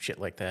have shit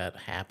like that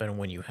happen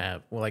when you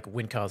have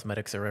when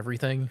cosmetics are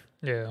everything.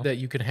 Yeah. That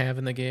you can have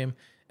in the game,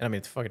 and I mean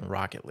it's fucking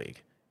Rocket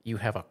League. You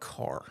have a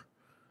car.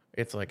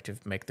 It's like to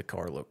make the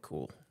car look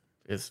cool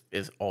is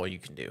all you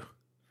can do.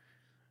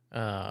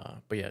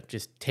 But yeah,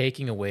 just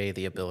taking away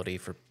the ability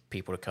for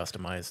people to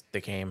customize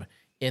the game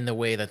in the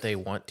way that they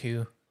want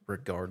to,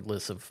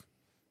 regardless of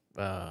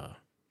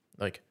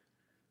like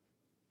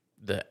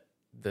the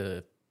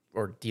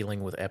or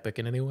dealing with Epic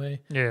in any way.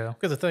 Yeah.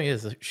 Because the thing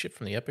is, the shit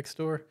from the Epic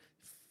store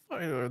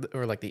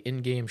or like the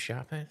in-game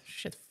shop,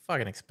 shit's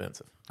fucking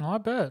expensive. Oh, I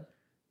bet.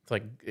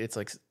 It's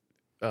like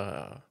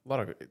a lot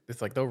of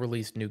it's like they'll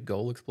release new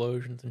goal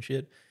explosions and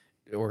shit,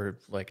 or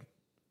like,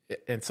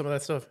 and some of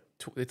that stuff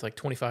it's like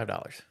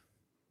 $25.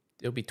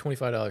 It'll be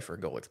 $25 for a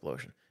goal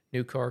explosion.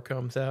 New car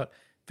comes out,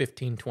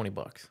 $15-20.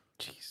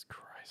 Jesus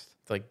Christ!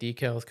 It's like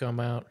decals come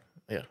out.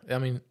 Yeah, I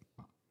mean,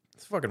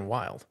 it's fucking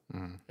wild.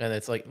 And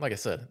it's like I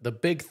said, the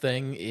big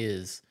thing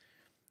is,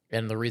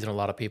 and the reason a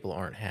lot of people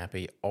aren't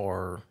happy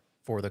are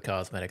for the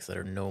cosmetics that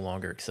are no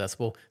longer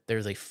accessible.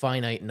 There's a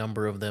finite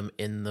number of them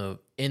in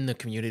the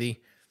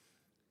community.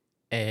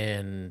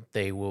 And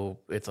they will.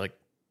 It's like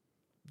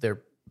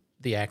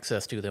the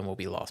access to them will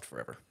be lost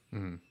forever,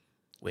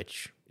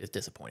 which is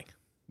disappointing.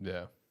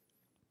 Yeah,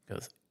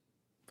 because,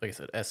 like I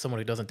said, as someone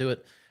who doesn't do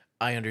it,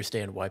 I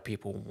understand why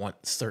people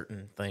want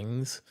certain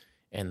things,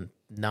 and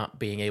not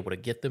being able to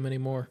get them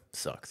anymore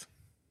sucks.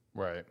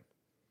 Right.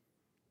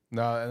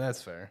 No, and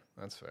that's fair.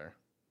 That's fair.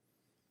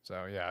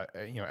 So yeah,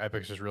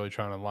 Epic's just really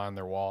trying to line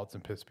their wallets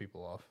and piss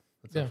people off.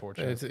 That's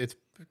unfortunate. It's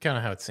kind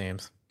of how it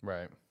seems.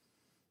 Right.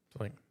 It's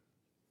like.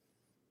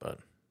 But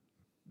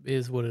it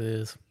is what it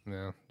is.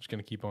 Yeah, just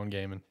gonna keep on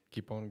gaming,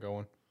 keep on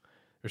going.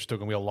 There's still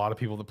gonna be a lot of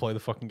people that play the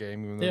fucking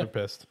game, even though they're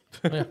pissed.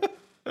 Yeah.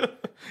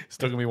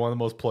 Still gonna be one of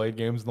the most played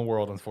games in the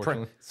world,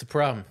 unfortunately. It's the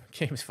problem.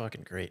 Game's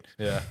fucking great.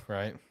 Yeah,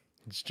 right.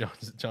 It's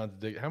John's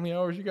dig. How many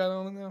hours you got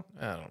on it now?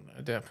 I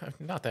don't know.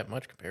 Not that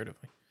much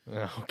comparatively.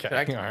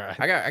 Okay, all right.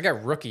 I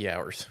got rookie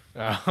hours.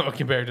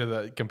 Compared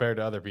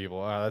to other people.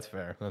 Oh, that's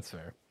fair. That's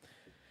fair.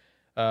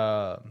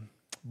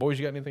 Boys,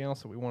 you got anything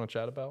else that we want to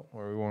chat about,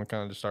 or we want to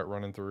kind of just start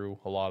running through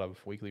a lot of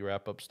weekly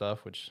wrap up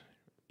stuff, which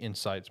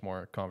incites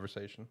more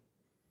conversation?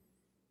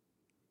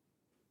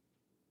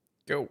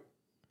 Go.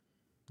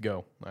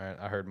 All right,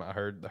 I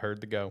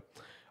heard the go.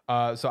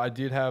 So I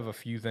did have a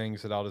few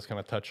things that I'll just kind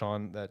of touch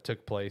on that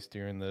took place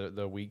during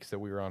the weeks that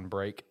we were on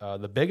break.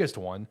 The biggest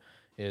one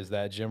is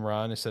that Jim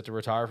Ryan is set to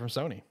retire from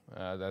Sony.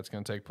 That's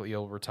going to take place.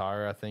 He'll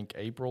retire, I think,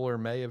 April or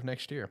May of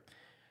next year.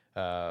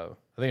 I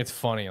think it's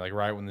funny, like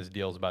right when this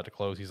deal's about to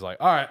close, he's like,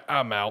 all right,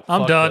 I'm out.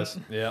 I'm done. This.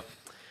 Yep.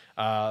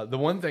 The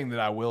one thing that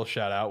I will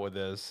shout out with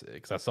this,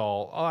 because I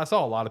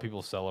saw a lot of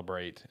people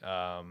celebrate,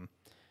 and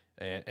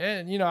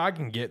I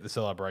can get the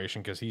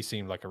celebration because he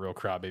seemed like a real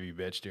crybaby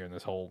bitch during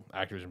this whole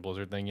Activision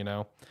Blizzard thing,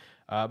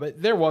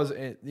 but there was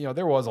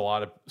a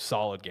lot of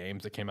solid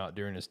games that came out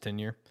during his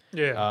tenure.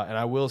 Yeah. And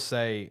I will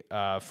say,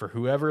 for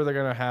whoever they're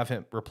gonna have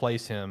him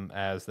replace him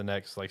as the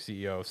next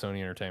CEO of Sony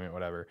Entertainment,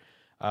 whatever,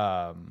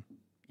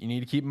 you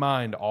need to keep in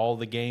mind all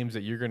the games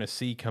that you're gonna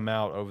see come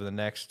out over the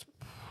next,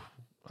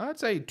 I'd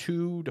say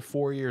 2 to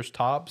 4 years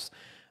tops.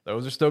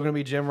 Those are still going to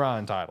be Jim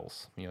Ryan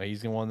titles.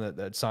 He's the one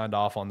that signed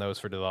off on those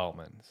for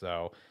development.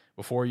 So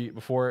I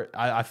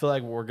feel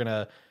like we're going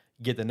to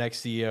get the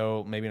next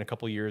CEO maybe in a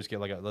couple of years, get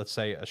like let's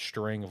say a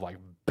string of like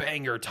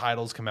banger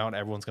titles come out, and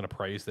everyone's going to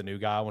praise the new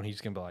guy when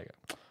he's going to be like,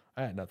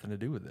 I had nothing to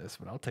do with this,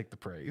 but I'll take the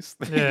praise.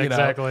 Yeah,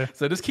 exactly.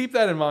 So just keep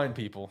that in mind,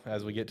 people,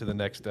 as we get to the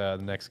next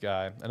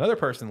guy. Another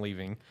person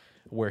leaving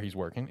where he's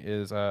working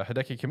is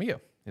Hideki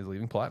Kamiya is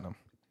leaving Platinum.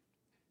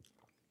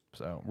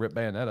 So rip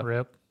Bayonetta.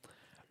 Rip.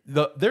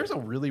 There's a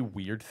really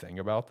weird thing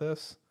about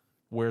this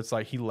where it's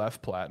like he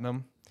left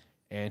Platinum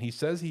and he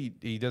says he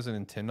doesn't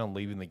intend on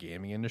leaving the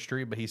gaming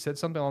industry, but he said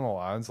something along the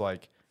lines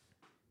like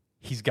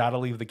he's got to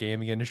leave the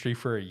gaming industry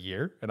for a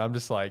year. And I'm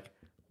just like,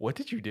 what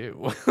did you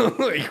do?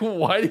 Like,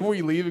 why were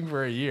you leaving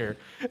for a year?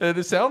 And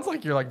it sounds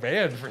like you're like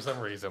banned for some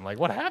reason. Like,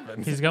 what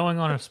happened? He's going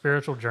on a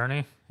spiritual journey,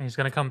 and he's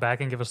going to come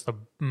back and give us the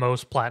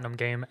most platinum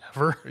game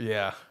ever.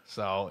 Yeah.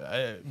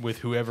 So with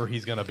whoever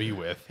he's going to be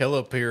with. He'll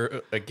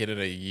appear again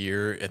in a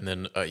year, and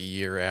then a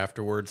year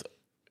afterwards,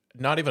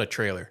 not even a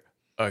trailer,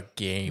 a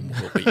game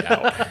will be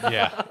out.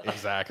 Yeah,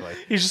 exactly.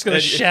 He's just going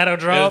to shadow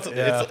drop.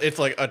 It's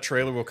like a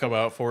trailer will come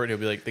out for it, and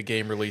it'll be like the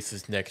game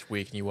releases next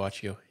week, and you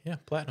watch, you go, yeah,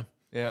 platinum.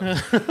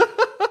 Yeah.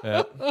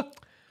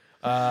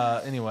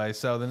 Anyway,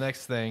 so the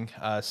next thing,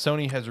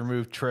 Sony has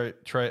removed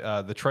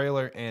the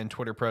trailer and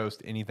Twitter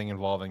post, anything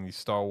involving the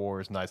Star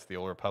Wars Knights of the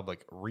Old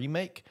Republic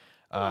remake,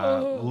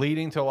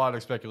 leading to a lot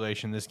of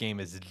speculation. This game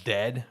is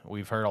dead.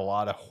 We've heard a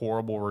lot of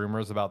horrible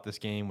rumors about this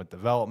game with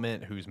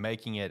development, who's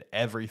making it,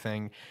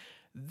 everything.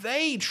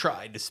 They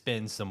tried to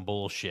spin some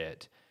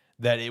bullshit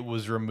that it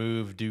was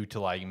removed due to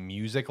like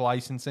music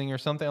licensing or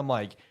something. I'm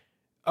like,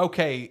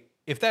 okay,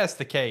 if that's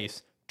the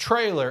case,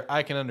 trailer,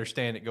 I can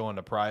understand it going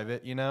to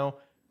private, you know?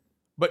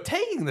 But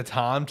taking the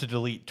time to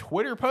delete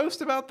Twitter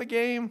posts about the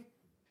game,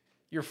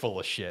 you're full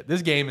of shit.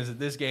 This game's a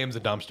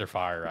dumpster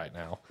fire right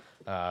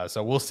now.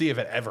 So we'll see if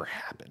it ever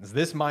happens.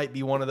 This might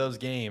be one of those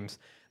games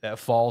that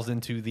falls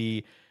into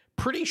the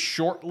pretty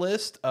short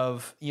list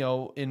of, you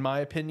know, in my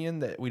opinion,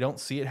 that we don't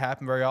see it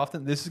happen very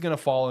often. This is going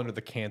to fall under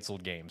the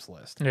canceled games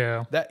list.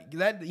 Yeah. That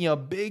you know,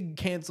 big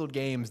canceled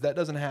games, that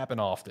doesn't happen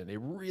often. It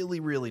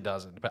really, really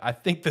doesn't. But I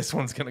think this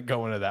one's going to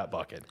go into that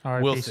bucket.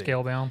 We'll see.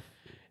 Scalebound.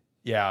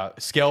 Yeah,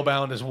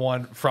 Scalebound is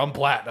one from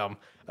Platinum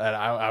that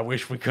I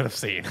wish we could have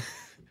seen,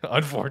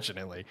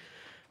 unfortunately.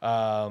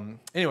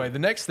 Anyway, the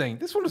next thing,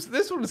 this one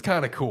is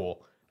kind of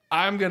cool.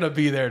 I'm going to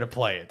be there to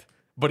play it,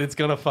 but it's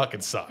going to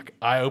fucking suck.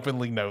 I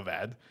openly know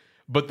that.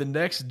 But the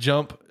next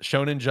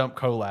Shonen Jump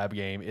collab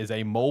game is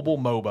a mobile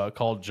MOBA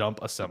called Jump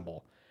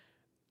Assemble.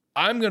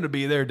 I'm going to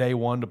be there day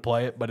one to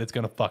play it, but it's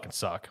going to fucking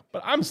suck.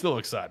 But I'm still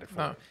excited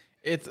for it.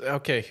 It's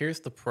okay.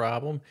 Here's the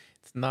problem.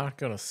 It's not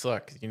going to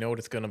suck. You know what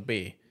it's going to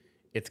be?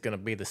 It's going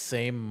to be the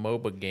same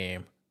MOBA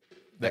game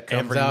that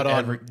comes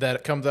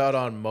out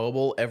on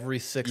mobile every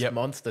 6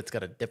 months. That's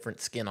got a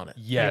different skin on it.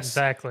 Yes,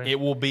 exactly. It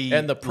will be,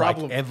 and the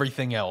problem, like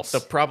everything else. The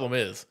problem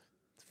is,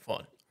 it's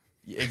fun.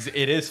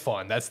 It is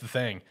fun. That's the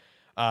thing.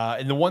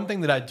 And the one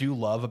thing that I do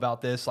love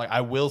about this, like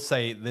I will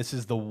say, this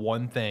is the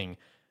one thing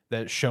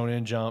that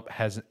Shonen Jump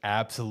has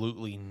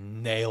absolutely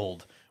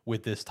nailed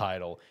with this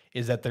title,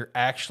 is that they're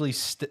actually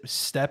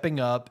stepping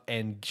up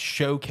and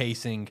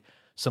showcasing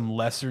some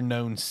lesser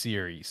known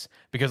series.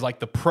 Because like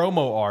the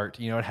promo art,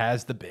 you know, it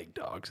has the big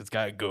dogs. It's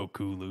got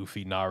Goku,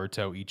 Luffy,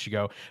 Naruto,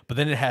 Ichigo, but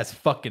then it has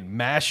fucking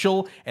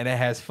Mashal and it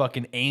has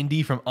fucking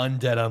Andy from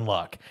Undead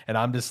Unluck. And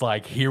I'm just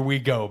like, here we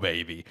go,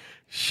 baby.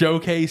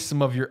 Showcase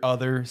some of your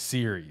other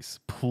series,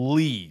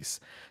 please.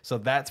 So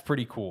that's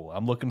pretty cool.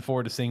 I'm looking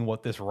forward to seeing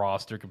what this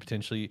roster could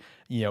potentially,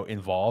 you know,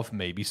 involve.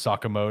 Maybe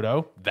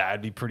Sakamoto.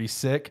 That'd be pretty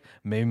sick.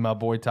 Maybe my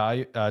boy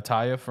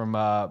Taya from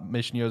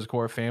Mission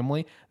Yozakura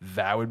family.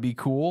 That would be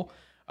cool.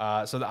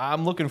 So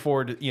I'm looking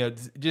forward to, you know,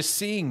 just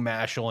seeing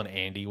Mashal and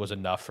Andy was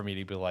enough for me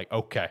to be like,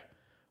 okay,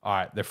 all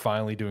right, they're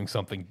finally doing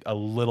something a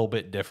little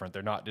bit different.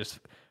 They're not just,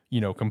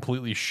 you know,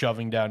 completely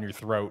shoving down your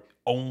throat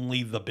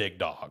only the big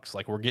dogs.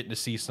 Like we're getting to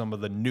see some of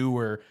the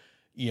newer,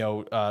 you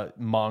know,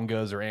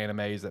 mangas or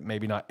animes that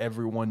maybe not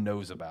everyone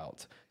knows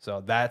about.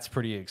 So that's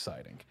pretty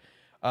exciting.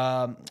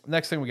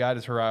 Next thing we got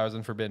is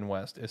Horizon Forbidden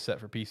West is set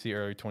for PC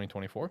early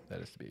 2024. That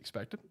is to be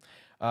expected.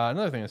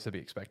 Another thing that's to be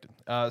expected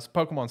is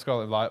Pokemon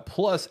Scarlet and Violet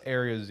plus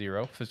Area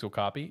Zero physical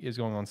copy is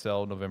going on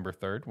sale November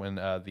 3rd when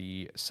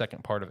the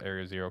second part of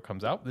Area Zero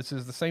comes out. This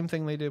is the same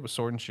thing they did with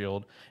Sword and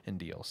Shield and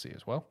DLC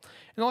as well.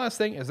 And the last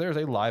thing is there's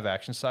a live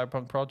action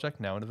Cyberpunk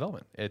project now in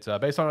development. It's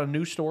based on a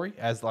new story,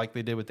 as like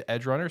they did with the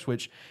Edge Runners,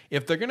 which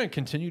if they're going to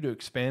continue to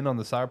expand on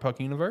the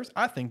Cyberpunk universe,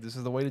 I think this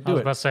is the way to do it. I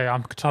was about to say,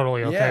 I'm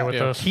totally okay with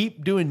this.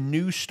 Keep doing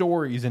new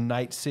stories in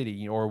Night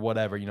City or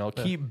whatever, you know,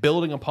 keep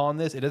building upon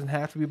this. It doesn't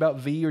have to be about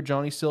V or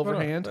Johnny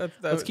Silverhand.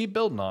 Let's keep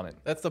building on it.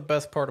 That's the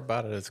best part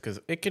about it, is because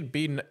it could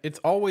be, it's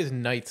always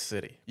Night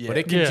City, but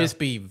it can just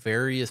be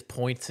various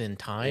points in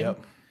time,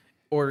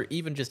 or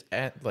even just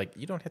at, like,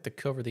 you don't have to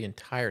cover the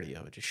entirety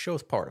of it. Just show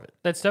us part of it.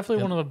 That's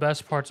definitely one of the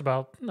best parts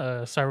about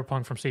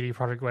Cyberpunk from CD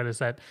Projekt Red, is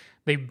that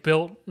they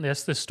built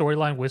this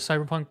storyline with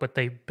Cyberpunk, but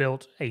they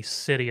built a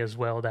city as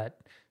well that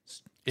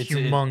it's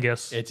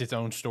humongous. It's its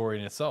own story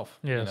in itself,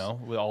 yes. You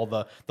know, with all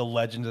the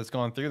legends that's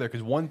gone through there.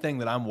 Because one thing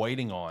that I'm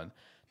waiting on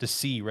to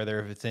see, whether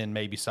if it's in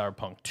maybe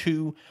Cyberpunk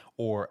 2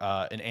 or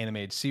an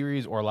animated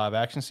series or a live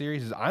action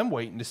series, is I'm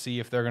waiting to see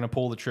if they're going to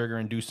pull the trigger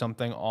and do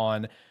something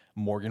on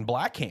Morgan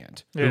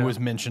Blackhand, Yeah. who was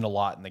mentioned a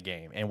lot in the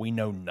game, and we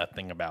know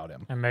nothing about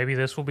him. And maybe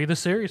this will be the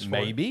series.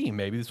 Maybe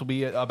this will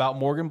be about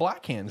Morgan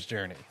Blackhand's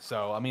journey.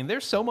 So I mean,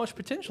 there's so much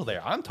potential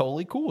there. I'm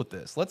totally cool with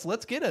this.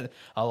 Let's get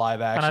a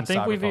live action. And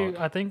Cyberpunk.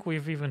 I think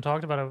we've even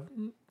talked about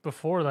it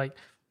before. Like,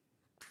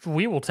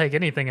 we will take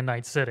anything in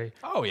Night City.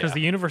 Oh, yeah. Because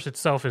the universe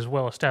itself is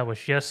well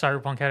established. Yes,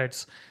 Cyberpunk had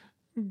its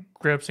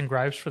grips and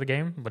gripes for the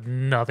game, but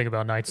nothing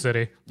about Night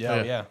City.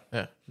 Yeah.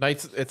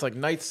 It's like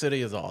Night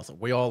City is awesome.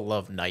 We all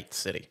love Night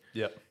City.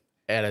 Yep.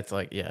 And it's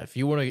like, yeah, if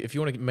you want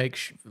to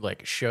make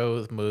like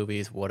shows,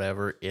 movies,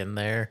 whatever in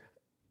there,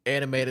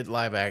 animated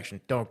live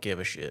action, don't give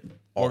a shit.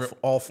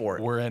 All for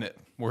it. We're in it.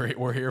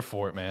 We're here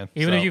for it, man.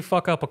 Even if you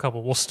fuck up a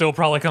couple, we'll still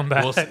probably come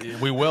back.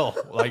 we will.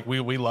 Like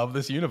we love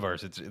this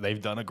universe.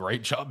 They've done a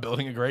great job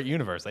building a great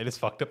universe. They just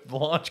fucked up the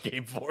launch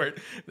game for it.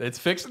 It's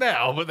fixed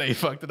now, but they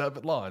fucked it up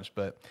at launch.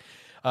 But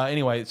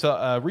anyway, so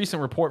a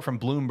recent report from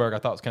Bloomberg I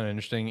thought was kind of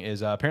interesting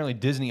is apparently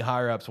Disney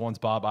higher-ups wants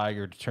Bob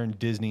Iger to turn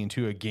Disney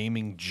into a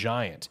gaming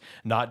giant,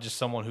 not just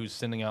someone who's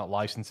sending out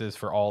licenses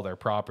for all their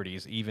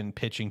properties, even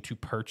pitching to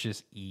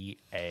purchase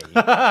EA.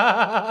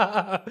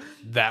 That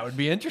would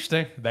be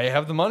interesting. They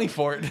have the money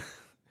for it.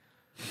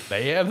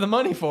 They have the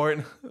money for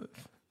it.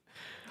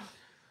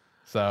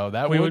 So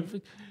that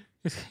would...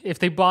 If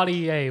they bought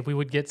EA, we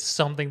would get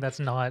something that's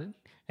not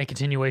a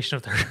continuation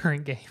of their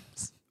current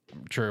games.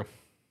 True.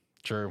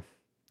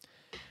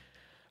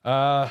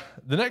 The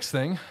next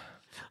thing,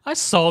 I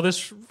saw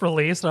this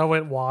release and I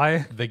went,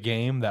 "Why?" the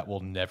game that will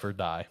never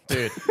die,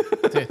 dude.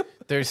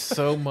 There's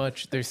so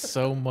much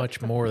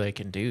more they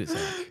can do,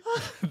 Zach.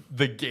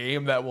 The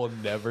game that will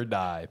never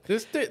die.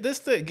 This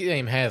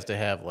game has to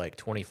have like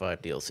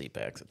 25 DLC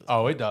packs at this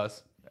Oh, it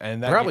does,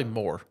 and that probably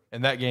more.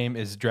 And that game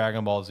is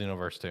Dragon Ball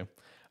Xenoverse 2.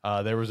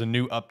 There was a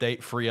new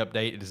update, free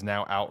update. It is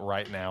now out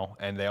right now,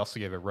 and they also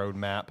gave a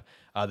roadmap.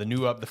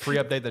 The free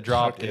update that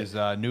dropped is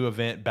new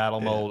event, battle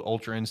mode,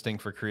 Ultra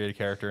Instinct for create a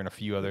character, and a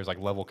few others like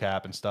level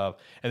cap and stuff.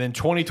 And then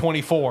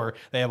 2024,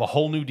 they have a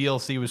whole new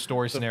DLC with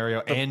story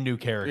scenario and new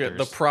characters.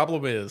 The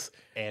problem is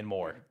and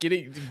more.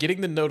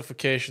 Getting the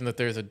notification that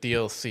there's a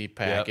DLC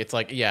pack. It's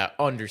like, yeah,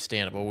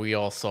 understandable. We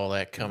all saw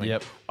that coming.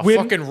 Yep.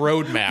 Fucking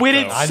roadmap. When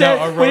it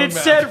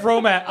said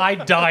roadmap, I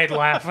died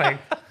laughing.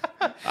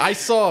 I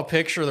saw a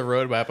picture of the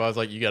roadmap. I was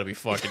like, you got to be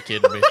fucking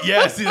kidding me.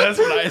 Yeah, see, that's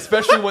what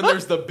especially when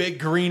there's the big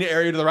green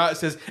area to the right that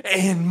says,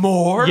 and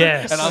more.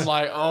 Yes. And I'm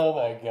like, oh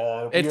my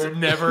God. It's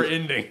never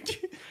ending.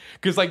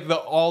 Because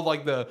all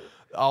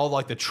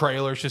the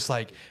trailers just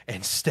like,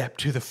 and step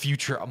to the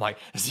future. I'm like,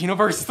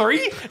 Xenoverse 3?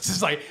 It's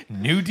just like,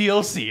 new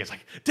DLC. It's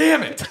like,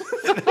 damn it.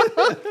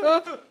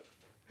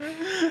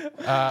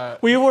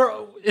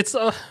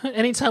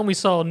 Anytime we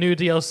saw new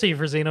DLC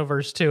for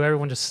Xenoverse 2,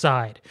 everyone just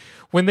sighed.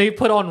 When they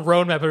put on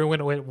roadmap,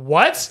 everyone went,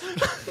 "What?"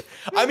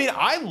 I mean,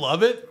 I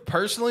love it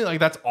personally. Like,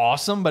 that's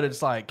awesome, but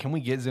it's like, can we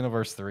get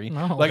Xenoverse 3?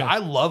 No. Like, I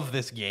love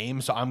this game,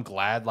 so I'm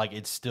glad like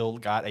it's still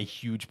got a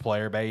huge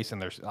player base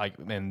and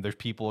there's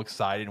people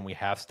excited and we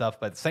have stuff,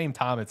 but at the same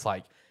time, it's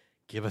like,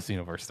 give us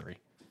Xenoverse 3.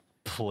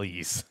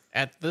 Please.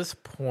 At this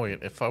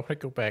point, if I want to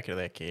go back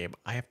into that game,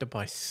 I have to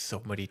buy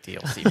so many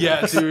DLC.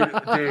 Yeah,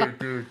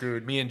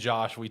 dude. Me and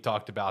Josh, we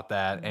talked about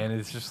that, and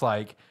it's just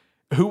like,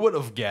 who would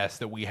have guessed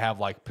that we have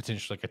like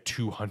potentially like a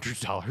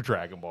 $200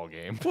 Dragon Ball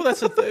game? Well, that's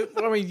the thing.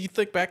 I mean, you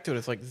think back to it,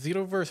 it's like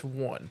Xenoverse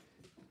 1.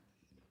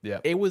 Yeah.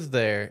 It was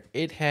there.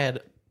 It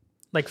had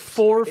like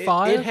 4 or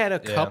 5? It had a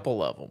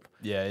couple of them.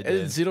 Yeah, it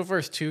and did.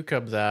 Xenoverse 2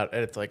 comes out,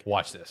 and it's like,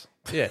 watch this.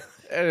 Yeah.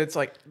 And it's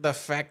like the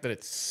fact that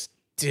it's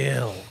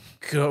still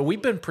good.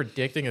 We've been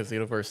predicting a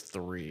Xenoverse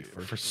 3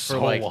 for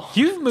so like long.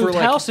 You've moved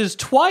houses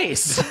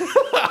twice.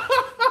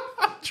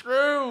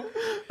 True.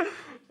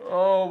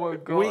 Oh my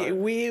God.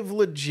 We've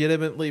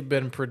legitimately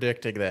been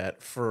predicting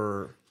that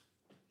for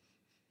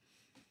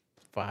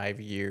 5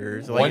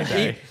 years. One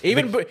day.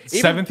 Even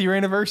 7th year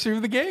anniversary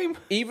of the game.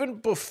 Even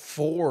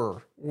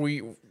before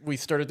we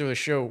started doing the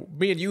show,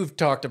 me and you've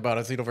talked about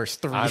a Xenoverse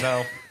 3.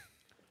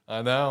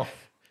 I know.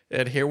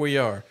 And here we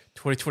are,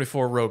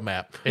 2024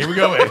 roadmap. Here we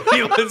go,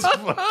 baby. Let's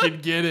fucking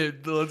get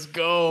it. Let's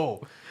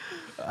go.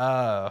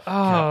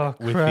 Crap.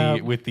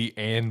 With the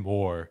and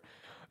more.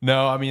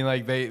 No, I mean,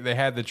 like they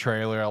had the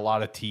trailer, a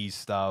lot of tease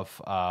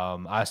stuff.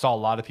 I saw a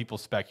lot of people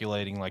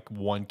speculating like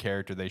one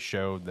character they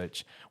showed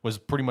that was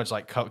pretty much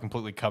like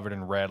completely covered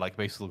in red, like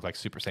basically looked like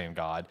Super Saiyan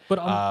God.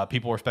 But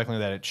people were speculating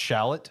that it's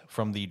Shallot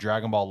from the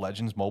Dragon Ball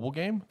Legends mobile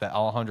game that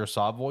Alejandro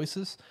Saab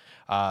voices.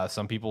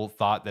 Some people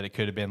thought that it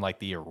could have been like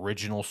the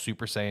original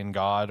Super Saiyan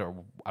God, or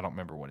I don't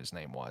remember what his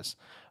name was.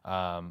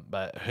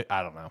 But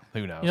I don't know.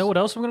 Who knows? You know what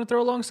else I'm going to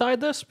throw alongside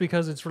this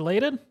because it's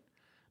related?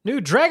 New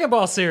Dragon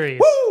Ball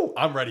series. Woo!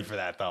 I'm ready for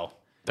that though.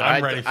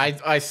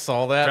 I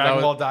saw that.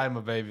 Dragon Ball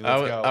Diamond, baby.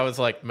 Let's go. I was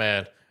like,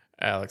 man,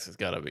 Alex has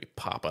got to be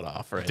popping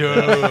off right Dude.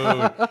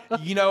 now.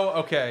 You know,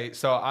 okay,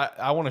 so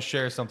I want to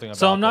share something about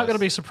So I'm not going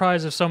to be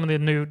surprised if some of the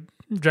new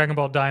Dragon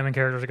Ball Diamond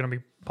characters are going to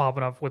be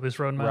popping up with this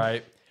roadmap.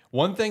 Right.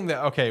 One thing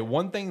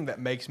that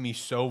makes me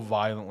so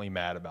violently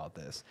mad about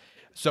this.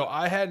 So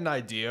I had an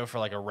idea for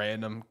like a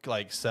random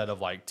like set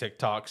of like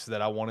TikToks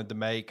that I wanted to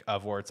make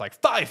of where it's like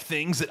 5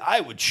 things that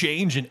I would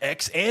change in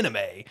X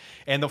anime.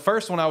 And the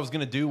first one I was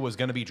going to do was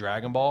going to be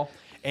Dragon Ball.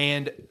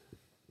 And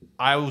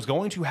I was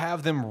going to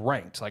have them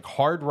ranked, like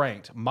hard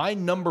ranked. My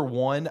number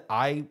one,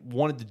 I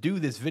wanted to do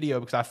this video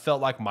because I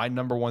felt like my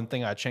number one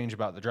thing I changed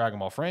about the Dragon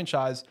Ball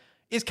franchise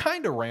is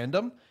kind of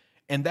random.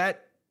 And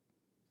that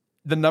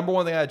the number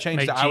one thing I changed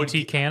Make that I would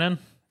GT canon?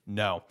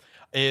 No,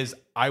 is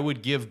I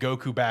would give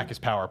Goku back his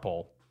power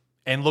pole,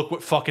 and look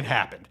what fucking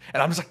happened.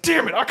 And I'm just like,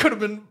 damn it, I could have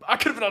been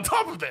on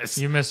top of this.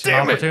 You missed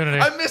Damn an opportunity.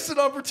 I missed an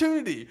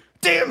opportunity.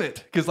 Damn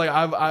it, because like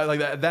I like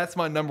that. That's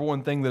my number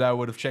one thing that I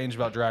would have changed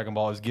about Dragon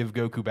Ball is give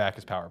Goku back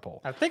his power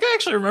pole. I think I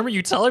actually remember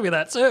you telling me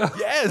that too.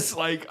 Yes,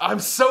 like I'm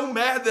so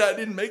mad that I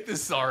didn't make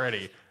this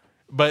already.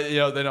 But you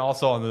know, then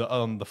also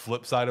on the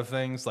flip side of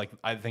things, like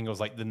I think it was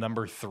like the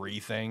number 3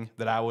 thing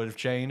that I would have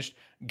changed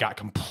got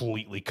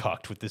completely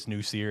cucked with this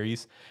new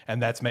series,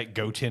 and that's make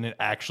Goten an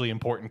actually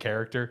important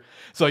character.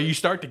 So you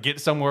start to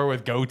get somewhere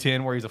with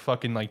Goten where he's a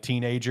fucking like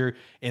teenager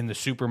in the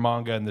super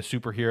manga and the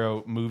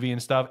superhero movie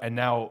and stuff, and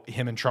now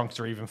him and Trunks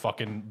are even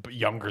fucking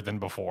younger than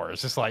before.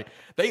 It's just like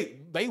they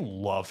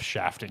love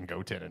shafting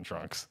Goten and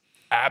Trunks.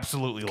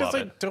 Absolutely love it. Because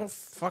they don't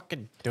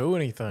fucking do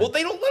anything. Well,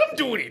 they don't let him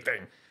do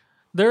anything.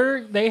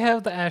 They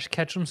have the Ash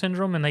Ketchum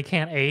syndrome and they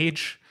can't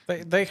age.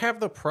 They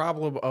have the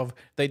problem of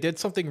they did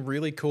something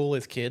really cool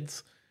as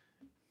kids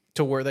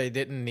to where they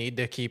didn't need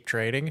to keep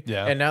training.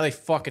 Yeah. And now they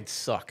fucking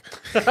suck.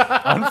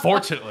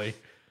 Unfortunately.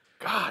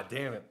 God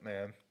damn it,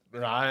 man.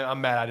 I'm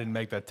mad I didn't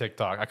make that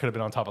TikTok. I could have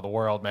been on top of the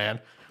world,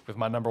 man, with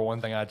my number one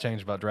thing I'd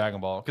changed about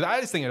Dragon Ball. Because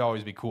I just think it'd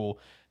always be cool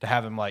to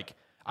have him like,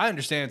 I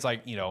understand it's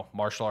like, you know,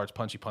 martial arts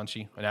punchy,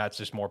 and now it's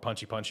just more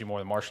punchy more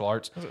than martial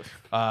arts.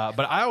 But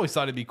I always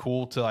thought it'd be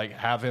cool to like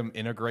have him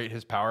integrate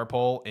his power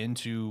pole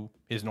into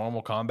his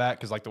normal combat.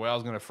 Because like the way I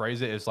was going to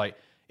phrase it is like,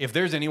 if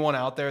there's anyone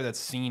out there that's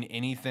seen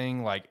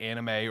anything like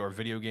anime or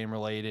video game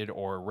related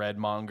or read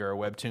manga or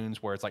webtoons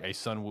where it's like a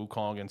Sun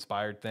Wukong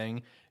inspired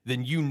thing,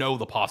 then you know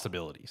the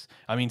possibilities.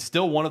 I mean,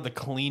 still one of the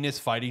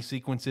cleanest fighting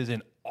sequences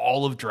in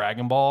all of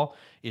Dragon Ball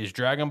is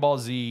Dragon Ball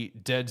Z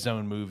Dead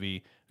Zone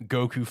movie,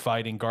 Goku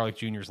fighting Garlic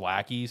Jr.'s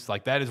lackeys.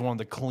 Like, that is one of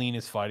the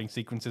cleanest fighting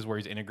sequences where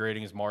he's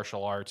integrating his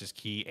martial arts, his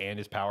ki, and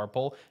his power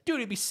pole. Dude,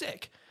 it'd be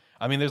sick.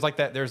 I mean, there's like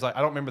that. There's like, I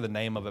don't remember the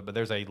name of it, but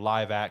there's a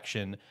live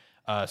action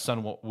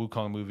Sun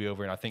Wukong movie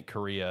over in, I think,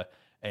 Korea.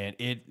 And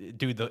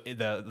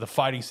the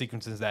fighting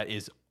sequences, that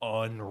is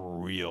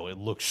unreal. It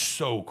looks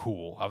so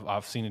cool.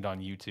 I've seen it on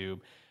YouTube.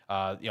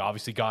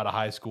 Obviously God of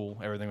High School,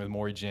 everything with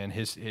Morihjin,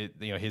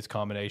 his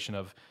combination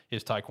of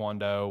his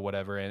taekwondo,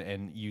 whatever,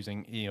 and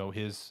using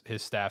his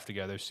staff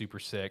together, super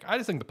sick. I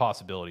just think the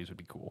possibilities would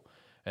be cool.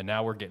 And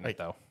now we're getting it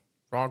though.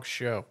 Wrong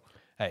show.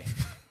 Hey,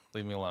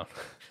 leave me alone.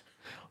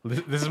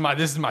 This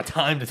is my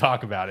time to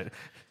talk about it.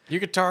 You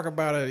could talk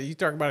about it. You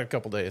talk about it in a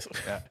couple days.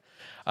 Yeah.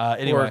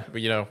 Anyway,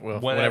 or,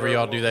 whenever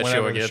y'all do that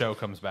show again. The show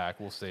comes back,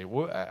 we'll see.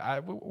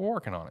 We're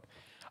working on it.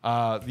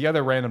 The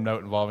other random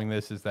note involving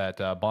this is that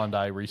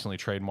Bandai recently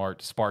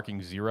trademarked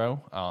Sparking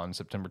Zero on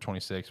September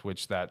 26th,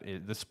 which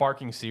the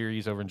Sparking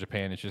series over in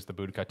Japan is just the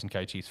Budokai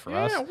Tenkaichis for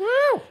us.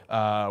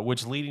 Woo!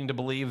 Which leading to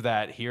believe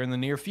that here in the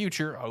near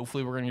future,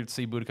 hopefully we're going to get to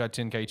see Budokai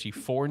Tenkaichi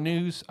 4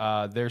 news.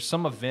 There's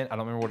some event, I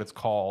don't remember what it's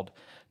called,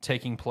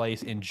 taking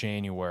place in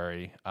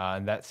January,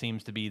 and that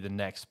seems to be the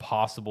next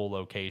possible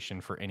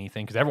location for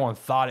anything, because everyone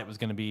thought it was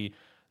going to be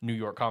New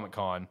York Comic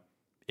Con.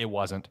 It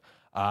wasn't.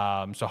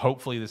 So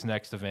hopefully this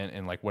next event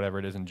in like whatever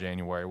it is in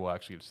January, we'll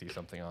actually get to see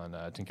something on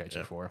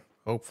Tenkaichi 4.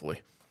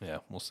 Hopefully. Yeah,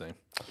 we'll see.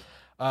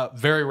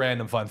 Very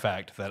random fun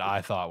fact that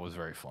I thought was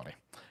very funny.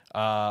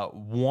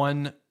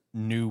 One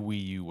new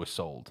Wii U was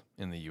sold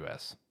in the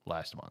U.S.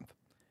 last month.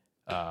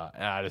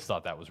 And I just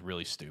thought that was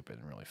really stupid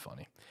and really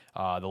funny.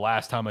 The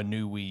last time a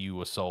new Wii U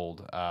was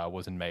sold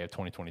was in May of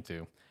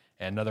 2022.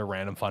 And another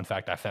random fun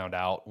fact I found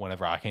out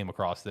whenever I came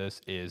across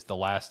this is the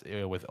last,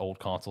 with old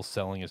consoles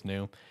selling as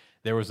new,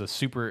 there was a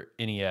Super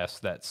NES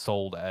that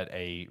sold at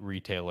a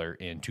retailer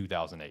in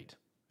 2008,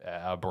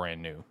 a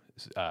brand new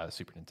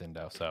Super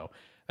Nintendo. So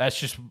that's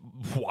just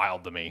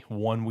wild to me.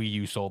 One Wii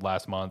U sold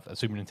last month, a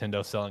Super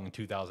Nintendo selling in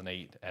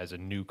 2008 as a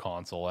new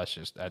console.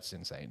 That's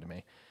insane to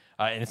me.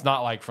 And it's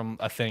not like from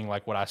a thing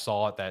like what I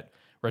saw at that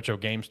retro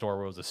game store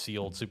where it was a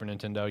sealed Super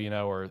Nintendo,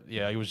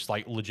 it was just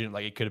like legit,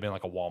 like it could have been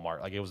like a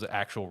Walmart, like it was an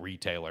actual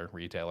retailer,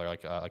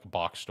 like a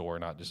box store,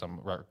 not just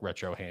some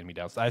retro hand me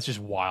down. So that's just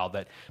wild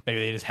that maybe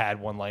they just had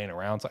one laying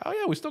around. It's like, oh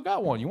yeah, we still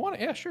got one. You want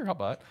it? Yeah, sure. How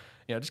about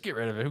it? Just get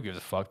rid of it. Who gives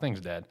a fuck?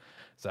 Thing's dead.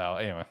 So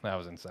anyway, that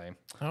was insane.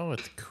 Oh,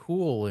 it's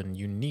cool and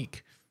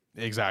unique.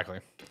 Exactly.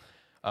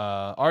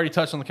 Already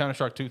touched on the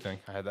Counter-Strike 2 thing.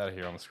 I had that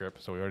here on the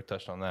script, so we already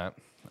touched on that.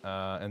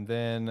 And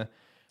then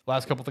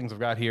last couple things I've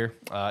got here.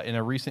 In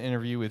a recent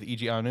interview with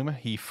Eiji Aonuma,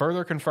 he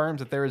further confirms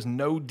that there is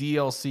no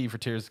DLC for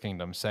Tears of the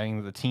Kingdom, saying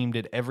that the team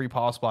did every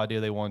possible idea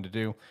they wanted to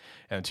do,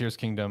 and Tears of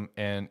the Kingdom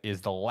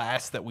is the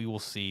last that we will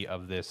see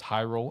of this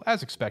Hyrule,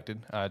 as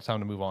expected. It's time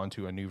to move on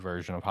to a new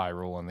version of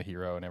Hyrule and the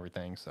hero and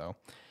everything. So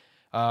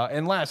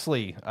And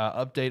lastly,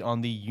 update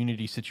on the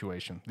Unity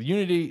situation. The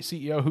Unity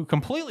CEO, who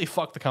completely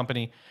fucked the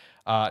company,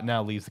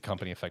 now leaves the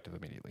company effective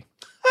immediately.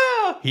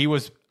 He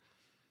was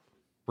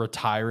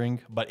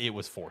retiring, but it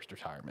was forced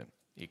retirement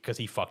because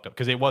he fucked up.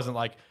 Because it wasn't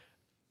like,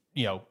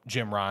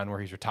 Jim Ryan where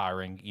he's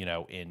retiring,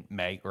 in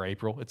May or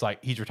April. It's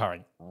like he's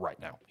retiring right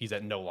now. He's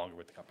no longer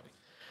with the company.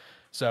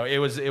 So it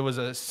was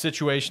a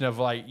situation of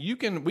like we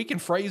can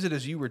phrase it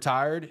as you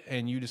retired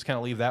and you just kind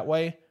of leave that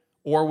way,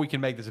 or we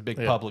can make this a big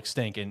public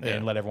stink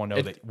and let everyone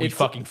know that we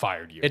fucking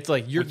fired you. It's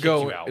like you're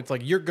going. It's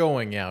like you're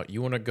going out.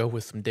 You want to go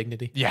with some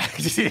dignity. Yeah,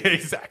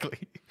 exactly.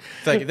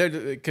 It's like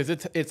because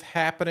it's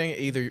happening.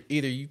 Either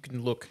you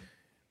can look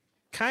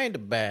kind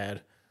of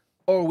bad,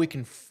 or we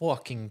can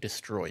fucking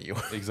destroy you.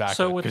 Exactly.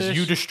 So because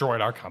you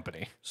destroyed our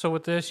company. So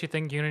with this, you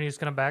think Unity's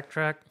going to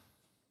backtrack?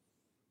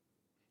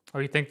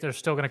 Or you think they're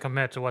still going to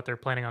commit to what they're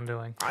planning on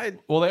doing?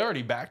 Well, they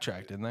already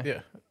backtracked, didn't they? Yeah.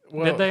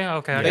 Well, did they?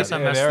 Okay, I guess I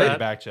missed they already that.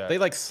 backtracked. They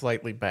like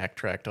slightly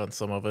backtracked on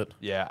some of it.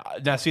 Yeah.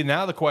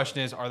 Now the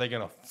question is, are they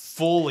going to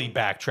fully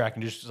backtrack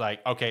and just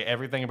like, okay,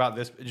 everything about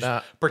this,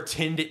 just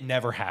pretend it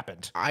never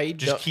happened?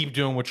 Just keep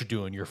doing what you're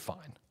doing. You're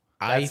fine.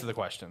 That's the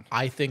question.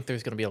 I think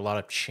there's going to be a lot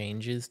of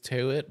changes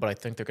to it, but I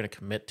think they're going to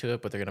commit to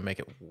it, but they're going to make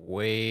it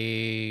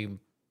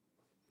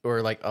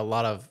like a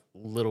lot of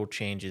little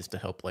changes to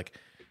help like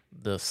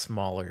the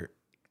smaller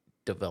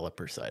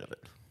developer side of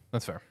it.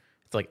 That's fair.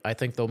 It's like I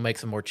think they'll make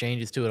some more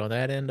changes to it on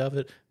that end of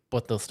it,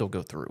 but they'll still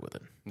go through with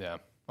it. Yeah.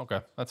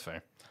 Okay. That's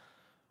fair.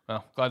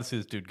 Well, glad to see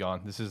this dude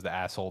gone. This is the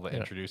asshole that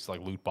introduced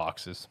like loot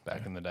boxes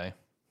back in the day.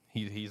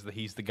 He's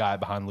the guy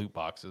behind loot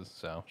boxes.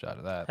 So shout out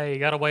to that. Hey, you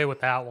got away with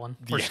that one.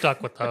 We're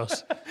stuck with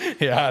those.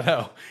 Yeah, I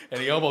know.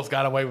 And he almost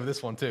got away with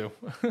this one too.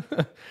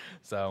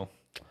 So,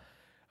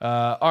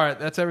 all right,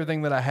 that's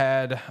everything that I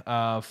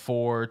had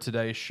for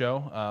today's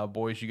show.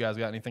 Boys, you guys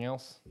got anything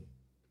else?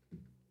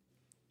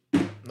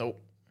 Nope.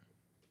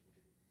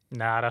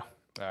 Nada.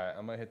 All right,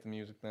 I'm going to hit the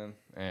music then,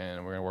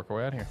 and we're going to work our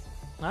way out of here.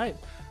 All right.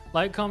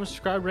 Like, comment,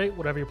 subscribe, rate,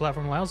 whatever your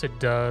platform allows. It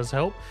does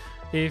help.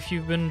 If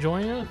you've been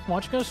enjoying it,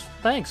 watching us,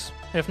 thanks.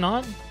 If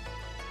not,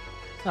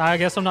 I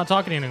guess I'm not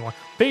talking to you anymore.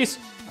 Peace.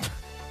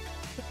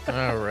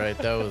 All right,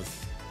 that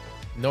was...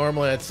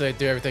 Normally I'd say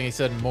do everything he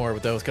said and more,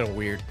 but that was kind of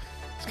weird.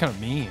 It's kind of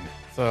mean.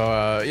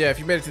 So, yeah, if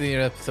you made it to the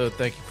end of the episode,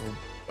 thank you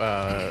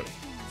for...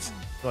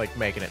 like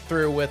making it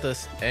through with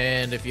us,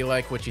 and if you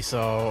like what you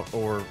saw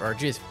or are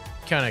just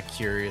kind of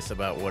curious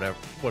about what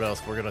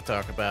else we're going to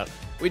talk about,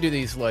 we do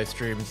these live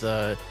streams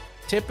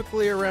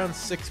typically around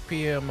 6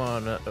 p.m.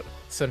 on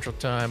Central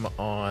Time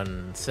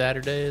on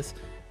Saturdays.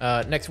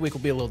 Next week will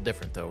be a little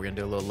different though. We're going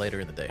to do a little later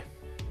in the day.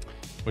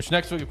 Which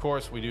next week, of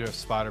course, we do have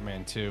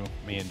Spider-Man 2.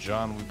 Me and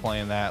John will be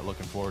playing that.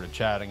 Looking forward to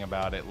chatting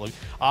about it. Look,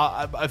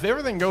 if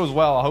everything goes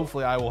well,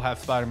 hopefully I will have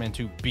Spider-Man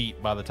 2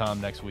 beat by the time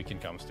next weekend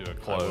comes to a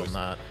close. I will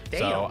not.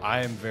 So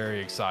I am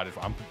very excited.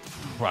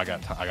 I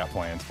got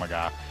plans, my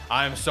guy.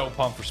 I am so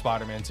pumped for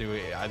Spider-Man 2.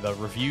 The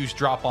reviews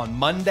drop on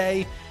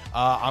Monday.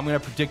 I'm going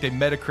to predict a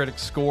Metacritic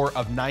score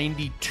of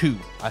 92.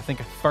 I think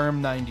a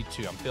firm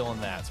 92. I'm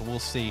feeling that. So we'll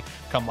see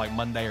come like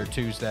Monday or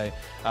Tuesday.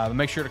 But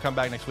make sure to come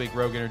back next week.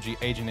 Rogue Energy,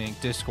 Agent Inc.,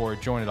 Discord,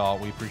 join it all.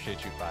 We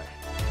appreciate you. Bye.